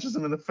just punches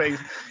him in the face.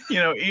 You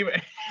know, even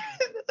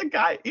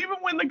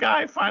when the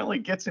guy finally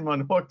gets him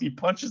unhooked, he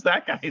punches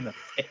that guy in the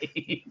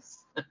face.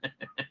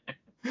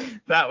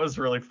 That was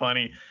really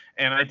funny.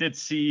 And I did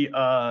see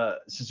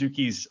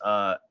Suzuki's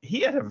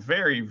he had a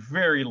very,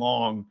 very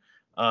long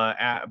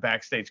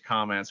backstage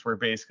comments where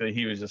basically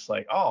he was just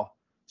like, oh,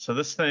 so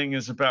this thing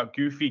is about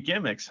goofy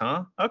gimmicks,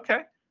 huh?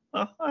 Okay.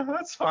 Well,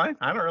 that's fine.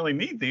 I don't really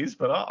need these,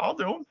 but I'll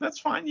do them. That's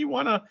fine. You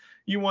want a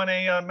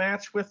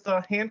match with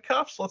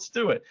handcuffs? Let's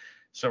do it.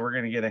 So we're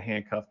going to get a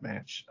handcuff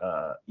match,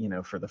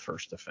 for the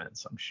first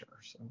defense, I'm sure.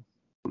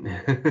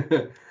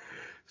 So,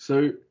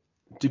 so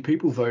do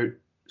people vote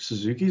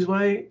Suzuki's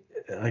way,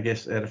 I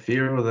guess, out of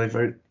fear, or they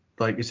vote,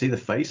 like, is he the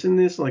face in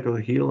this, like, or the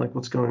heel? Like,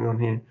 what's going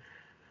on here?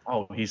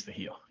 Oh, he's the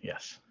heel.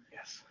 Yes.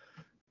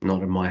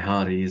 Not in my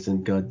heart, he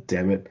isn't. God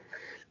damn it.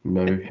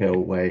 No hell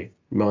way.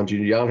 Mind you,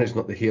 Yano's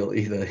not the heel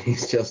either.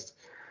 He's just,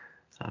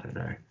 I don't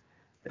know.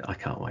 I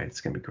can't wait. It's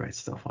going to be great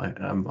stuff.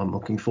 I'm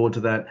looking forward to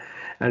that.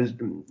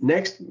 And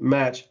next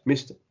match,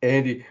 Mr.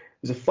 Andy,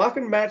 is a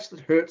fucking match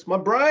that hurts my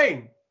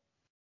brain.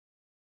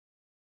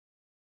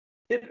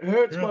 It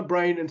hurts my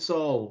brain and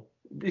soul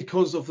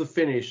because of the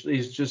finish.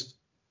 It's just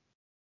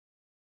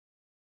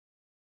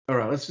All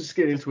right, let's just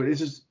get into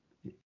it.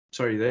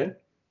 Sorry, you there?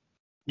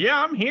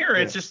 Yeah, I'm here.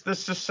 Yeah.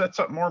 This just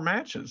sets up more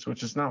matches,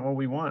 which is not what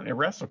we want at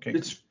Wrestle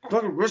Kingdom. It's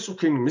fucking Wrestle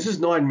Kingdom. This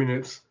is 9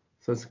 minutes,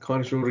 so it's kind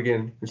of short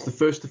again. It's the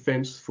first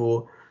defense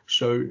for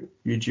Sho,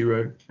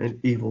 Yujiro, and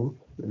Evil.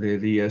 They're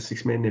the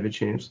six-man never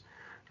champs.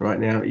 Right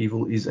now,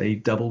 Evil is a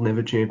double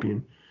never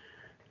champion.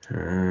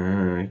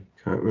 I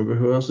can't remember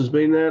who else has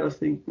been that. I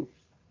think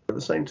at the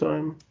same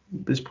time,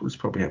 this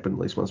probably happened at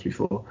least once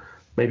before.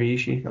 Maybe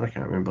Ishii. I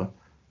can't remember.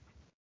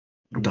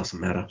 It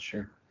doesn't matter.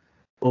 Sure.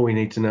 All we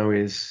need to know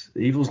is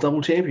Evil's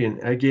double champion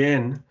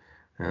again.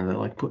 They're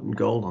like putting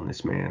gold on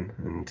this man,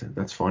 and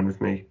that's fine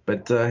with me.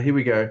 But here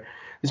we go.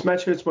 This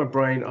match hurts my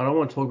brain. I don't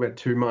want to talk about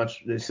too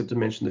much, except to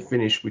mention the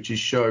finish, which is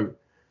Sho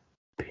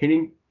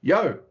pinning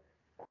Yo.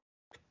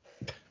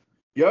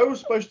 Yo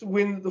was supposed to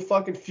win the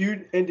fucking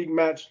feud-ending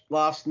match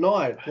last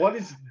night. What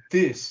is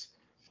this?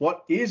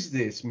 What is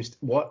this, Mr.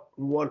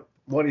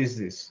 What is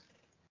this?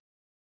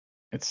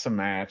 It's a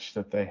match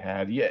that they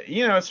had.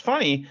 Yeah, it's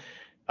funny.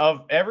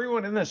 Of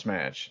everyone in this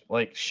match,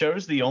 like,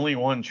 Sho's the only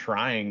one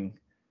trying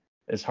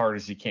as hard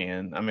as he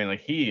can. I mean, like,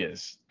 he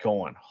is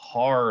going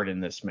hard in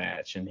this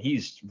match, and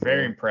he's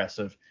very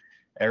impressive.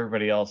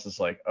 Everybody else is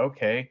like,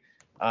 okay.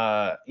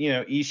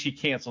 Ishii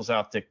cancels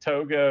out Dick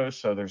Togo,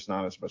 so there's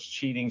not as much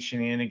cheating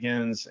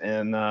shenanigans,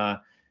 and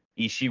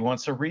Ishii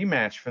wants a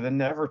rematch for the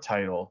Never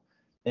title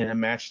in a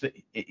match that,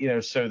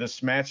 so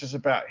this match is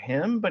about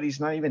him, but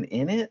he's not even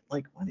in it.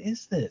 Like, what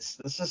is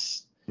this? This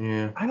is,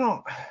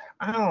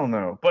 I don't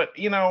know. But,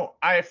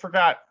 I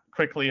forgot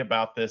quickly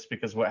about this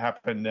because what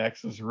happened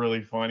next was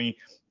really funny.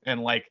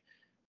 And, like,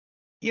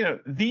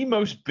 the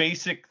most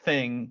basic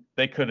thing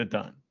they could have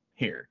done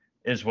here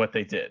is what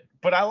they did.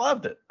 But I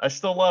loved it. I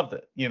still loved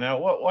it.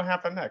 What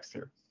happened next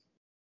here?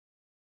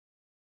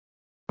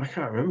 I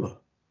can't remember.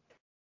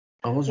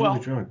 I was really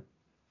drunk.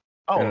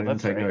 Oh,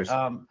 that's right.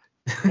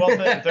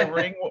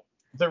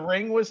 The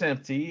ring was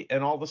empty,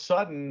 and all of a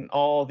sudden,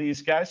 all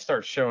these guys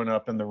start showing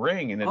up in the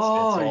ring, and it's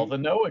all the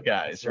Noah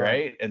guys,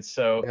 right? And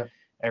so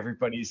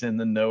everybody's in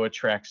the Noah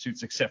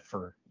tracksuits except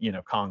for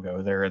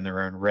Congo. They're in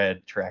their own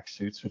red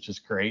tracksuits, which is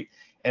great,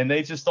 and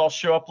they just all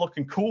show up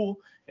looking cool.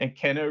 And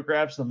Kenoh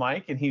grabs the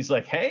mic, and he's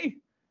like, "Hey,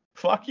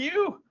 fuck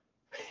you."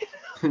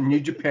 New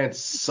Japan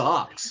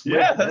sucks.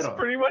 Yeah, that's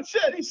pretty much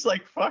it. He's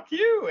like, "Fuck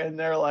you," and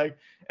they're like,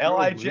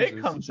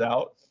 LIJ comes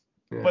out,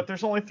 but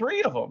there's only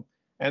 3 of them,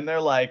 and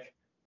they're like,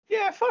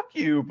 "Yeah, fuck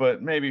you,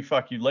 but maybe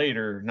fuck you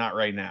later, not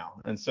right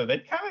now." And so they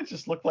kind of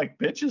just look like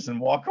bitches and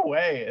walk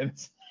away, and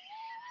it's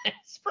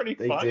pretty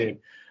funny.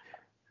 Did.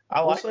 I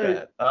like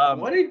that.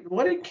 Why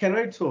did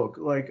Kenoh talk?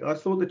 Like, I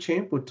thought the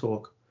champ would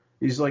talk.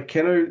 Is like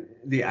Kenoh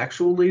the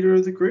actual leader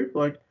of the group?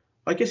 Like,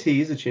 I guess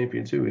he is a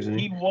champion too, isn't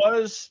he?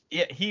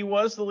 He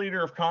was the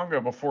leader of Congo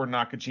before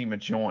Nakajima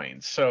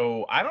joined.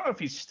 So I don't know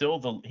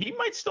if he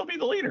might still be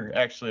the leader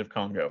actually of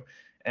Congo.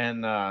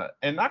 And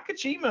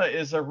Nakajima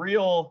is a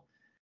real,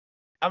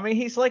 I mean,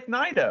 he's like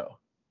Naito.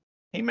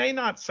 He may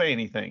not say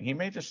anything. He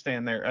may just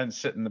stand there and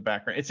sit in the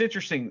background. It's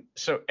interesting.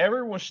 So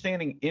everyone was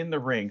standing in the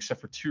ring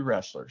except for 2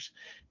 wrestlers.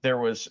 There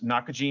was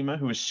Nakajima,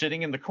 who was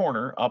sitting in the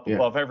corner up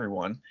above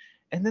everyone.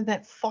 And then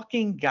that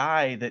fucking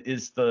guy that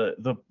is the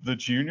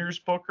juniors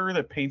booker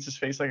that paints his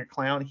face like a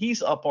clown,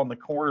 he's up on the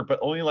corner, but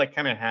only like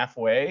kind of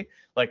halfway.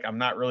 Like, I'm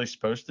not really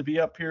supposed to be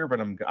up here,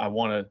 but I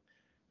want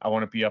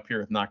to be up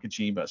here with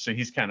Nakajima. So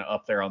he's kind of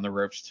up there on the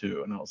ropes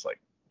too. And I was like,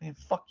 man,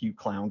 fuck you,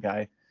 clown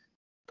guy.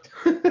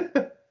 So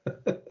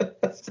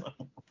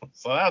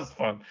that was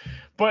fun.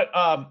 But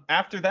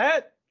after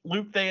that,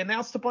 Luke, they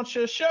announced a bunch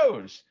of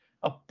shows,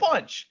 a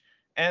bunch.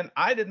 And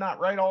I did not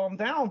write all of them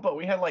down, but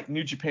we had like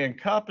New Japan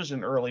Cup is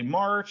in early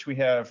March. We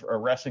have a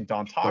Wrestling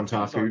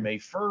Dontaku on May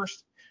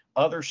 1st.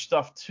 Other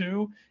stuff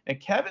too. And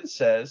Kevin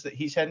says that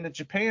he's heading to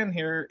Japan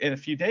here in a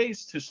few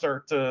days to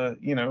start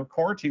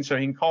quarantine so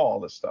he can call all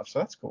this stuff. So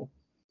that's cool.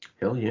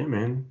 Hell yeah,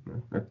 man.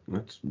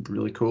 That's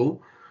really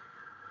cool.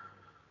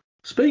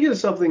 Speaking of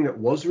something that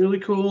was really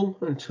cool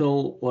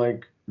until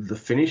like the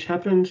finish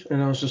happened,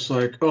 and I was just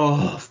like,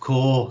 oh, of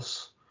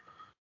course.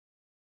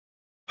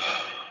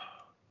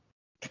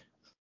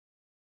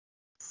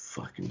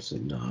 Fucking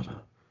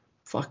Sonata.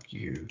 Fuck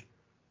you.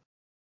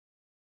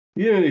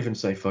 You don't even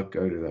say fuck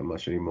Goto that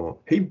much anymore.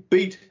 He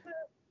beat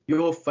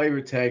your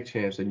favorite tag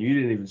champs, and you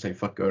didn't even say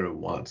fuck Goto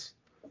once.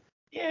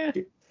 Yeah.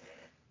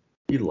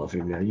 You love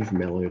him now. You've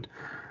mellowed.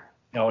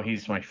 Oh,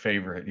 he's my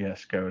favorite.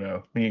 Yes,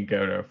 Goto. Me and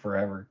Goto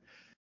forever.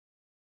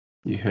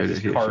 You heard it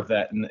here. Carve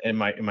that in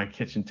my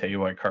kitchen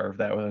table. I carved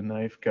that with a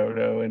knife.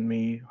 Goto and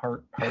me.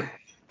 Heart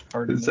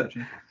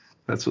emoji.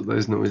 That's what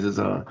those noises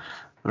are.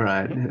 All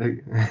right.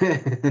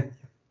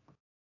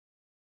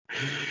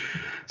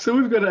 So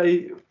we've got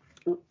a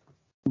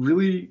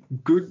really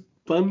good,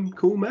 fun,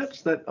 cool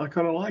match that I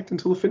kind of liked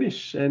until the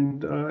finish,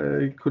 and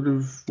I could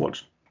have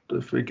watched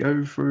if we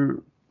go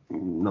for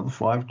another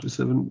 5 to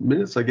 7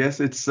 minutes. I guess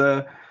it's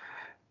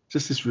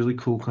just this really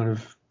cool kind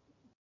of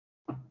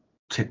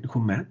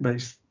technical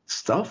mat-based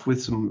stuff with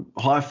some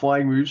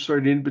high-flying moves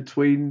thrown in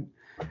between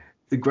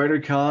the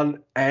Great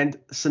Khan and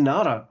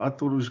Sonata. I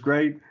thought it was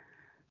great.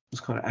 was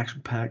kind of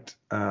action-packed.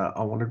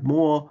 I wanted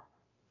more.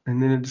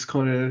 And then it just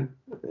kind of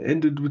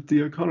ended with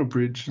the O'Connor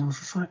bridge. And I was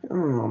just like,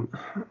 oh,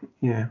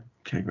 yeah,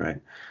 okay, great.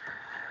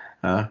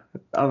 Other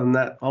than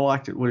that, I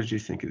liked it. What did you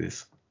think of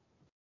this?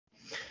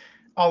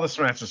 All this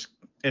match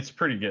it's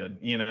pretty good.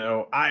 You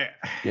know, I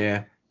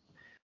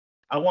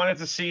wanted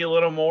to see a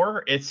little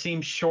more. It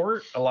seems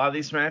short. A lot of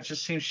these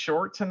matches seem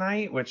short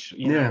tonight, which,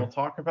 you know, we'll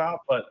talk about.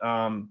 But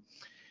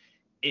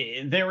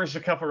there was a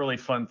couple really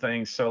fun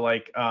things. So,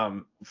 like,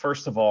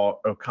 first of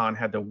all, O'Con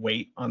had to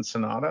wait on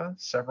Sonata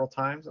several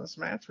times in this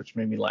match, which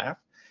made me laugh.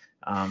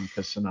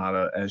 Because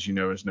Sonata, as you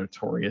know, is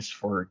notorious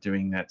for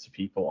doing that to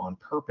people on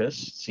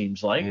purpose, it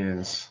seems like.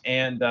 Yes.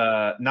 And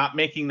not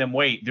making them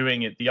wait,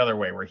 doing it the other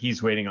way, where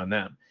he's waiting on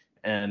them.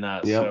 And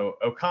so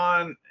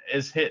O'Con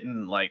is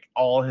hitting, like,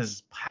 all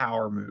his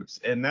power moves.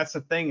 And that's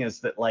the thing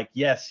is that, like,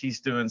 yes, he's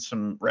doing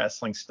some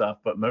wrestling stuff,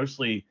 but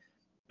mostly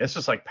it's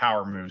just like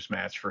power moves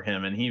match for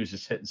him. And he was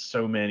just hitting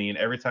so many. And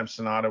every time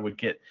Sonata would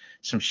get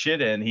some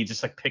shit in, he'd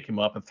just, like, pick him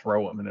up and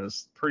throw him. And it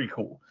was pretty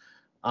cool.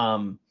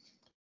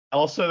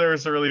 Also, there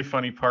was a really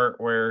funny part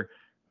where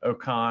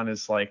O'Con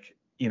is, like,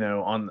 you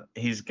know,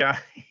 he's got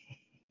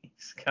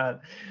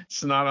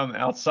Sonata on the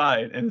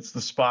outside, and it's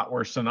the spot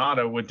where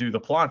Sonata would do the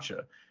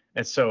plancha.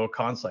 And so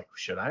O'Con's like,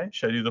 should I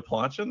do the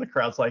plancha? And the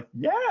crowd's like,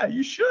 yeah,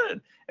 you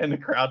should. And the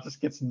crowd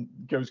just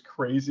goes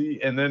crazy.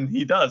 And then he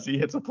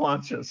hits a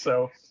plancha.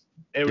 So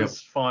it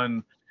was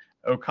fun.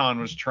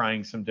 O'Con was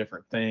trying some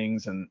different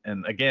things. And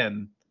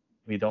again,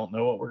 we don't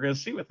know what we're going to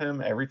see with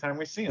him every time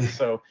we see him.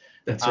 So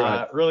that's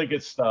right. Really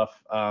good stuff.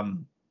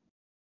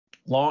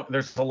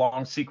 There's a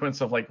long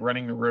sequence of, like,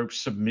 running the ropes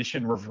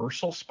submission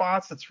reversal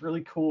spots. That's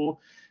really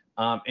cool.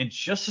 And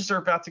just as they're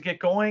about to get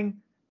going,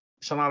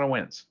 Sonata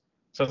wins.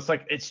 So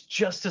it's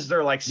just as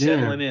they're, like,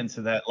 settling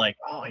into that, like,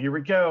 oh, here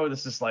we go.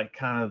 This is, like,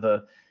 kind of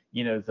the,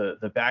 you know,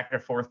 the back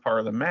and forth part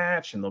of the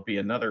match, and there'll be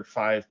another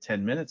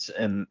 5-10 minutes,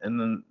 and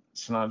then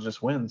Sonata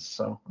just wins.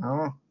 So I don't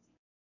know.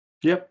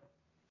 Yep.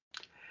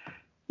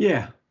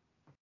 Yeah.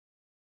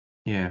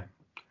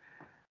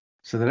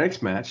 So the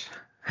next match,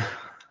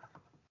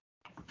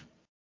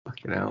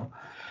 fucking hell.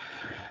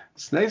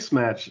 This next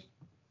match,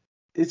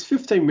 it's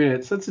 15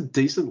 minutes. That's a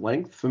decent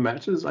length for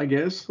matches, I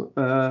guess.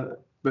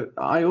 But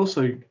I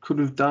also could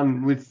have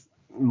done with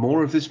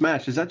more of this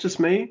match. Is that just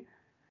me?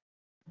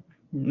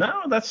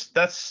 No, it's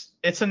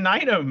a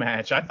Naito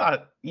match. I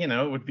thought, you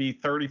know, it would be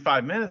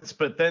 35 minutes,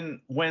 but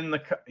then when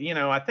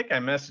I think I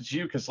messaged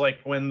you because, like,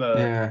 when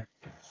the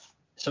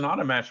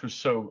Sonata match was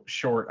so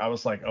short, I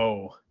was like,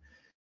 oh,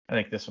 I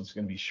think this one's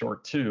going to be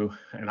short too.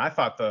 And I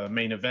thought the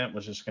main event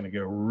was just going to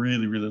go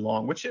really, really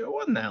long, which it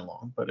wasn't that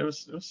long, but it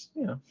was,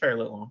 you know,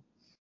 fairly long.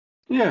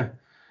 Yeah.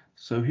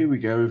 So here we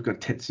go. We've got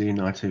Tetsuya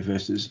Naito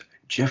versus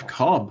Jeff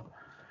Cobb.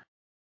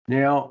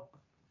 Now,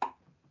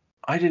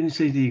 I didn't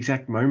see the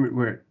exact moment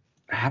where it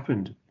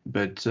happened,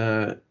 but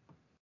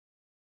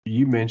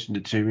you mentioned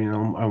it to me, and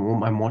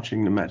I'm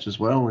watching the match as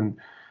well. And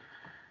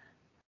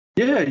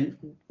yeah,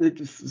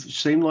 it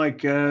seemed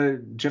like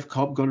Jeff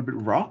Cobb got a bit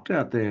rocked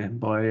out there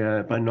by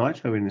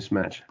Naito in this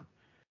match.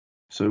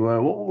 So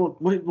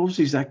what was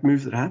the exact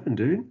move that happened,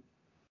 dude?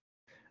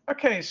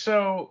 Okay,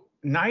 so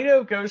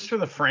Naito goes for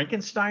the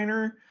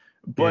Frankensteiner,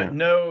 but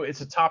no,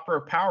 it's a top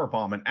rope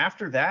powerbomb. And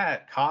after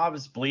that, Cobb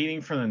is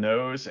bleeding from the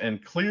nose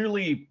and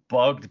clearly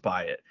bugged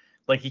by it.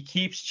 Like, he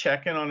keeps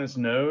checking on his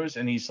nose,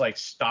 and he's, like,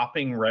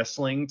 stopping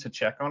wrestling to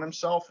check on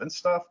himself and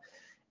stuff.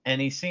 And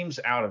he seems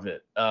out of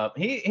it.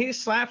 He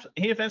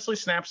eventually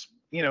snaps,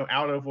 you know,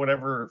 out of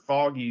whatever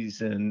fog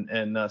he's in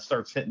and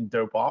starts hitting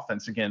dope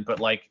offense again. But,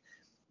 like,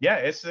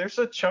 yeah, there's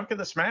a chunk of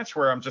this match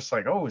where I'm just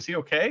like, oh, is he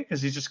okay? Because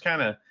he's just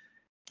kind of,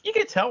 you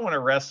can tell when a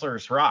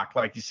wrestler's rocked.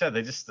 Like you said,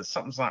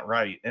 something's not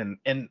right. And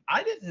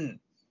I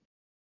didn't,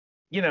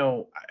 you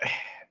know,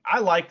 I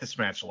like this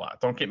match a lot.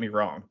 Don't get me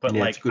wrong. But,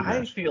 like,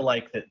 I feel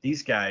like that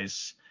these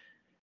guys,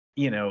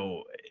 you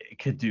know,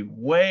 could do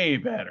way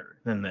better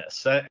than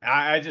this.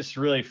 I just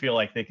really feel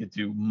like they could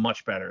do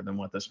much better than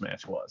what this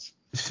match was.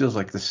 This feels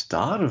like the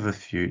start of a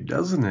feud,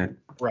 doesn't it?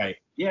 Right.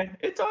 Yeah,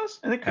 it does.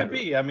 And it could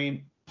be. I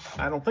mean,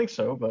 I don't think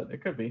so, but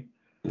it could be.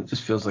 It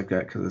just feels like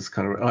that because it's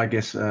kind of, I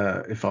guess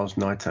if I was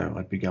Naito,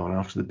 I'd be going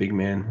after the big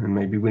man and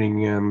maybe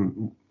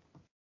winning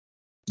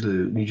the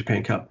New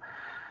Japan Cup.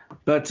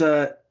 But,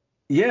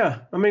 yeah,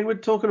 I mean, we're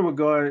talking to a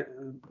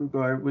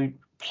guy we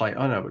play.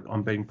 I know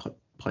I'm being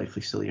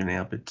playfully silly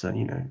now, but,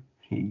 you know,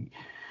 he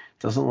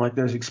doesn't like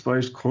those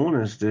exposed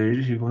corners,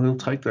 dude. He'll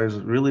take those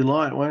really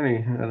light, won't he?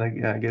 And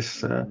I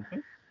guess I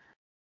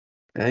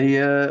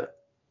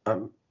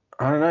don't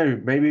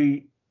know,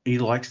 maybe he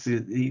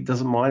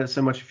doesn't mind it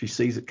so much if he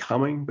sees it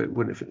coming, but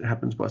if it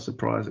happens by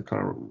surprise, it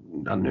kind of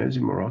unnerves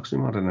him or rocks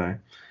him. I don't know.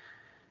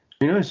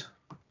 Who knows?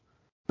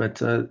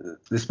 But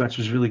this match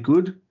was really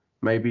good.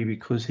 Maybe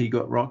because he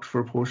got rocked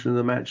for a portion of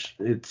the match,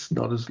 it's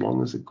not as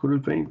long as it could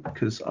have been,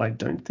 because I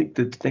don't think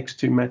the next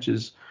two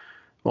matches,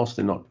 whilst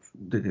they're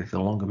the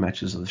longer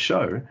matches of the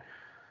show,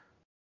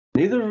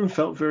 neither of them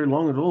felt very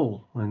long at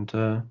all. And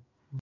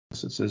it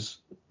says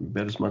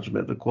about as much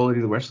about the quality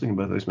of the wrestling in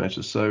both those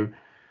matches. So,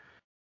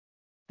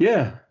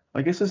 yeah,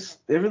 I guess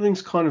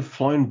everything's kind of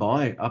flown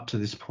by up to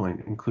this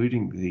point,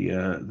 including the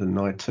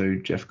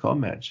Naito Jeff Cobb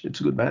match. It's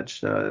a good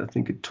match. I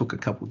think it took a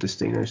couple of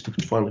Destinos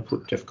to finally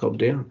put Jeff Cobb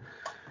down.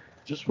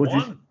 Just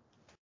one.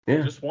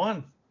 Yeah. Just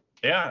one.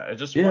 Yeah,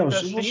 just Yeah, one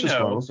it was just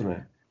one,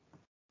 wasn't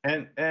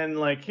it? And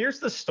like, here's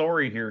the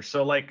story here.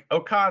 So like,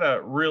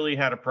 Okada really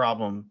had a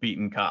problem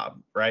beating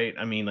Cobb, right?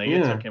 I mean, like,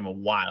 it took him a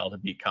while to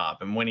beat Cobb,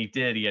 and when he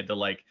did, he had to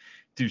like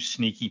do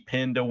sneaky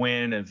pin to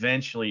win.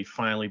 Eventually,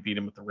 finally beat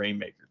him with the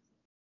Rainmaker.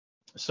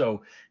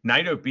 So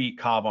Naito beat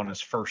Cobb on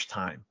his first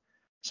time.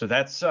 So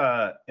that's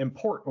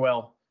important.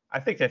 Well, I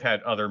think they've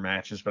had other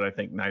matches, but I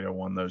think Naito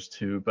won those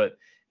two. But,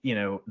 you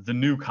know, the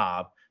new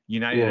Cobb,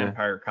 United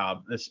Empire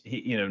Cobb,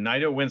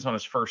 Naito wins on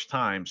his first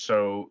time.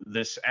 So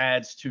this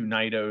adds to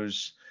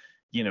Naito's,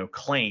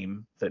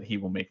 claim that he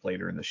will make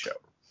later in the show.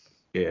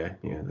 Yeah,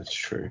 that's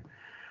true.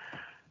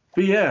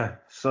 But yeah,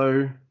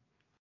 so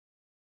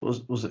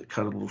was it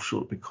cut a little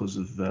short because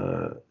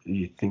of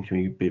you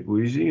thinking a bit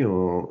woozy,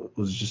 or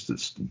was it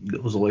just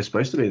it was always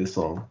supposed to be the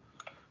song?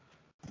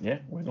 Yeah,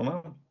 we don't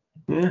know.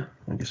 Yeah,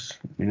 I guess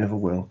we never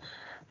will.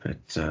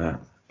 But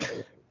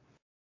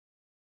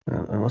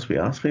unless we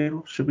ask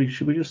people, should we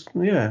just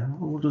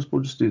we'll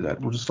just do that.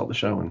 We'll just stop the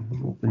show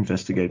and we'll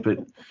investigate.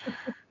 But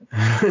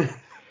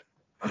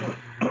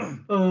I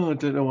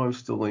don't know why I'm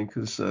still in,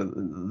 because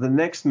the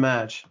next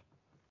match,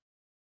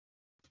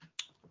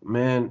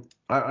 man,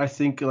 I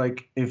think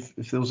like if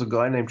there was a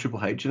guy named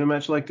Triple H in a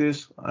match like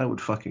this, I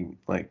would fucking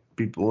like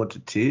be bored to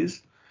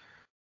tears.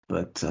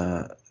 But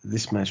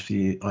this match for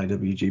the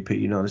IWGP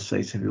United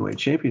States Heavyweight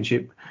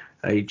Championship,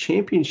 a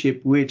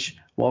championship which,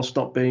 whilst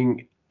not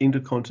being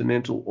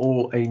intercontinental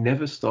or a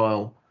Never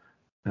style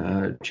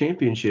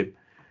championship,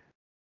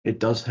 it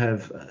does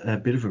have a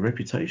bit of a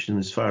reputation,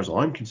 as far as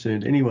I'm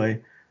concerned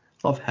anyway,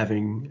 of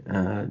having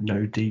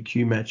no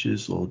DQ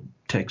matches or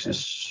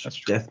Texas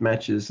death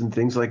matches and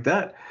things like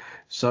that.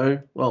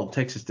 So, well,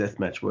 Texas death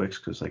match works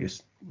because I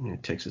guess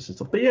Texas and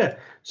stuff. But yeah,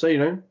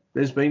 so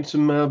there's been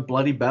some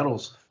bloody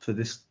battles for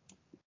this.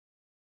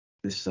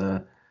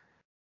 Oh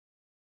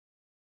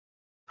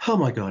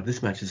my god,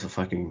 this match is a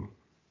fucking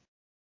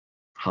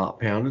heart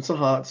pound. It's a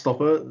heart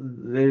stopper.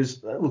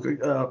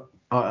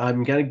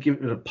 I'm going to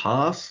give it a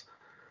pass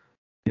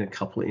in a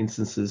couple of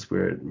instances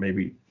where it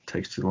maybe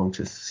takes too long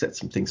to set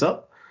some things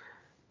up.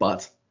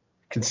 But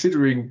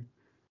considering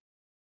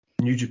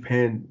New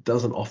Japan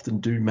doesn't often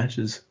do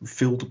matches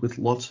filled with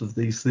lots of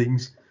these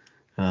things,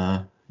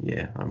 I'm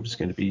just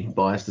going to be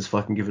biased as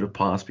fucking give it a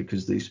pass,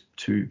 because these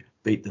two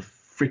beat the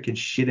freaking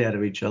shit out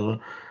of each other.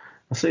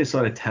 I see a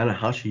side of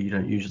Tanahashi you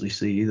don't usually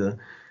see either,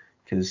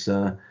 because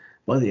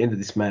by the end of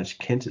this match,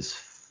 Kent is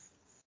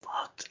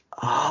fucked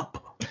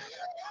up.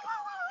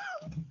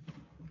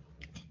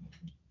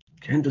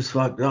 Kent is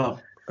fucked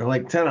up.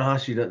 Like,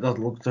 Tanahashi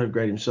doesn't look so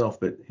great himself,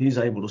 but he's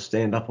able to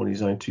stand up on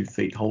his own 2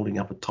 feet holding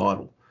up a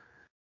title.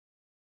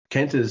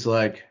 Kent is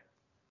like,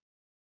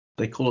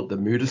 they call it the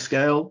Muda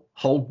scale.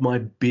 Hold my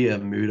beer,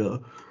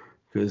 Muda.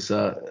 Because,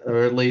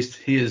 or at least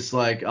he is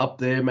like up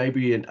there,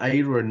 maybe an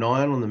 8 or a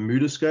 9 on the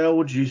Muda scale.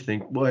 What do you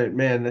think? Boy,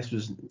 man,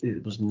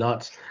 it was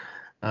nuts.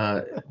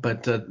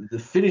 But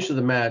the finish of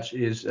the match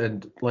is,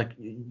 and like,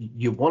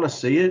 you want to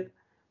see it,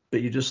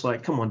 but you're just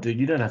like, come on, dude,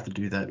 you don't have to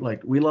do that.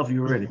 Like, we love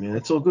you already, man.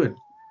 It's all good.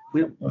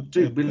 We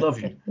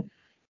love you.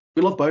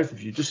 We love both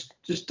of you.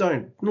 Just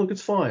don't. Look,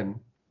 it's fine.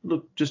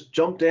 Look, just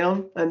jump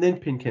down and then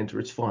pin Kenta.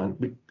 It's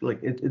fine.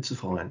 It's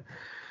fine.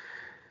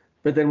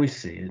 But then we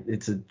see it.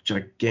 It's a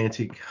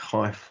gigantic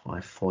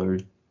high-fly flow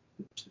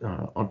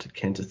onto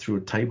Kenta through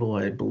a table,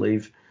 I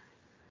believe.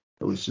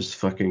 It was just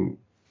fucking...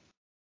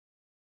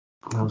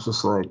 I was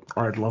just like,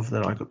 I'd love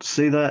that I got to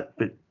see that.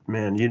 But,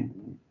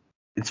 man,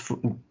 it's...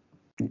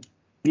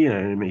 You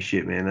know me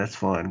shit, man. That's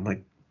fine.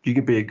 Like, you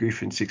can be a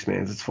goof in 6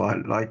 mans. It's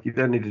fine. Like, you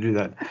don't need to do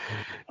that.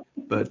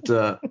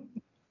 But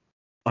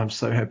I'm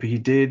so happy he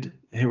did.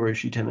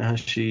 Hiroshi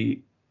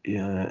Tanahashi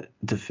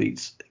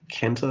defeats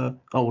Kenta.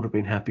 I would have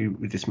been happy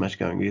with this match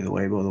going either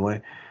way, by the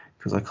way,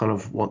 because I kind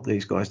of want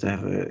these guys to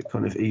have a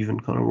kind of even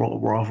kind of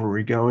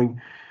rivalry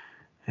going.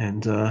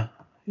 And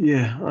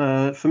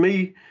for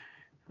me,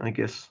 I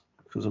guess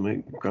because I'm a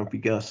grumpy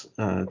Gus,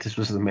 this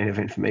was the main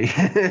event for me.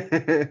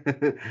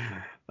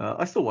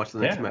 I still watch the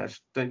next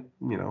match. I'm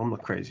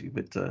not crazy,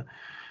 but I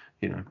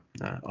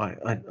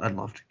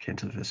loved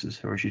Kenta versus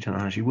Hiroshi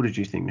Tanahashi. What did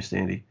you think, Mr.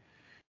 Andy?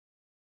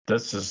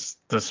 This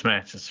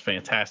match is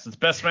fantastic. It's the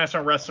best match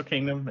on Wrestle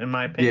Kingdom, in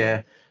my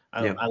opinion.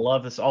 Yeah. I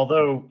love this.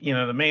 Although,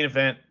 the main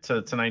event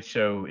to tonight's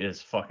show is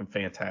fucking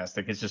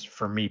fantastic. It's just,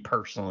 for me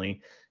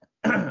personally,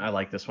 I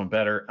like this one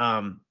better.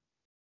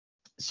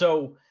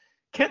 So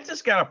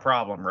Kenta's got a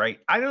problem, right?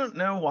 I don't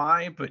know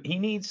why, but he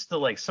needs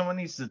to, someone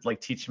needs to,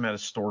 teach him how to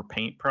store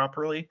paint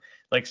properly.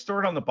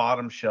 Store it on the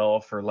bottom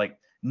shelf, or,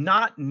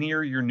 not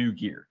near your new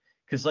gear.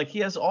 Because, he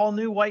has all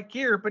new white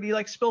gear, but he,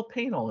 spilled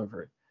paint all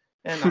over it.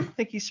 And I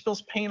think he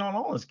spills paint on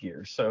all his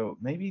gear. So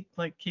maybe,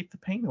 keep the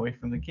paint away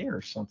from the gear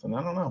or something.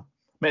 I don't know.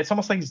 Man, it's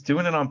almost like he's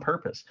doing it on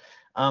purpose.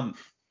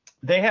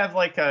 They have,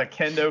 a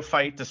kendo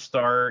fight to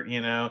start,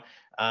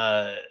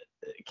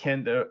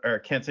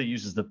 Kenta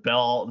uses the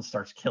belt and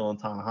starts killing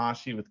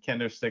Tanahashi with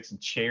kendo sticks and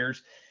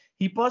chairs.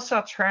 He busts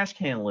out trash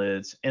can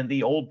lids and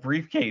the old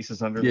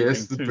briefcases under the ring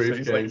too.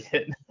 Briefcase. So he's like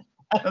hitting.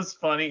 That was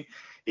funny.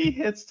 He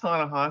hits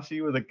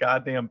Tanahashi with a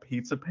goddamn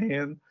pizza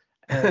pan.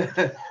 And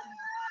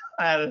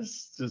that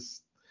is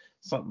just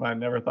something I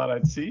never thought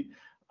I'd see.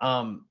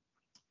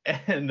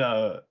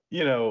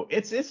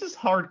 It's just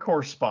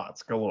hardcore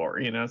spots galore.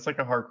 It's like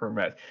a hardcore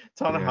match.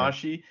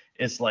 Tanahashi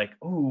is like,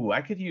 ooh,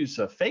 I could use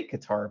a fake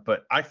guitar,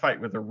 but I fight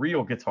with a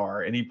real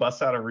guitar, and he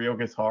busts out a real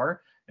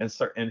guitar and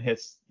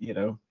hits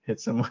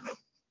him with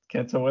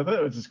Kenta with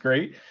it, which is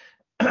great.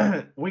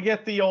 We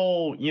get the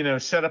old,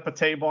 set up a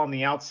table on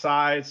the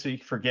outside so you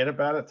can forget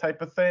about it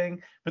type of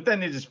thing, but then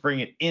they just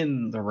bring it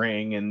in the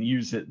ring and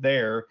use it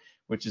there,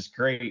 which is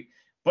great.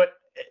 But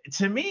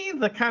to me,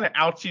 the kind of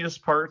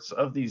ouchiest parts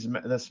of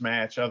this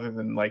match, other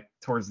than like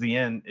towards the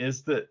end,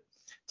 is that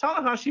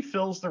Tanahashi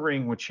fills the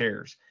ring with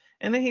chairs,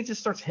 and then he just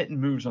starts hitting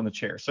moves on the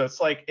chair. So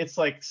it's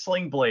like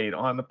Sling Blade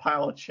on the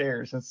pile of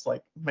chairs. It's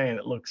like, man,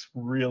 it looks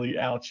really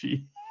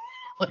ouchy.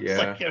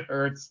 Like it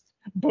hurts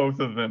both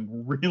of them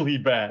really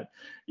bad.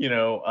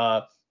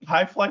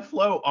 High fly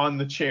flow on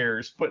the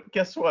chairs, but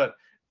guess what?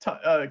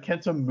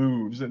 Kenta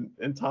moves and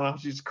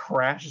Tanahashi just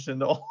crashes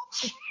into all the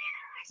chairs.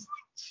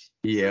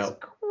 Jesus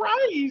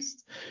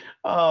Christ.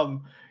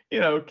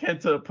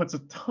 Kenta puts a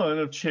ton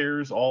of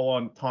chairs all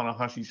on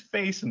Tanahashi's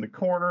face in the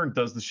corner and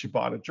does the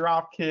Shibata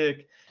drop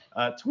kick,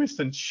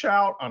 twist and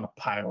shout on a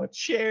pile of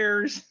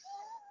chairs.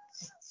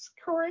 It's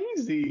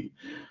crazy.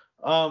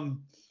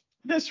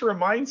 This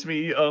reminds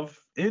me of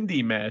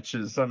indie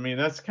matches. I mean,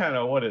 that's kind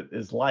of what it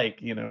is like,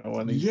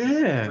 when these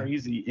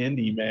crazy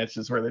indie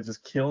matches where they're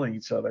just killing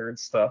each other and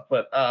stuff.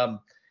 But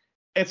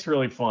it's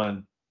really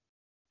fun.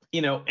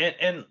 And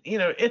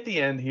at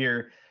the end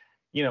here,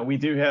 we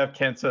do have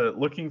Kenta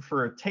looking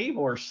for a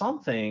table or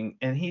something,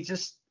 and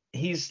he's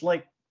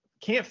like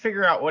can't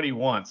figure out what he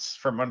wants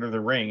from under the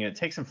ring. It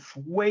takes him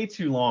way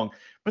too long,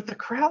 but the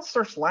crowd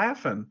starts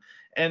laughing,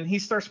 and he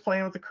starts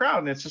playing with the crowd,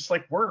 and it's just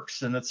like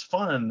works, and it's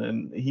fun,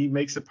 and he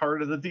makes it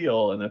part of the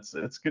deal, and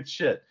it's good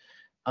shit.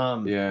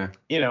 Finally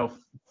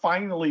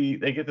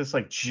they get this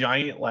like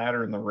giant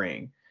ladder in the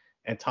ring.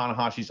 And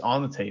Tanahashi's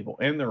on the table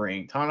in the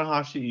ring.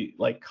 Tanahashi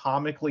like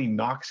comically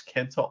knocks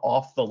Kenta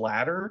off the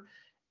ladder.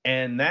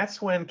 And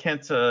that's when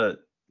Kenta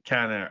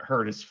kind of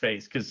hurt his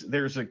face, because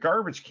there's a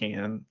garbage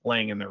can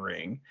laying in the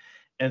ring.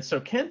 And so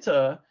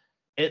Kenta,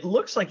 it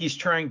looks like he's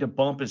trying to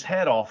bump his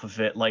head off of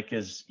it,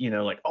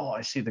 oh,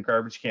 I see the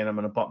garbage can, I'm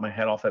going to bump my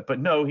head off it. But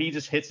no, he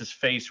just hits his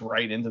face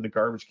right into the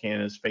garbage can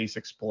and his face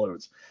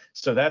explodes.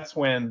 So that's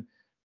when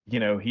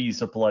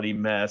he's a bloody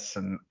mess.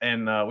 And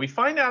we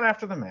find out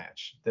after the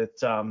match that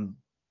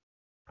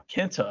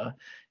Kenta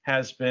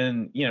has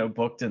been,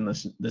 booked in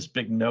this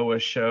big Noah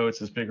show. It's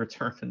his big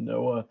return to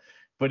Noah.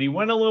 But he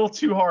went a little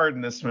too hard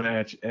in this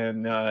match.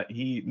 And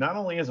he not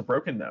only has a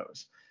broken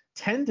nose,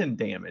 tendon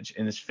damage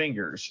in his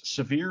fingers,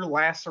 severe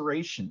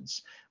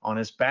lacerations on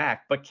his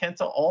back, but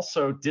Kenta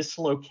also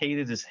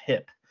dislocated his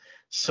hip.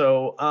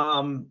 So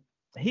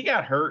he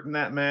got hurt in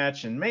that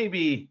match, and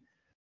maybe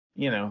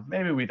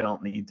we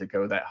don't need to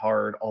go that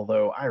hard,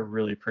 although I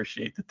really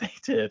appreciate that they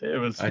did. It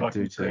was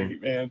fucking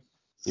great, man.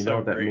 You know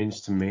what that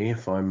means to me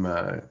if I'm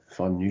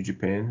New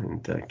Japan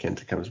and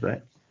Kenta comes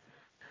back?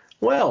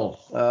 Well,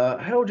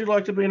 how would you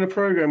like to be in a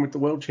program with the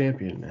world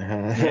champion?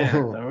 Yeah,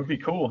 that would be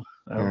cool.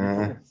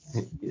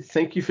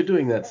 Thank you for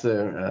doing that,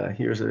 sir.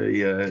 Here's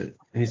a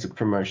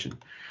promotion.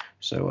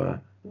 So,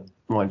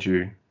 mind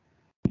you,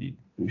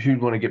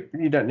 who'd want to get?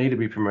 You don't need to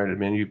be promoted,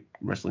 man. You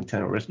wrestling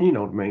talent, wrestling. You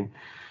know what I mean.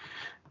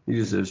 He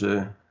deserves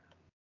a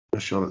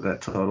shot at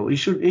that title. He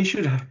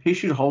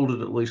should hold it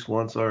at least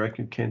once, I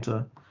reckon,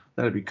 Kenta.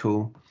 That'd be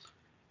cool.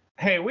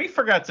 Hey, we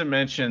forgot to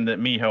mention that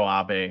Miho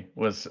Abe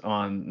was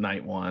on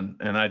night one,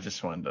 and I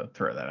just wanted to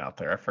throw that out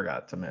there. I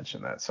forgot to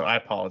mention that, so I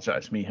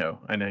apologize, Miho.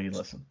 I know you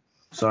listen.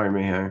 Sorry,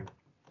 Miho.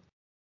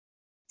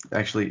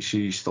 Actually,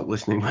 she stopped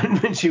listening when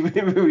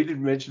we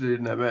didn't mention it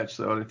in that match,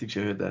 so I don't think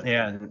she heard that.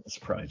 Yeah, it's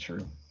probably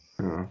true.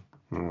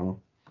 Oh.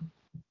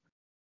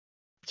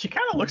 She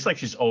kind of looks like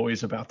she's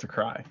always about to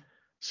cry.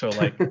 So,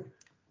 like,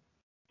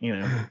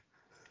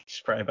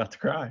 she's probably about to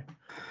cry.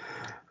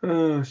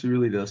 Oh, she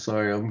really does.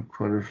 Sorry,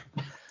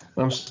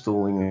 I'm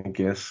stalling, I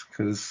guess,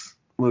 because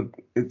look,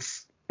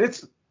 it's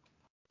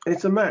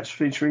a match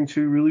featuring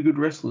two really good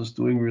wrestlers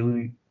doing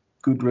really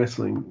good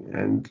wrestling,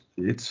 and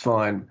it's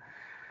fine.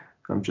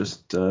 I'm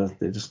just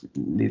they're just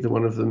neither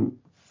one of them.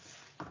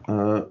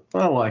 I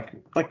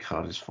like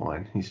Carter's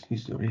fine.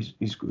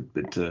 He's good,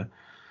 but the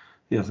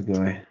other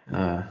guy,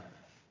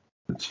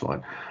 it's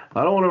fine.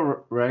 I don't want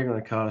to rag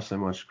on Carter so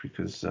much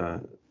because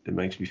it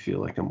makes me feel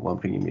like I'm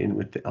lumping him in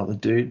with the other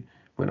dude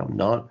when I'm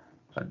not.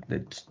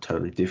 It's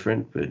totally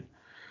different, but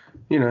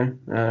you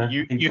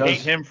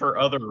hate him for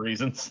other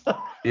reasons.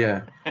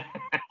 Yeah,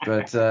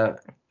 but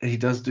he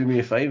does do me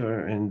a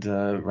favor and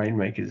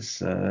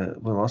Rainmaker's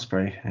Will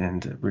Ospreay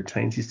and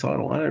retains his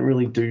title. I don't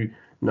really do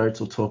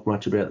notes or talk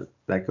much about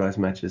that guy's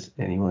matches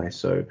anyway,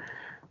 so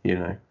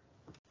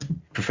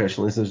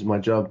professionalism is my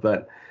job.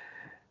 But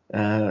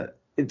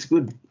It's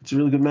good. It's a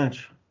really good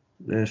match.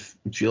 If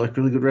you like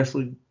really good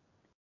wrestling,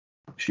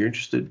 if you're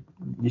interested,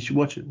 you should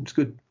watch it. It's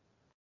good.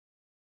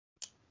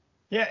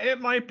 Yeah,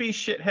 it might be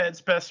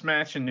Shithead's best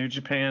match in New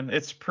Japan.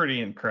 It's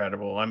pretty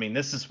incredible. I mean,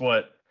 this is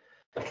what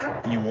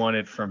you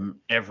wanted from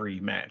every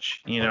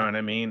match. You know what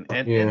I mean?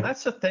 And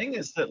that's the thing,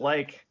 is that,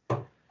 like,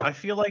 I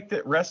feel like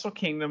that Wrestle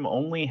Kingdom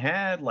only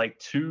had like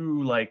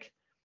 2 like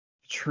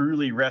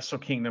truly Wrestle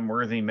Kingdom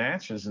worthy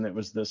matches, and it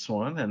was this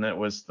one, and that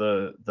was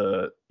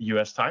the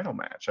US title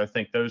match. I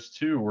think those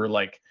 2 were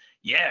like,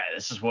 yeah,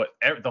 this is what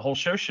the whole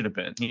show should have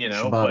been, you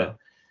know. Shibata.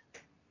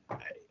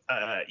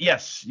 But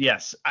yes,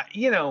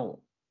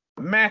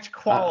 match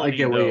quality. I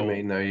get what you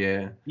mean, though.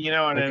 Yeah. You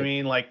know what Okay. I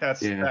mean? Like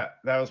that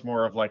was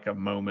more of like a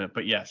moment.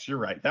 But yes, you're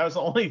right. That was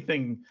the only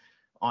thing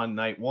on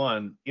night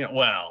 1. You know,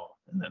 well,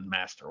 and then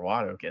Master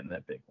Wato getting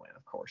that big win,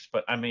 of course.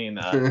 But I mean,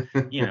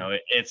 you know,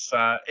 it's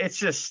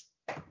just,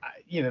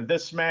 you know,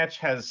 this match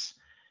has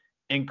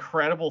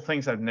incredible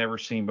things I've never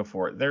seen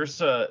before. There's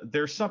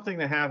something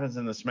that happens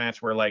in this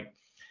match where, like,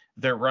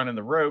 they're running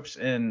the ropes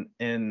and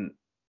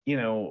you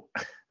know,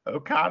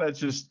 Okada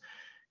just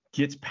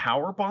gets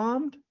power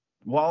bombed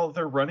while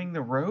they're running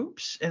the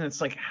ropes, and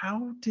it's like,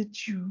 how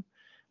did you,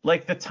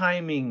 like, the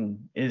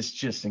timing is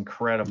just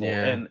incredible.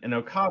 Yeah. And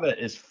Okada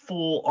is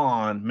full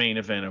on main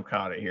event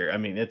Okada here. I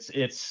mean, this He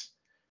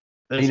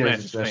knows match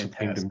his is Wrestle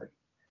fantastic.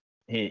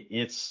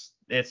 Kingdom.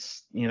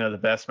 It's you know, the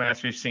best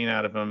match we've seen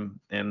out of him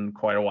in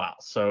quite a while.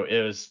 So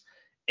it was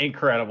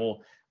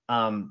incredible.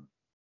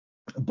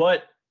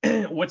 But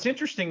what's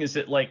interesting is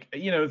that, like,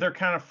 you know, they're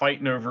kind of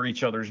fighting over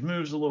each other's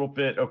moves a little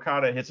bit.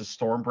 Okada hits a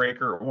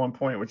Stormbreaker at one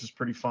point, which is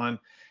pretty fun.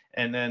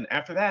 And then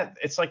after that,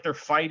 it's like they're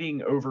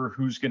fighting over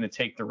who's going to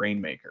take the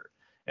Rainmaker.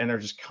 And they're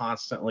just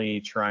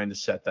constantly trying to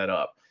set that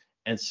up.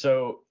 And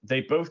so they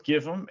both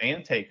give them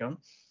and take them.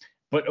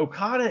 But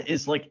Okada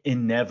is, like,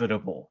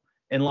 inevitable.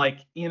 And, like,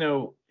 you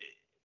know,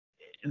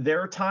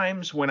 there are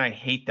times when I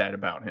hate that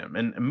about him.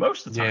 And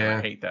most of the time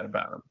I hate that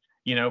about him.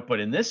 You know, but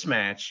in this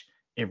match,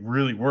 it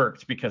really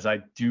worked because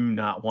I do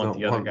not want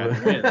the other guy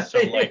to win. So,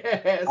 like,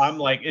 Yes. I'm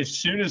like, as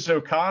soon as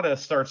Okada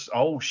starts,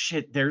 oh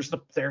shit, there's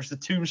the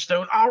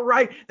tombstone. All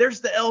right,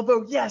 there's the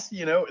elbow. Yes,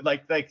 you know,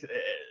 like This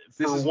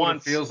for is once, what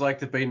it feels like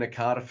to be an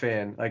Okada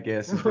fan, I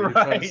guess. Is what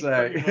Right, you're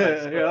trying to pretty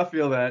say. much. Yeah, I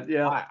feel that.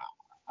 Yeah.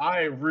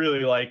 I really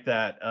like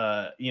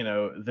that. You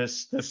know,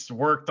 this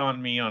worked on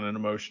me on an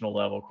emotional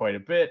level quite a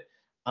bit.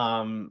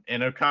 And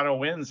Okada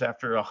wins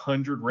after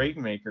 100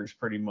 Rainmakers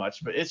pretty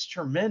much, but it's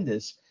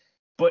tremendous.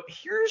 But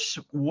here's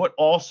what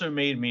also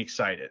made me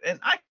excited. And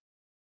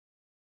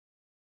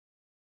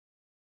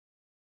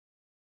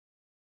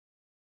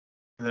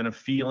than a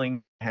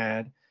feeling I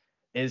had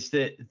is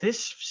that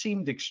this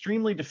seemed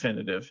extremely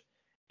definitive,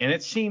 and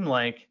it seemed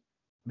like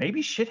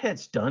maybe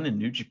Shithead's done in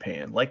New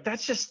Japan. Like,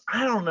 that's just,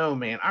 I don't know,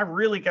 man. I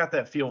really got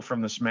that feel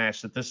from this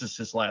match that this is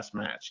his last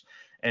match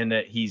and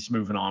that he's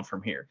moving on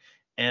from here.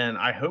 And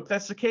I hope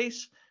that's the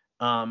case.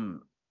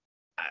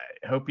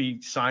 I hope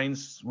he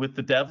signs with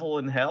the devil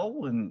in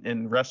hell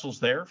and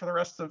wrestles there for the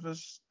rest of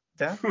his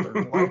death or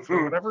life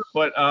or whatever.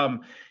 But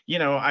you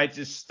know, I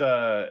just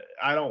I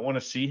don't want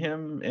to see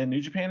him in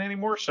New Japan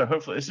anymore. So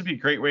hopefully this would be a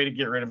great way to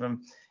get rid of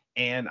him.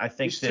 And I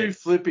think He's too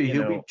flippy. you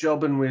He'll know, be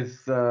jobbing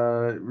with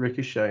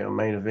Ricochet on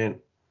main event.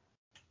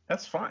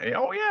 that's fine.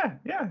 Oh yeah,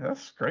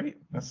 that's great.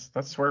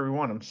 That's where we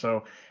want him.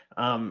 So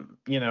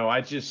you know,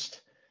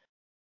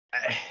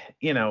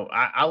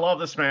 I love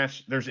this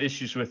match. There's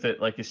issues with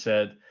it, like you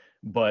said.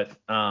 But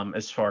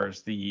as far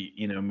as the,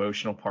 you know,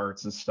 emotional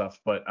parts and stuff,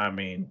 but I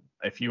mean,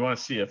 if you want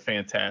to see a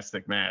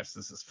fantastic match,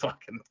 this is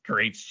fucking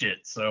great shit.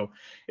 So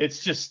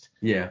it's just,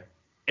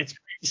 it's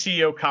great to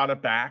see Okada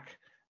back.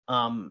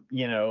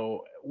 You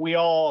know, we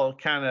all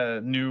kind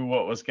of knew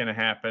what was going to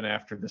happen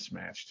after this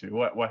match too.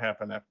 What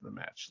happened after the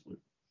match, Luke?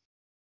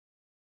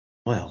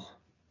 Well,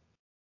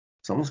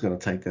 someone's going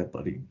to take that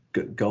bloody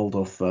gold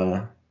off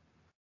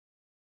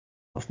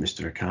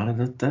Mr.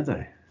 Okada, don't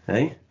they?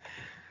 Hey.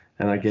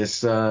 And I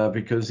guess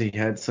because he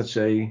had such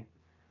a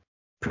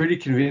pretty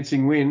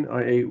convincing win,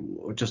 i.e.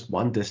 just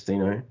one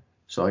Destino,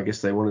 so I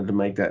guess they wanted to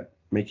make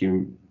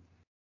him,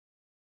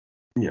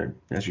 you know,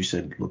 as you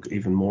said, look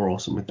even more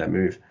awesome with that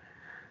move.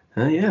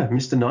 Yeah,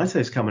 Mr.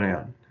 Naito's coming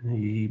out.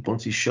 He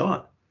wants his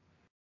shot.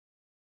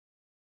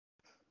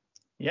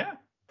 Yeah,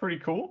 pretty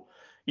cool.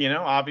 You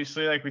know,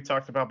 obviously, like we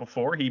talked about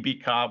before, he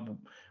beat Cobb,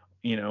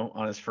 you know,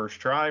 on his first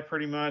try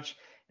pretty much.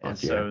 And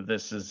so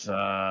this is,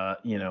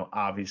 you know,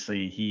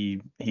 obviously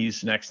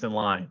he's next in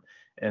line,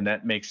 and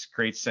that makes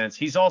great sense.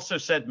 He's also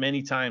said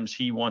many times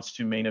he wants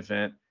to main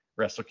event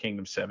Wrestle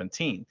Kingdom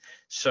 17.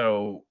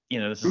 So, you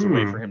know, this is a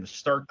way for him to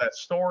start that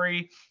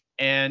story.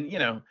 And, you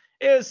know,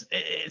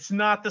 it's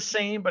not the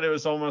same, but it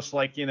was almost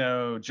like, you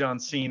know,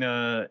 John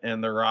Cena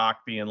and The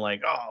Rock being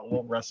like, oh,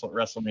 we'll wrestle at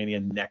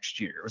WrestleMania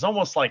next year. It was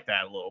almost like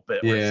that a little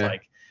bit, where it's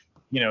like,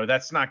 you know,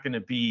 that's not going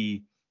to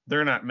be,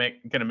 they're not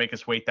going to make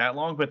us wait that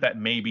long, but that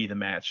may be the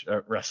match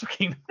at Wrestle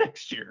Kingdom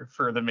next year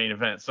for the main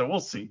event. So we'll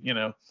see, you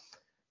know.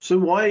 So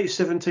why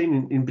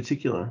 17 in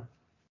particular?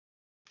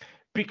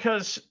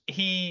 Because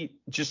he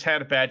just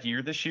had a bad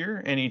year this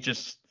year, and he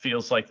just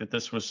feels like that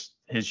this was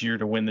his year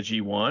to win the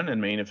G1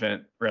 and main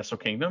event Wrestle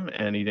Kingdom,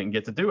 and he didn't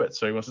get to do it,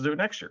 so he wants to do it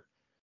next year.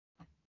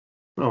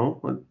 Oh,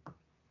 well,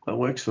 that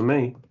works for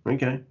me.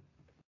 Okay,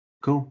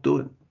 cool,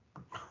 do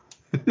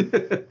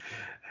it.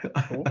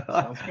 Cool.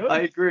 Sounds good. I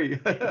agree.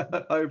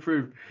 I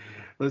approve.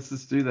 Let's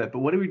just do that. But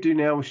what do we do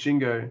now with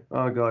Shingo?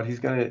 Oh God, he's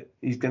gonna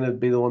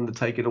be the one to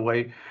take it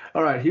away.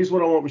 All right, here's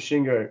what I want with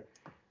Shingo.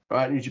 All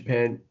right, New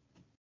Japan.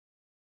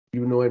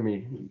 You annoy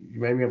me.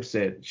 You made me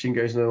upset.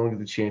 Shingo's no longer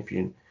the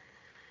champion.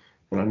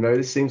 And I know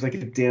this seems like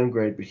a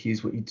downgrade, but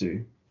here's what you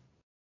do.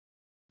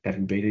 Have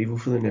him beat Evil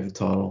for the Never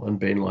title and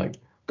being like,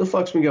 the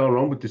fuck's been going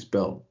wrong with this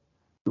belt?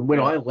 When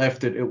I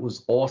left it, it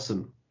was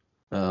awesome.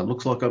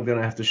 Looks like I'm going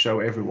to have to show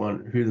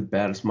everyone who the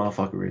baddest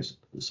motherfucker is.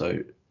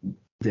 So,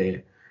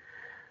 there.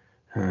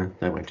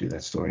 They won't do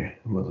that story,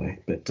 will they?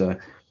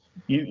 But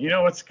you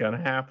know what's going to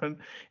happen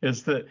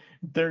is that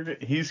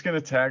he's going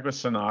to tag with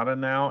Sonata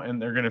now,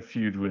 and they're going to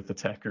feud with the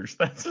Techers.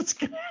 That's what's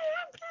going to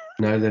happen.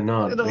 No, they're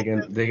not.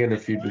 They're going to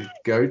feud with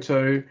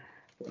Goto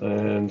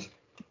and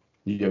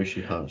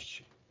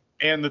Yoshihashi.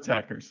 And the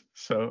Techers.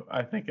 So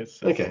I think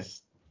it's okay.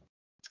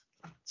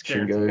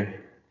 Shingo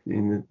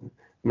in the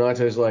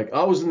Naito's like,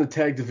 I was in the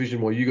tag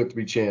division while you got to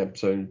be champ,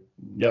 so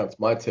yeah, it's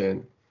my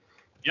turn.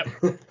 Yep.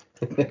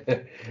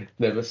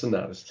 Never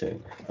Sonata's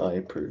turn. I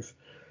approve.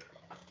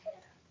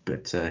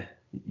 But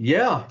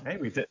yeah. Hey,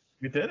 we did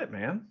it,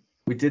 man.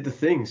 We did the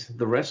things,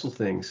 the wrestle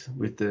things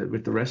with the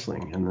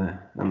wrestling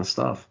and the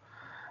stuff.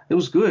 It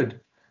was good.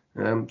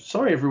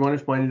 Sorry everyone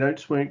if my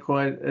notes weren't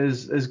quite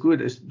as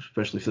good,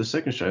 especially for the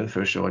second show. The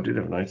first show I did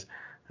have notes.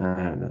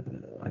 I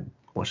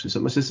watched this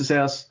at my sister's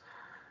house,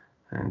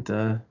 and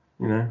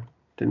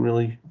didn't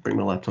really bring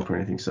my laptop or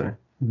anything. So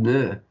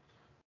I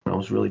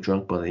was really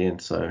drunk by the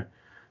end. So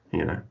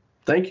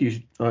thank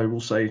you. I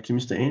will say to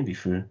Mr. Andy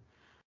for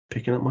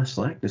picking up my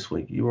slack this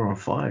week. You were on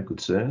fire, good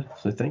sir.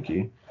 So thank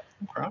you.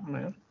 No problem,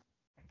 man.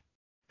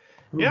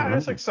 Yeah,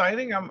 it's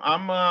exciting.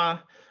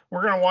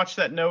 We're gonna watch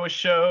that Noah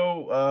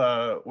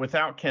show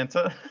without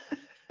Kenta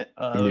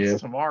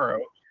tomorrow.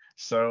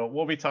 So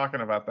we'll be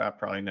talking about that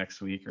probably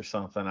next week or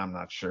something. I'm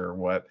not sure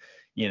what.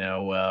 We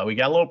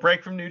got a little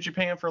break from New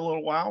Japan for a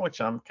little while, which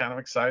I'm kind of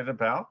excited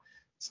about.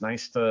 It's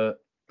nice to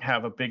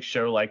have a big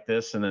show like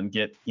this and then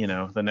get,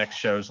 the next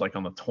show's like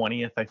on the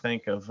 20th, I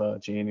think,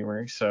 of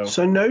January. So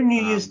no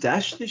New Year's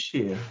Dash this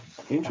year.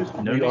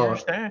 Interesting. No New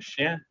Year's Dash,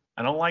 yeah.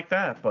 I don't like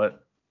that,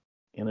 but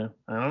I don't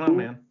know,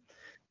 man.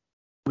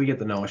 We get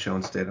the Noah show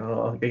instead.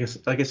 I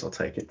guess I'll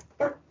take it.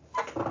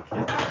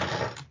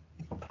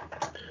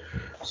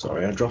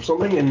 Sorry, I dropped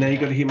something, and now you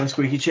got to hear my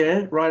squeaky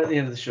chair right at the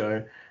end of the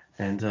show.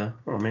 And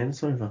oh man,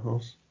 it's over. It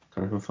was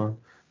kind of fun.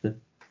 But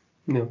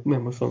now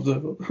my fun's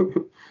over.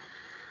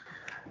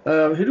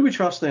 Who do we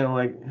trust now?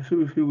 Like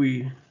who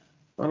we?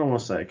 I don't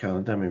want to say it,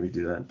 Colin. Don't make me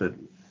do that. But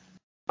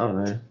I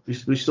don't know.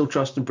 We still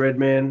trust in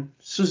Breadman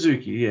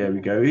Suzuki. Yeah,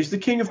 we go. He's the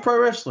king of pro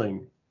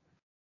wrestling.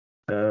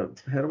 How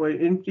do I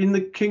in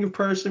the king of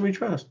pro wrestling we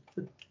trust?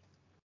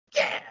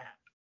 Yeah.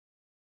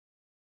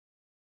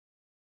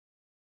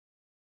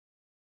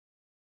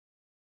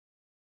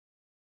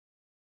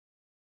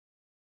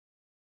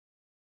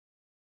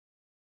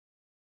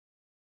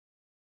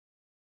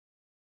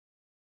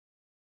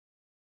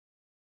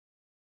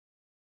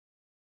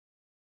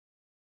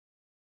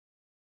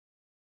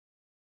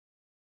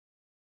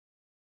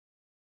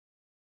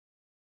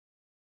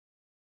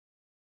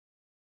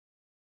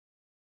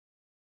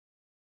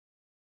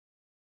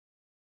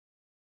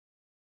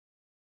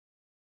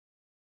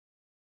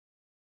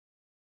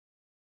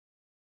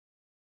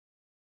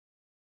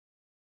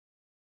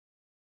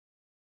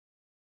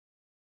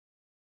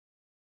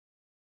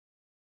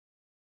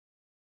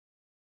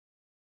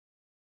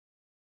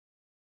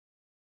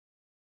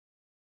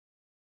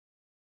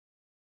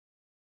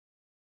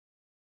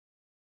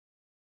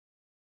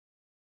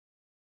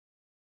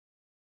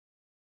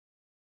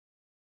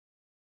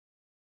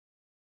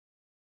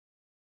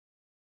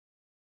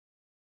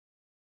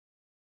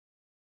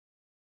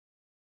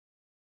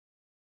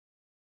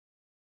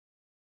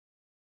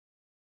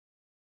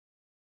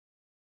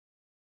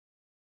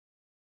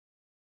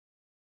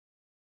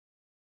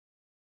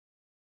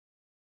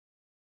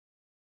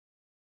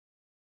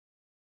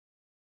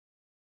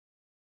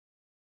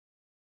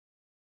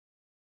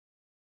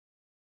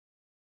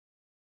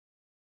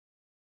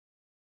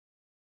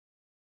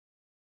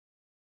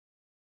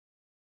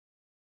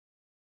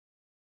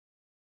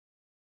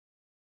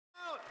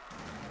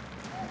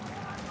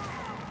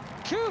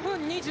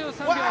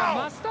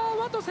 Wow!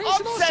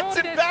 Upsets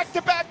in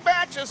back-to-back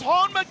matches.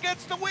 Honma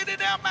gets the win, and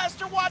now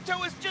Master Wato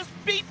has just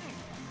beaten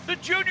the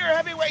junior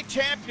heavyweight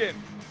champion.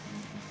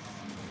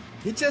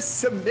 He just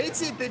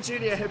submitted the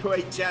junior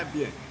heavyweight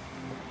champion.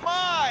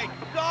 My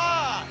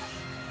gosh!